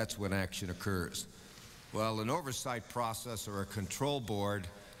when action occurs. Well, an oversight process or a control board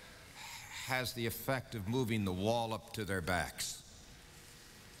has the effect of moving the wall up to their backs.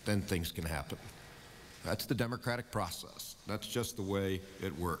 Then things can happen. That's the democratic process. That's just the way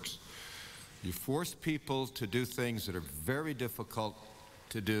it works. You force people to do things that are very difficult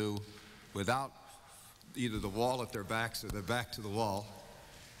to do without either the wall at their backs or their back to the wall.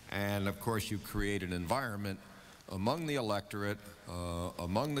 And of course, you create an environment among the electorate,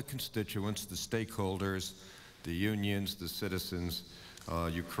 among the constituents, the stakeholders, the unions, the citizens.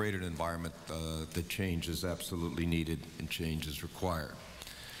 You create an environment that change is absolutely needed and change is required.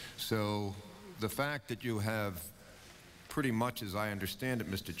 So the fact that you have pretty much, as I understand it,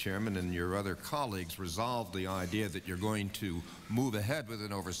 Mr. Chairman, and your other colleagues resolved the idea that you're going to move ahead with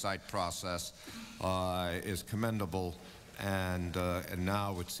an oversight process is commendable. And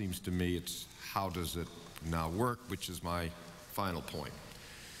now it seems to me it's how does it now work, which is my final point.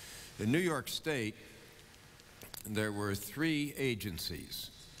 In New York State, there were 3 agencies,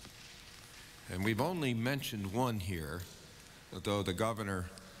 and we've only mentioned one here, though the governor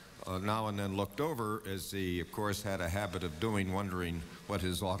now and then looked over, as he, of course, had a habit of doing, wondering what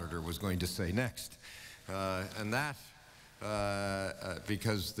his auditor was going to say next. And that,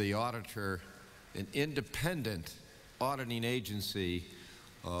 because the auditor, an independent auditing agency,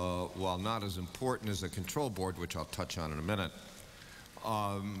 while not as important as a control board, which I'll touch on in a minute,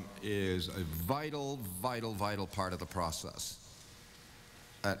 is a vital, vital, vital part of the process.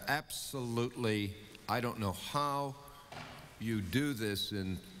 Absolutely, I don't know how you do this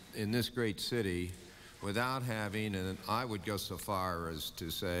in this great city without having, and I would go so far as to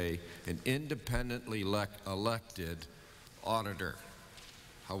say, an independently elected auditor.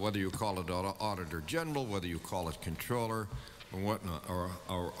 Whether you call it auditor general, whether you call it controller, or whatnot,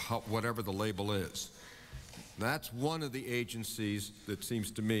 or whatever the label is. That's one of the agencies that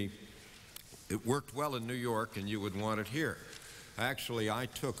seems to me it worked well in New York, and you would want it here. Actually, I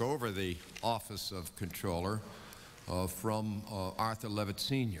took over the office of controller from Arthur Levitt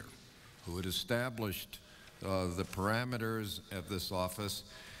Sr., who had established the parameters of this office,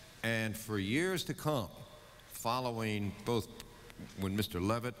 and for years to come, following both when Mr.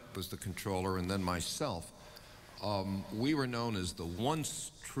 Levitt was the controller and then myself, we were known as the one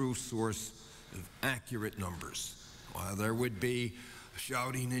true source of accurate numbers. There would be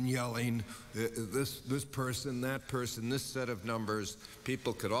shouting and yelling, this person, that person, this set of numbers,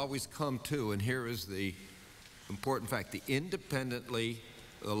 people could always come to, and here is the important fact, the independently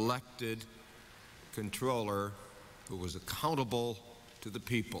elected controller who was accountable to the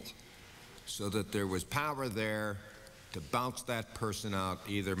people, so that there was power there to bounce that person out,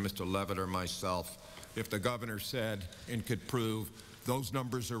 either Mr. Levitt or myself, if the governor said and could prove those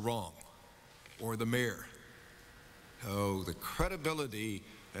numbers are wrong, or the mayor. Oh, the credibility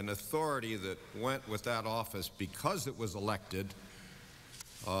and authority that went with that office because it was elected,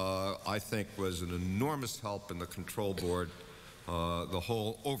 I think was an enormous help in the control board, the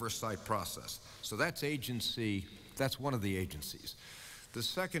whole oversight process. So that's agency, that's one of the agencies. The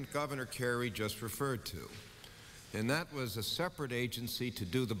second Governor Carey just referred to, and that was a separate agency to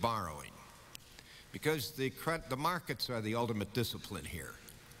do the borrowing. Because the markets are the ultimate discipline here.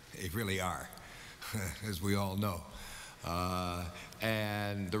 They really are, as we all know.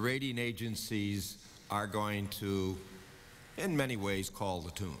 And the rating agencies are going to, in many ways, call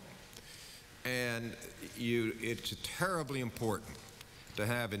the tune. And it's terribly important to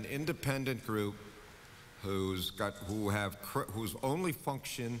have an independent group whose only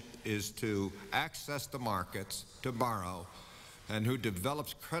function is to access the markets, to borrow, and who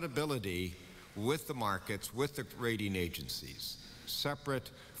develops credibility with the markets, with the rating agencies,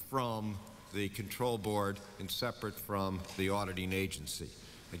 separate from the control board and separate from the auditing agency.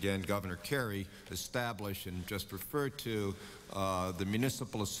 Again, Governor Carey established and just referred to the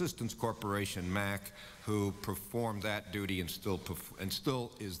Municipal Assistance Corporation, MAC, who performed that duty and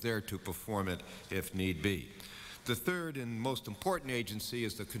still is there to perform it if need be. The third and most important agency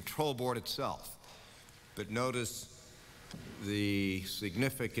is the control board itself. But notice the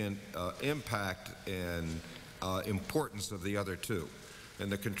significant impact and importance of the other two.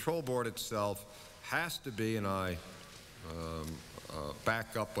 And the control board itself has to be, and I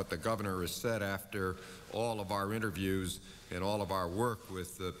back up what the governor has said after all of our interviews and all of our work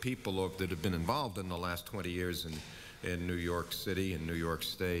with the people that have been involved in the last 20 years in New York City and New York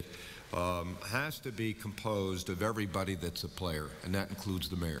State, has to be composed of everybody that's a player, and that includes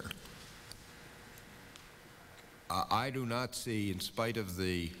the mayor. I do not see, in spite of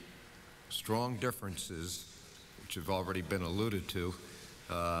the strong differences, which have already been alluded to,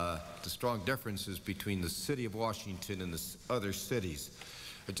 the strong differences between the city of Washington and the other cities,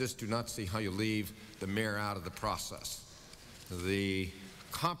 I just do not see how you leave the mayor out of the process. The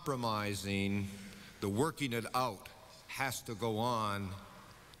compromising, the working it out has to go on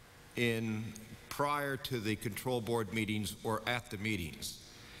in prior to the control board meetings or at the meetings.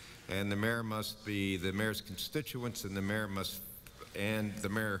 And the mayor must be, the mayor's constituents and the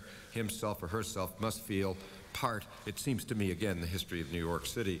mayor himself or herself must feel part, it seems to me, again, the history of New York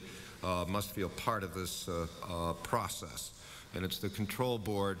City, must feel part of this process. And it's the control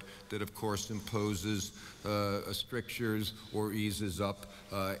board that, of course, imposes strictures or eases up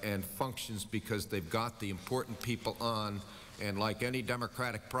and functions because they've got the important people on. And like any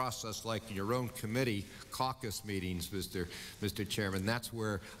democratic process, like your own committee caucus meetings, Mr. Chairman, that's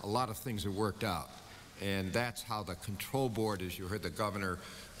where a lot of things are worked out. And that's how the control board, as you heard the governor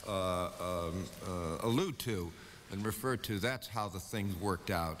allude to and refer to, that's how the things worked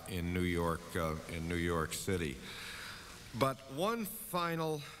out in New York City. But one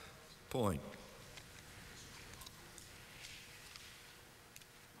final point.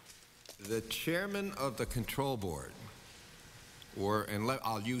 The chairman of the control board,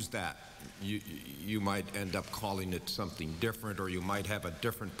 I'll use that. You might end up calling it something different, or you might have a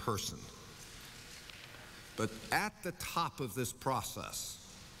different person. But at the top of this process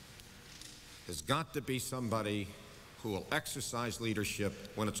has got to be somebody who will exercise leadership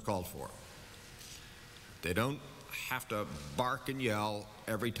when it's called for. They don't have to bark and yell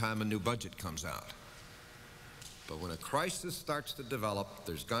every time a new budget comes out. But when a crisis starts to develop,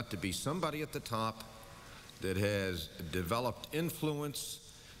 there's got to be somebody at the top that has developed influence,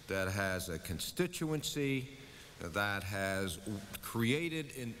 that has a constituency, that has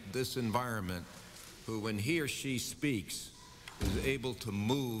created in this environment, who, when he or she speaks, is able to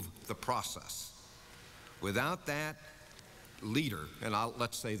move the process. Without that leader, and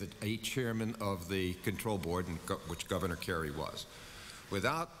let's say that a chairman of the control board, which Governor Carey was,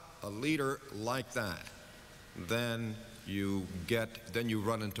 without a leader like that, then you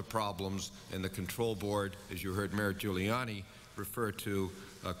run into problems, and the control board, as you heard Mayor Giuliani refer to,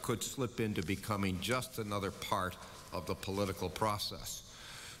 could slip into becoming just another part of the political process.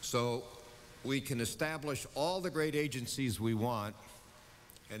 So we can establish all the great agencies we want,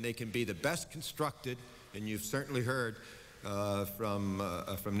 and they can be the best constructed, and you've certainly heard from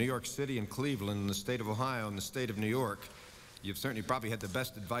New York City and Cleveland and the state of Ohio and the state of New York, you've certainly probably had the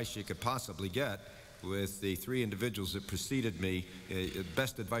best advice you could possibly get with the three individuals that preceded me,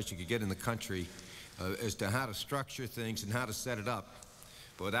 best advice you could get in the country as to how to structure things and how to set it up.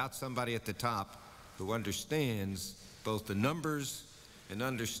 But without somebody at the top who understands both the numbers and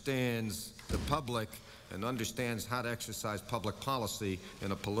understands the public and understands how to exercise public policy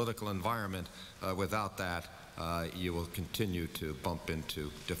in a political environment, without that, you will continue to bump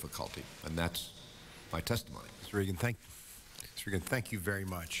into difficulty. And that's my testimony. Mr. Regan, thank you very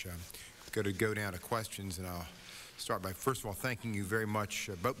much. Going to go down to questions, and I'll start by, first of all, thanking you very much,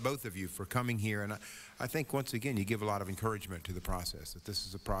 both of you, for coming here. And I think, once again, you give a lot of encouragement to the process, that this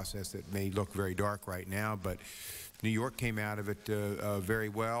is a process that may look very dark right now, but New York came out of it very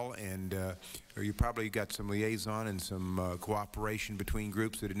well, and you probably got some liaison and some cooperation between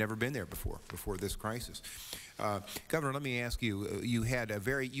groups that had never been there before this crisis. Governor, let me ask you, you had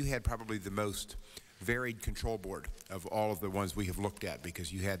probably the most varied control board of all of the ones we have looked at,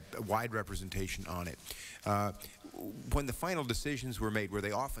 because you had a wide representation on it. When the final decisions were made, were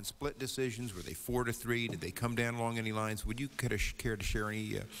they often split decisions? Were they 4-3? Did they come down along any lines? Would you care to share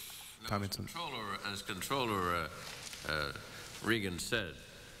any comments on that? As Controller Regan said,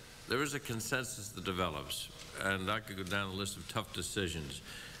 there is a consensus that develops, and I could go down a list of tough decisions: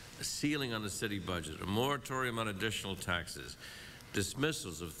 a ceiling on the city budget, a moratorium on additional taxes,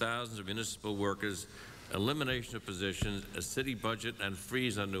 dismissals of thousands of municipal workers, elimination of positions, a city budget and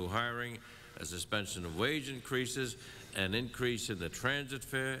freeze on new hiring, a suspension of wage increases, an increase in the transit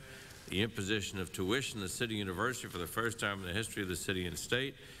fare, the imposition of tuition in the city university for the first time in the history of the city and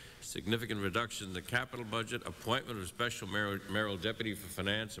state, significant reduction in the capital budget, appointment of a special mayoral deputy for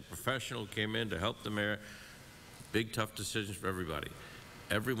finance. A professional came in to help the mayor. Big, tough decisions for everybody.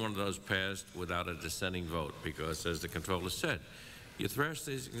 Every one of those passed without a dissenting vote because, as the controller said, you thrash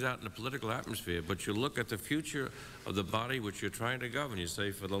these things out in the political atmosphere, but you look at the future of the body which you're trying to govern. You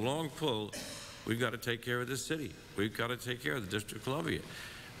say, for the long pull, we've got to take care of this city. We've got to take care of the District of Columbia.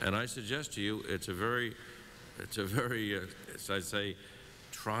 And I suggest to you, it's a very, as I say,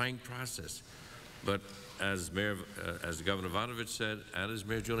 trying process. But as Governor Ivanovich said, and as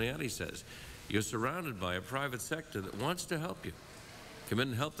Mayor Giuliani says, you're surrounded by a private sector that wants to help you. Come in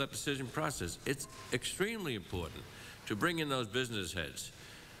and help that decision process. It's extremely important to bring in those business heads.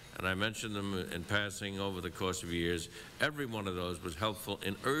 And I mentioned them in passing over the course of years. Every one of those was helpful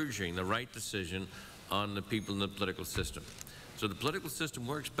in urging the right decision on the people in the political system. So the political system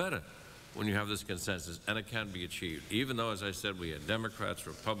works better when you have this consensus, and it can be achieved. Even though, as I said, we had Democrats,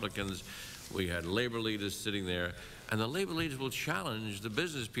 Republicans, we had labor leaders sitting there, and the labor leaders will challenge the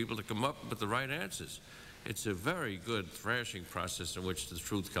business people to come up with the right answers. It's a very good thrashing process in which the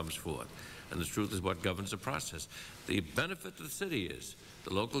truth comes forth, and the truth is what governs the process. The benefit to the city is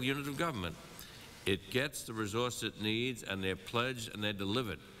the local unit of government. It gets the resource it needs, and they're pledged and they're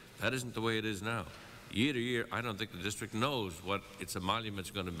delivered. That isn't the way it is now. Year to year, I don't think the district knows what its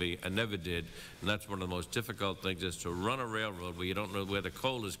emolument's going to be, and never did. And that's one of the most difficult things, is to run a railroad where you don't know where the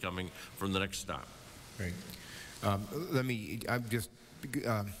coal is coming from the next stop. Great.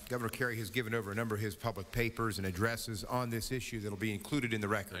 Governor Carey has given over a number of his public papers and addresses on this issue that will be included in the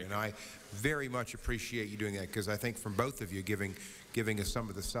record. And I very much appreciate you doing that, because I think from both of you giving us some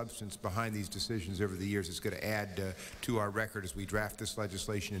of the substance behind these decisions over the years is going to add to our record as we draft this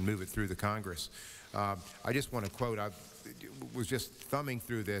legislation and move it through the Congress. I just want to quote, I was just thumbing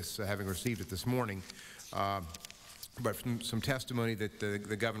through this, having received it this morning, but from some testimony that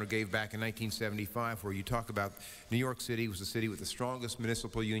the governor gave back in 1975, where you talk about New York City was the city with the strongest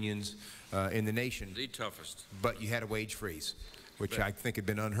municipal unions in the nation. The toughest. But you had a wage freeze, which I think had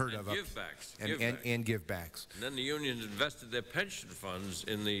been unheard of. Give-backs. And give-backs. And then the unions invested their pension funds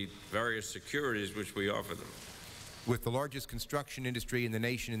in the various securities which we offer them. With the largest construction industry in the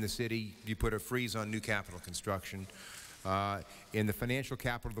nation, in the city, you put a freeze on new capital construction. In the financial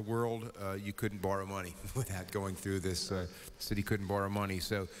capital of the world, you couldn't borrow money without going through this. City couldn't borrow money.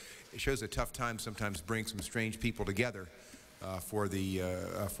 So it shows a tough time sometimes brings some strange people together for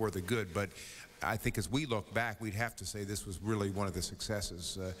the good. But I think as we look back, we'd have to say this was really one of the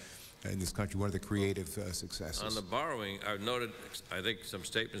successes in this country, one of the creative successes. On the borrowing, I've noted, I think, some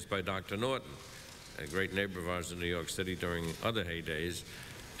statements by Dr. Norton, a great neighbor of ours in New York City during other heydays.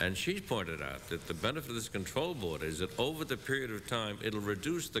 And she's pointed out that the benefit of this control board is that over the period of time, it'll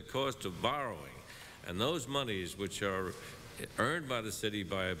reduce the cost of borrowing. And those monies which are earned by the city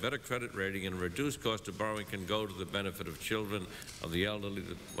by a better credit rating and a reduced cost of borrowing can go to the benefit of children, of the elderly,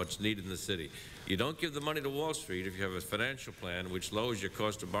 what's needed in the city. You don't give the money to Wall Street if you have a financial plan which lowers your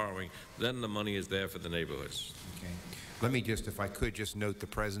cost of borrowing, then the money is there for the neighborhoods. Okay. Let me just, if I could, just note the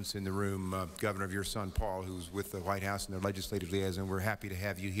presence in the room, Governor, of your son, Paul, who's with the White House and their legislative liaison. We're happy to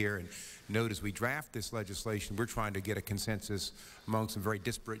have you here. And note, as we draft this legislation, we're trying to get a consensus among some very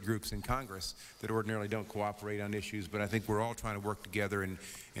disparate groups in Congress that ordinarily don't cooperate on issues. But I think we're all trying to work together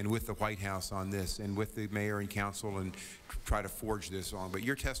and with the White House on this, and with the mayor and council, and try to forge this on. But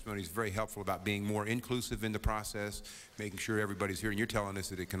your testimony is very helpful about being more inclusive in the process, making sure everybody's here, and you're telling us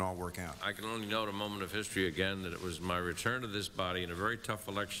that it can all work out. I can only note a moment of history again, that it was my return to this body in a very tough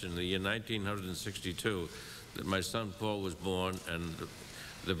election in the year 1962 that my son Paul was born, and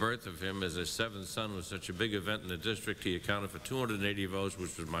the birth of him as a seventh son was such a big event in the district. He accounted for 280 votes,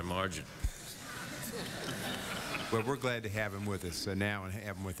 which was my margin. Well, we're glad to have him with us now, and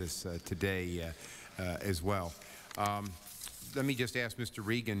have him with us today as well. Let me just ask Mr.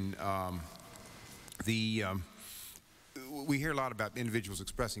 Regan, we hear a lot about individuals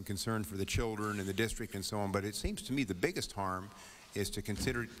expressing concern for the children in the district and so on, but it seems to me the biggest harm is to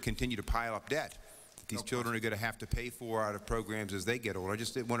continue to pile up debt that these children are going to have to pay for out of programs as they get older. I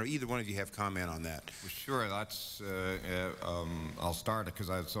just wonder, either one of you have comment on that. Well, sure, that's, I'll start it because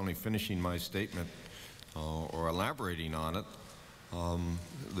I was only finishing my statement or elaborating on it,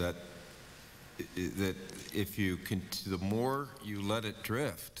 that if you the more you let it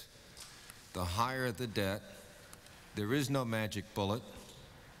drift, the higher the debt. There is no magic bullet.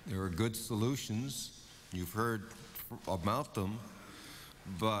 There are good solutions. You've heard about them.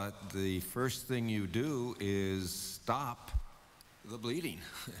 But the first thing you do is stop the bleeding.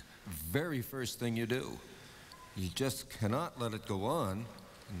 Very first thing you do. You just cannot let it go on.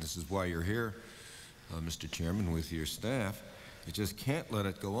 And this is why you're here, Mr. Chairman, with your staff. You just can't let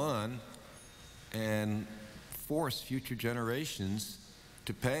it go on and force future generations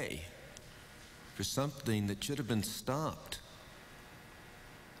to pay for something that should have been stopped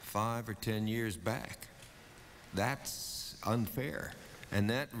 5 or 10 years back. That's unfair. And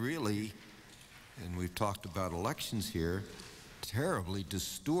that really, and we've talked about elections here, terribly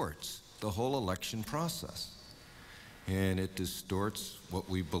distorts the whole election process. And it distorts what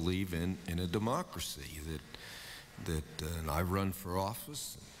we believe in a democracy, and I run for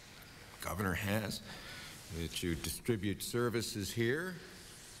office, the governor has, that you distribute services here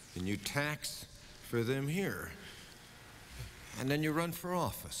and you tax for them here. And then you run for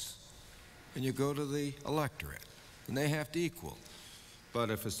office and you go to the electorate and they have to equal. But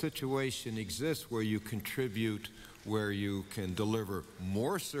if a situation exists where you contribute, where you can deliver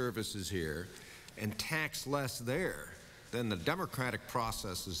more services here and tax less there, then the democratic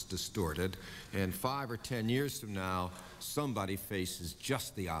process is distorted, and 5 or 10 years from now, somebody faces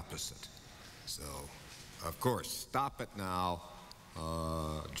just the opposite. So, of course, stop it now,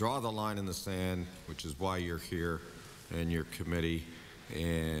 draw the line in the sand, which is why you're here and your committee,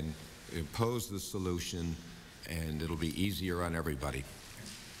 and impose the solution, and it'll be easier on everybody.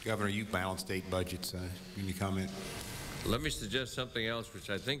 Governor, you balance state budgets. Can you comment? Let me suggest something else which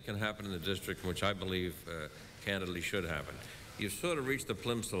I think can happen in the district, which I believe candidly should happen. You've sort of reached the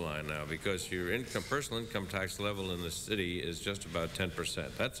plimsoll line now because your personal income tax level in the city is just about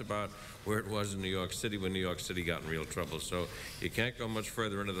 10%. That's about where it was in New York City when New York City got in real trouble. So you can't go much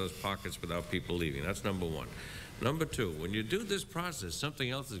further into those pockets without people leaving. That's number one. Number two, when you do this process,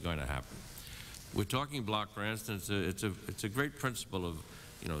 something else is going to happen. We're talking block grants, and it's a great principle of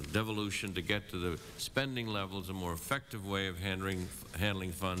devolution to get to the spending levels, a more effective way of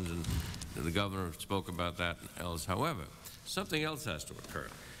handling funds, and the governor spoke about that and else. However, something else has to occur.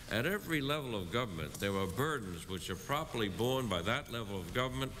 At every level of government, there are burdens which are properly borne by that level of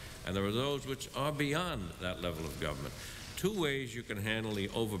government, and there are those which are beyond that level of government. Two ways you can handle the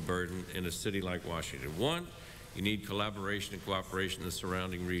overburden in a city like Washington. One, you need collaboration and cooperation in the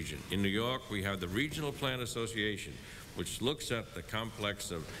surrounding region. In New York, we have the Regional Plan Association, which looks at the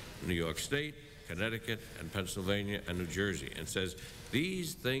complex of New York State, Connecticut, and Pennsylvania, and New Jersey, and says,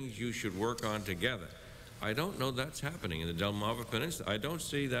 these things you should work on together. I don't know that's happening in the Delmarva Peninsula. I don't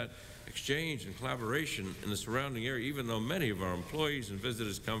see that exchange and collaboration in the surrounding area, even though many of our employees and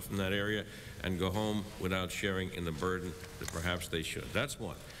visitors come from that area and go home without sharing in the burden that perhaps they should. That's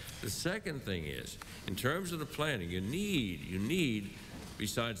one. The second thing is, in terms of the planning, you need,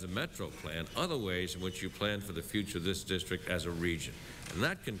 besides the metro plan, other ways in which you plan for the future of this district as a region. And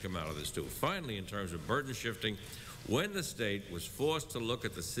that can come out of this too. Finally, in terms of burden shifting, when the state was forced to look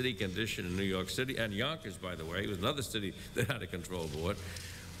at the city condition in New York City, and Yonkers, by the way, was another city that had a control board,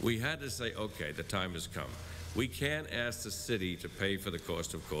 we had to say, okay, the time has come. We can't ask the city to pay for the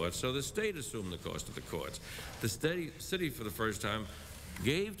cost of courts, so the state assumed the cost of the courts. The city, for the first time,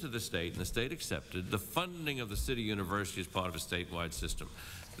 gave to the state, and the state accepted, the funding of the city university as part of a statewide system.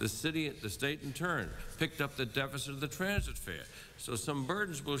 The state in turn picked up the deficit of the transit fare. So some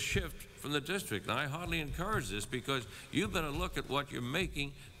burdens will shift from the district. And I hardly encourage this because you better look at what you're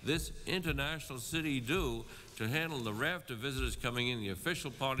making this international city do to handle the raft of visitors coming in, the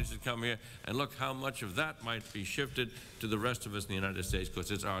official parties that come here, and look how much of that might be shifted to the rest of us in the United States, because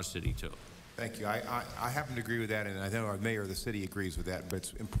it's our city too. Thank you. I happen to agree with that, and I know our mayor of the city agrees with that, but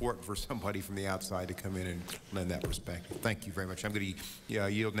it's important for somebody from the outside to come in and lend that perspective. Thank you very much. I'm going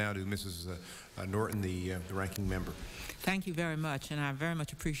to yield now to Mrs. Norton, the ranking member. Thank you very much, and I very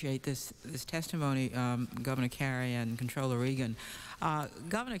much appreciate this testimony, Governor Carey and Controller Regan.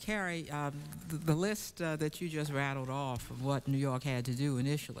 Governor Carey, the list that you just rattled off of what New York had to do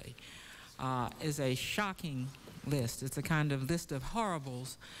initially is a shocking list. It's a kind of list of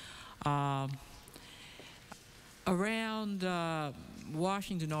horribles. Around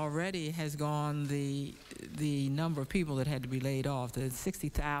Washington already has gone the number of people that had to be laid off, the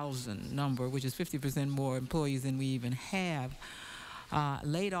 60,000 number, which is 50% more employees than we even have,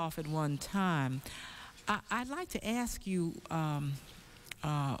 laid off at one time. I'd like to ask you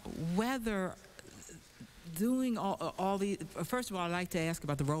whether doing all the, first of all, I'd like to ask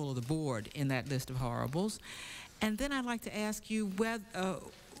about the role of the board in that list of horribles, and then I'd like to ask you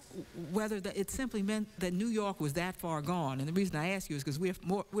whether it simply meant that New York was that far gone. And the reason I ask you is because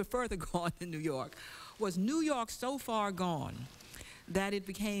we're further gone than New York. Was New York so far gone that it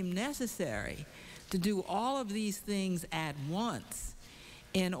became necessary to do all of these things at once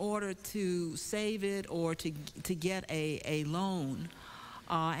in order to save it or to get a loan?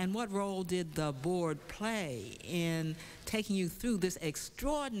 And what role did the board play in taking you through this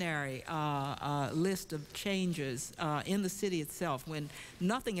extraordinary list of changes in the city itself, when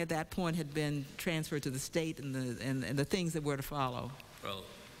nothing at that point had been transferred to the state and the things that were to follow? Well,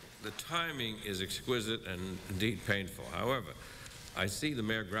 the timing is exquisite and indeed painful. However, I see the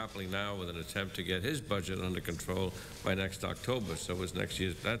mayor grappling now with an attempt to get his budget under control by next October. So it's next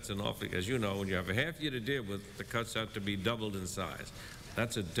year. That's an awful, as you know, when you have a half year to deal with, the cuts have to be doubled in size.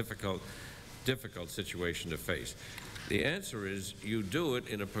 That's a difficult situation to face. The answer is you do it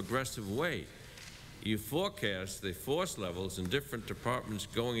in a progressive way. You forecast the force levels in different departments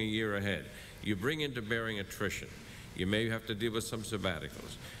going a year ahead. You bring into bearing attrition. You may have to deal with some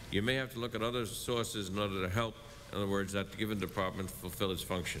sabbaticals. You may have to look at other sources in order to help, in other words, that given department fulfill its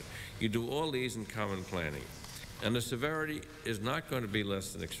function. You do all these in common planning. And the severity is not going to be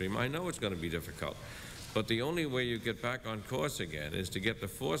less than extreme. I know it's going to be difficult. But the only way you get back on course again is to get the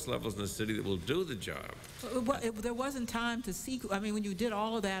force levels in the city that will do the job. There wasn't time to seek. I mean, when you did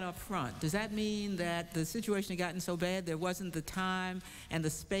all of that up front, does that mean that the situation had gotten so bad there wasn't the time and the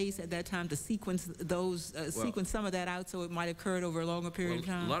space at that time to sequence those, sequence some of that out so it might have occurred over a longer period of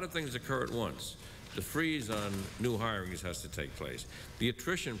time? A lot of things occur at once. The freeze on new hirings has to take place. The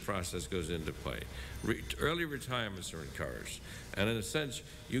attrition process goes into play. Early retirements are encouraged. And in a sense,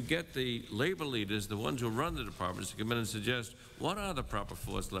 you get the labor leaders, the ones who run the departments, to come in and suggest what are the proper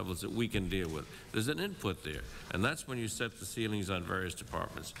force levels that we can deal with. There's an input there. And that's when you set the ceilings on various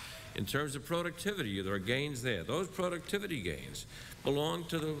departments. In terms of productivity, there are gains there. Those productivity gains belong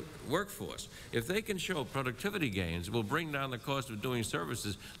to the workforce. If they can show productivity gains, it will bring down the cost of doing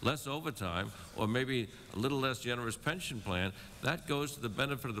services, less overtime, or maybe a little less generous pension plan. That goes to the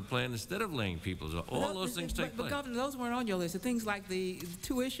benefit of the plan instead of laying people off. All those things take place. But Governor, those weren't on your list. The things like the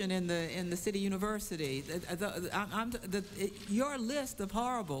tuition in the city university. Your list of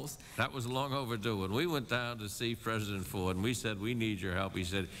horribles. That was long overdue. When we went down to see President Ford and we said, we need your help, he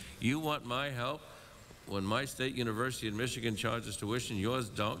said, you want my help? When my state university in Michigan charges tuition, yours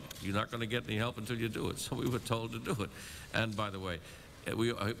don't. You're not going to get any help until you do it. So we were told to do it. And by the way, we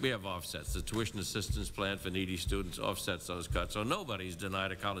have offsets. The tuition assistance plan for needy students offsets those cuts. So nobody's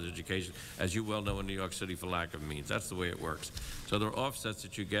denied a college education, as you well know in New York City, for lack of means. That's the way it works. So there are offsets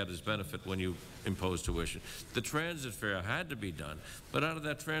that you get as benefit when you impose tuition. The transit fare had to be done, but out of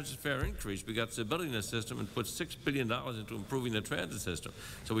that transit fare increase, we got stability in the system and put $6 billion into improving the transit system.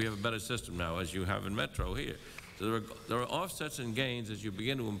 So we have a better system now, as you have in Metro here. So there are offsets and gains as you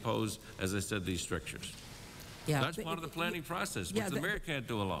begin to impose, as I said, these strictures. Yeah, that's part of the planning process, which the mayor can't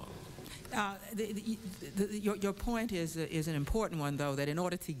do alone. Your point is an important one, though, that in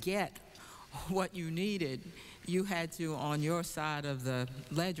order to get what you needed, you had to, on your side of the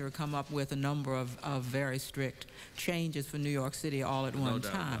ledger, come up with a number of very strict changes for New York City all at one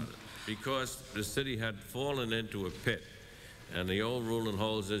time. Because the city had fallen into a pit. And the old rule in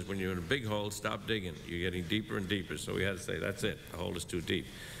holes is when you're in a big hole, stop digging. You're getting deeper and deeper. So we had to say, that's it. The hole is too deep.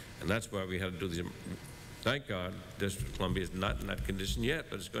 And that's why we had to do these. Thank God, District of Columbia is not in that condition yet,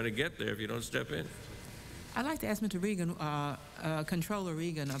 but it's going to get there if you don't step in. I'd like to ask Mr. Regan, Controller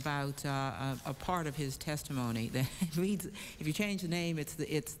Regan, about a part of his testimony that reads, if you change the name, it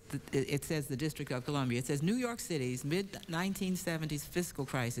says the District of Columbia. It says, New York City's mid-1970s fiscal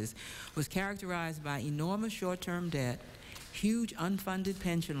crisis was characterized by enormous short-term debt, huge unfunded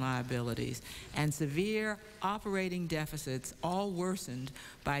pension liabilities, and severe operating deficits, all worsened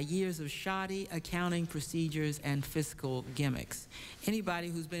by years of shoddy accounting procedures and fiscal gimmicks. Anybody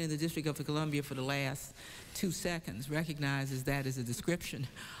who's been in the District of Columbia for the last 2 seconds recognizes that as a description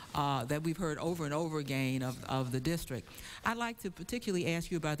that we've heard over and over again of the district. I'd like to particularly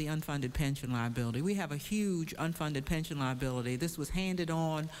ask you about the unfunded pension liability. We have a huge unfunded pension liability. This was handed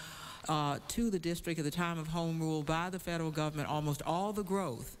on to the district at the time of home rule by the federal government. Almost all the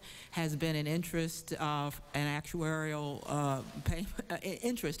growth has been in interest and actuarial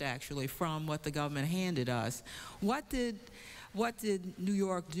interest, actually, from what the government handed us. What did New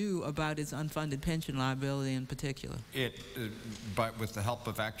York do about its unfunded pension liability in particular? With the help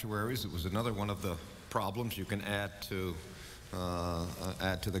of actuaries, it was another one of the problems you can add to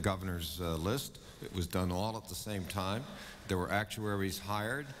the governor's list. It was done all at the same time. There were actuaries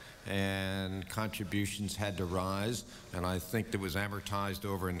hired, and contributions had to rise, and I think that was amortized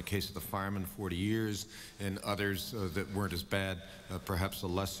over, in the case of the firemen, 40 years, and others that weren't as bad, perhaps a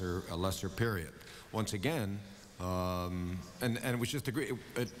lesser period. Once again, and it was just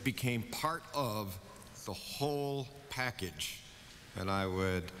it became part of the whole package, and I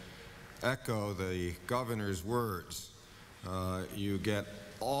would echo the governor's words. You get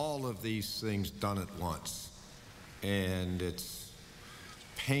all of these things done at once, and it's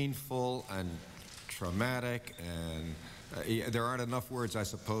painful and traumatic, and there aren't enough words, I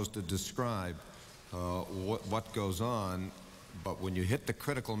suppose, to describe what goes on. But when you hit the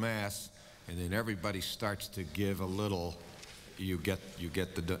critical mass, and then everybody starts to give a little, you get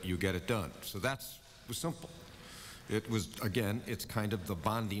it done. So it was simple. It was, again, it's kind of the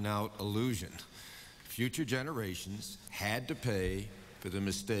bonding out illusion. Future generations had to pay for the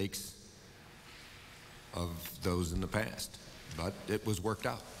mistakes of those in the past. But it was worked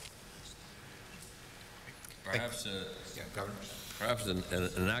out. Perhaps, perhaps an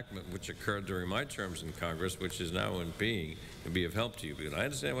enactment which occurred during my terms in Congress, which is now in being, can be of help to you. Because I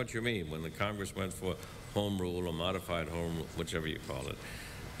understand what you mean when the Congress went for home rule or modified home rule, whichever you call it.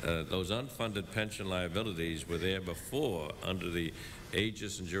 Those unfunded pension liabilities were there before under the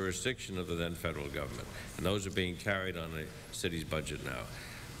aegis and jurisdiction of the then federal government. And those are being carried on the city's budget now.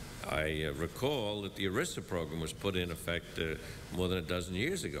 I recall that the ERISA program was put in effect more than a dozen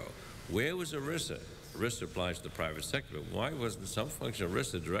years ago. Where was ERISA? ERISA applies to the private sector, but why wasn't some function of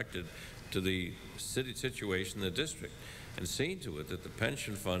ERISA directed to the city situation in the district and seen to it that the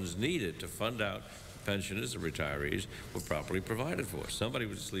pension funds needed to fund out pensioners and retirees were properly provided for? Somebody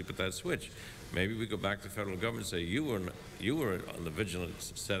was asleep at that switch. Maybe we go back to the federal government and say, you were on the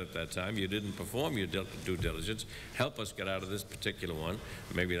vigilance set at that time. You didn't perform your due diligence. Help us get out of this particular one.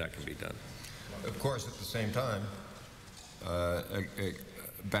 Maybe that can be done. Of course, at the same time,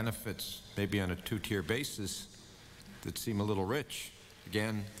 benefits maybe on a two-tier basis that seem a little rich.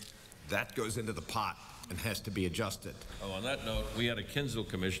 Again, that goes into the pot and has to be adjusted. Oh, on that note, we had a Kinsel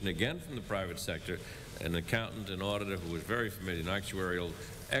Commission, again from the private sector, an accountant and auditor who was very familiar, an actuarial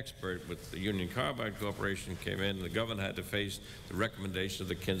expert with the Union Carbide Corporation came in, and the governor had to face the recommendation of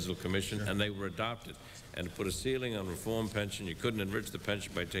the Kinsel Commission, and they were adopted. And to put a ceiling on reform pension, you couldn't enrich the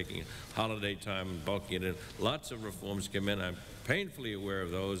pension by taking holiday time and bulking it in. Lots of reforms came in. I'm painfully aware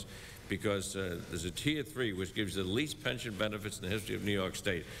of those because there's a Tier 3, which gives the least pension benefits in the history of New York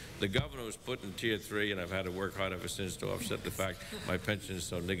State. The governor was put in Tier 3, and I've had to work hard ever since to offset the fact my pension is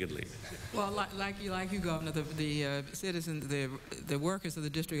so niggardly. Well, like you, Governor, the citizens, the workers of the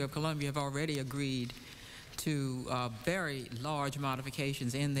District of Columbia have already agreed to very large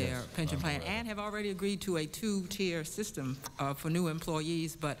modifications in their pension plan and have already agreed to a two-tier system for new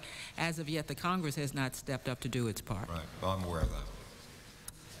employees, but as of yet the Congress has not stepped up to do its part. Right. Well, I'm aware of that.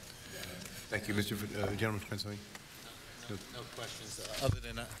 Thank you, Mr. Gentleman from Pennsylvania. No questions other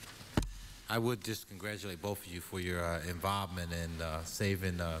than I would just congratulate both of you for your involvement in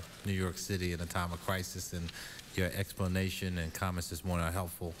saving New York City in a time of crisis, and your explanation and comments this morning are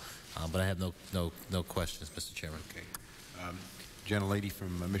helpful. But I have no questions, Mr. Chairman. Okay. Gentlelady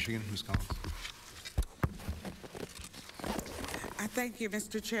from Michigan, Ms. Collins. Thank you,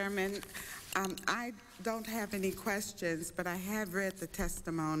 Mr. Chairman. I don't have any questions, but I have read the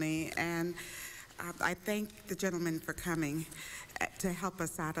testimony, and I thank the gentleman for coming to help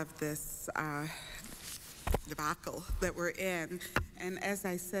us out of this debacle that we're in. And as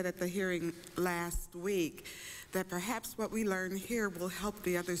I said at the hearing last week, that perhaps what we learn here will help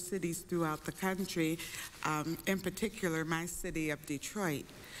the other cities throughout the country, in particular my city of Detroit,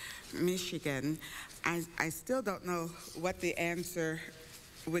 Michigan. I still don't know what the answer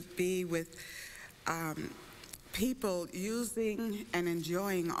would be with people using and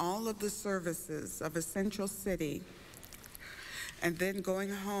enjoying all of the services of a central city and then going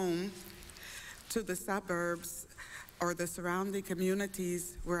home to the suburbs or the surrounding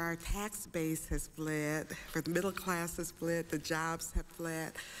communities where our tax base has fled, where the middle class has fled, the jobs have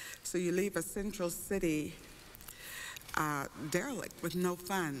fled. So you leave a central city derelict with no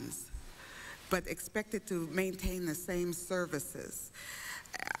funds, but expected to maintain the same services.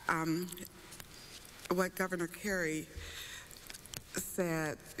 What Governor Carey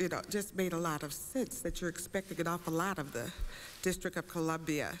said, just made a lot of sense, that you're expecting an awful lot of the District of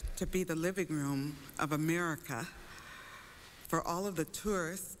Columbia to be the living room of America for all of the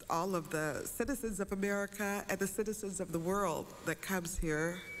tourists, all of the citizens of America and the citizens of the world that comes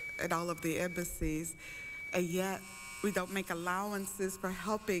here, and all of the embassies, and yet we don't make allowances for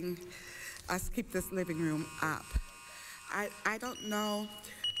helping us keep this living room up. I don't know.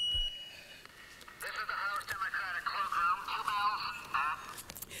 This is the House Democratic Cloakroom. 2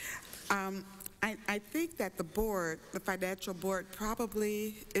 bells up. I think that the board, the financial board,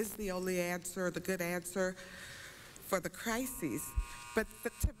 probably is the only answer, the good answer for the crises. But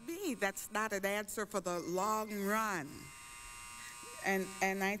to me, that's not an answer for the long run.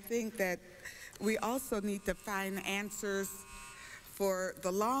 And I think that we also need to find answers for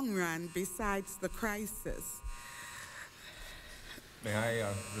the long run besides the crisis. May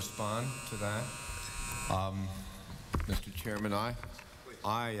I respond to that? Mr. Chairman, I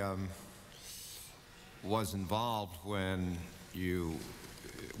was involved when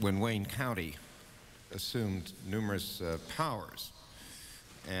Wayne County assumed numerous powers,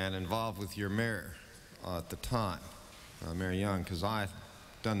 and involved with your mayor at the time, Mayor Young, because I've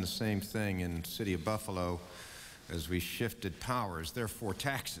done the same thing in the city of Buffalo as we shifted powers, therefore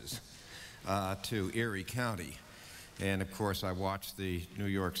taxes, to Erie County. And of course, I watched the New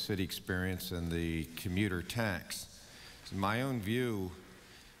York City experience and the commuter tax. So my own view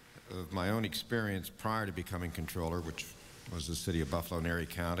of my own experience prior to becoming controller, which was the city of Buffalo and Erie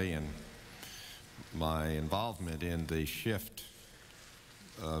County, and my involvement in the shift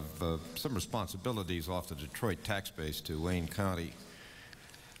of some responsibilities off the Detroit tax base to Wayne County,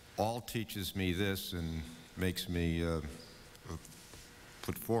 all teaches me this and makes me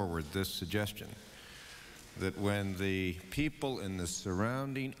put forward this suggestion, that when the people in the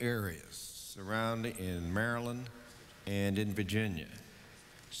surrounding areas, in Maryland and in Virginia,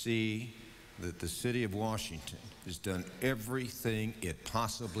 see that the city of Washington has done everything it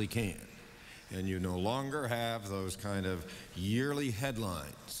possibly can, and you no longer have those kind of yearly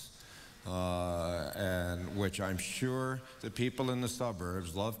headlines, and which I'm sure the people in the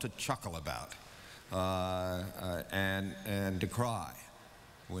suburbs love to chuckle about and decry.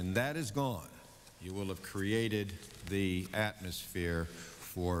 When that is gone, you will have created the atmosphere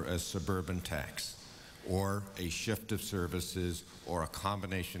for a suburban tax or a shift of services or a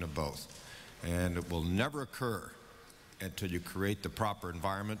combination of both. And it will never occur until you create the proper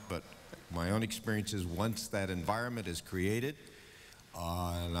environment, but my own experience is once that environment is created,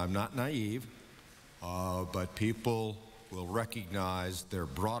 and I'm not naive, but people will recognize their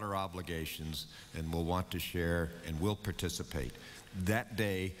broader obligations and will want to share and will participate. That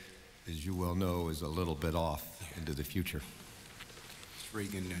day, as you well know, is a little bit off into the future. Mr.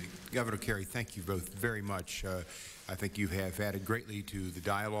 Reagan, Governor Carey, thank you both very much. I think you have added greatly to the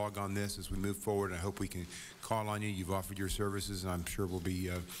dialogue on this as we move forward. I hope we can call on you. You've offered your services, and I'm sure we'll be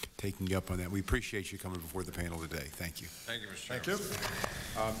taking you up on that. We appreciate you coming before the panel today. Thank you. Thank you, Mr. Chairman.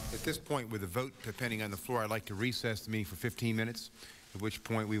 Thank you. At this point, with the vote pending on the floor, I'd like to recess the meeting for 15 minutes, at which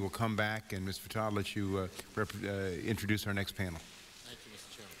point we will come back, and Ms. Fattah, I'll let you introduce our next panel. Thank you,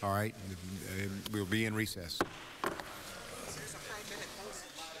 Mr. Chairman. All right. We'll be in recess.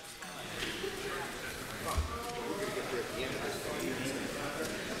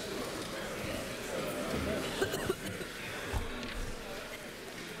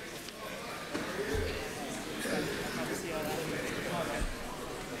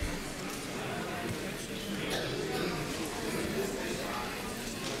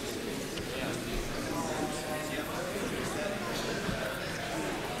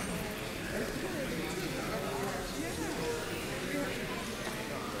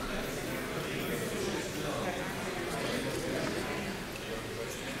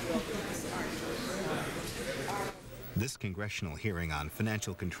 This congressional hearing on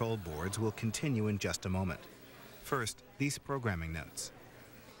financial control boards will continue in just a moment. First, these programming notes.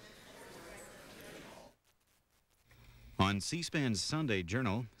 On C-SPAN's Sunday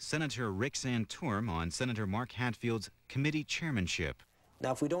Journal, Senator Rick Santorum on Senator Mark Hatfield's committee chairmanship.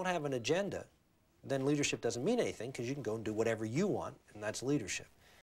 Now, if we don't have an agenda, then leadership doesn't mean anything because you can go and do whatever you want, and that's leadership.